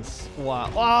goodness. Wow.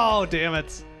 Oh, damn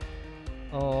it.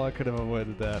 Oh, I could have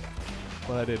avoided that.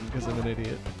 But I didn't because I'm an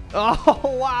idiot. Oh,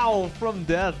 wow! From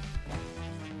death.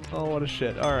 Oh, what a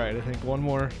shit. Alright, I think one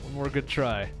more good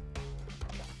try.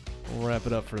 We'll wrap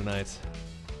it up for tonight.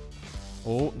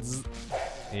 Oh, zzz.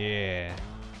 Yeah.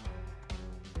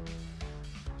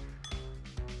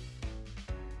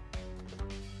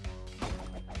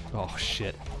 Oh,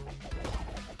 shit.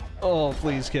 Oh,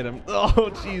 please get him.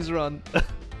 Oh, jeez, run.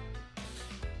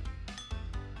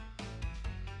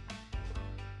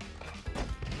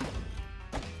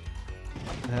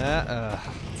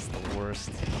 It's the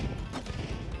worst.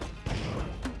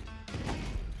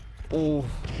 Oh.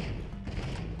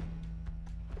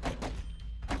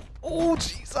 Oh,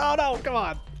 jeez. Oh, no, come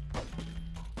on.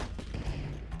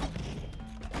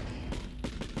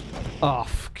 Oh,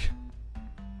 fuck.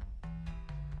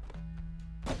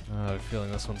 I have a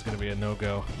feeling this one's gonna be a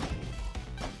no-go.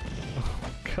 Oh,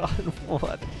 God,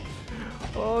 what?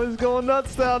 Oh, he's going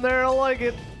nuts down there. I don't like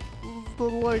it.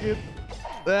 Don't like it.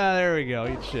 Ah, there we go.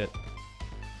 Eat shit.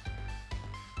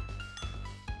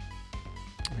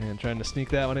 And trying to sneak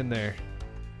that one in there.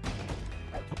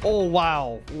 Oh,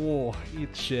 wow. Whoa,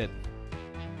 eat shit.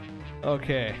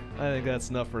 Okay, I think that's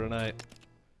enough for tonight.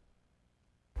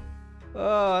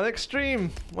 Next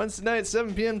stream, Wednesday night,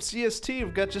 7 p.m. CST.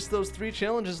 We've got just those 3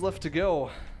 challenges left to go.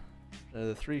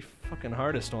 The 3 fucking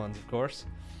hardest ones, of course.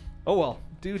 Oh well,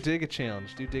 do dig a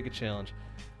challenge. Do dig a challenge.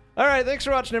 Alright, thanks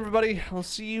for watching, everybody. I'll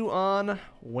see you on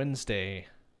Wednesday.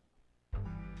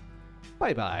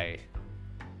 Bye-bye.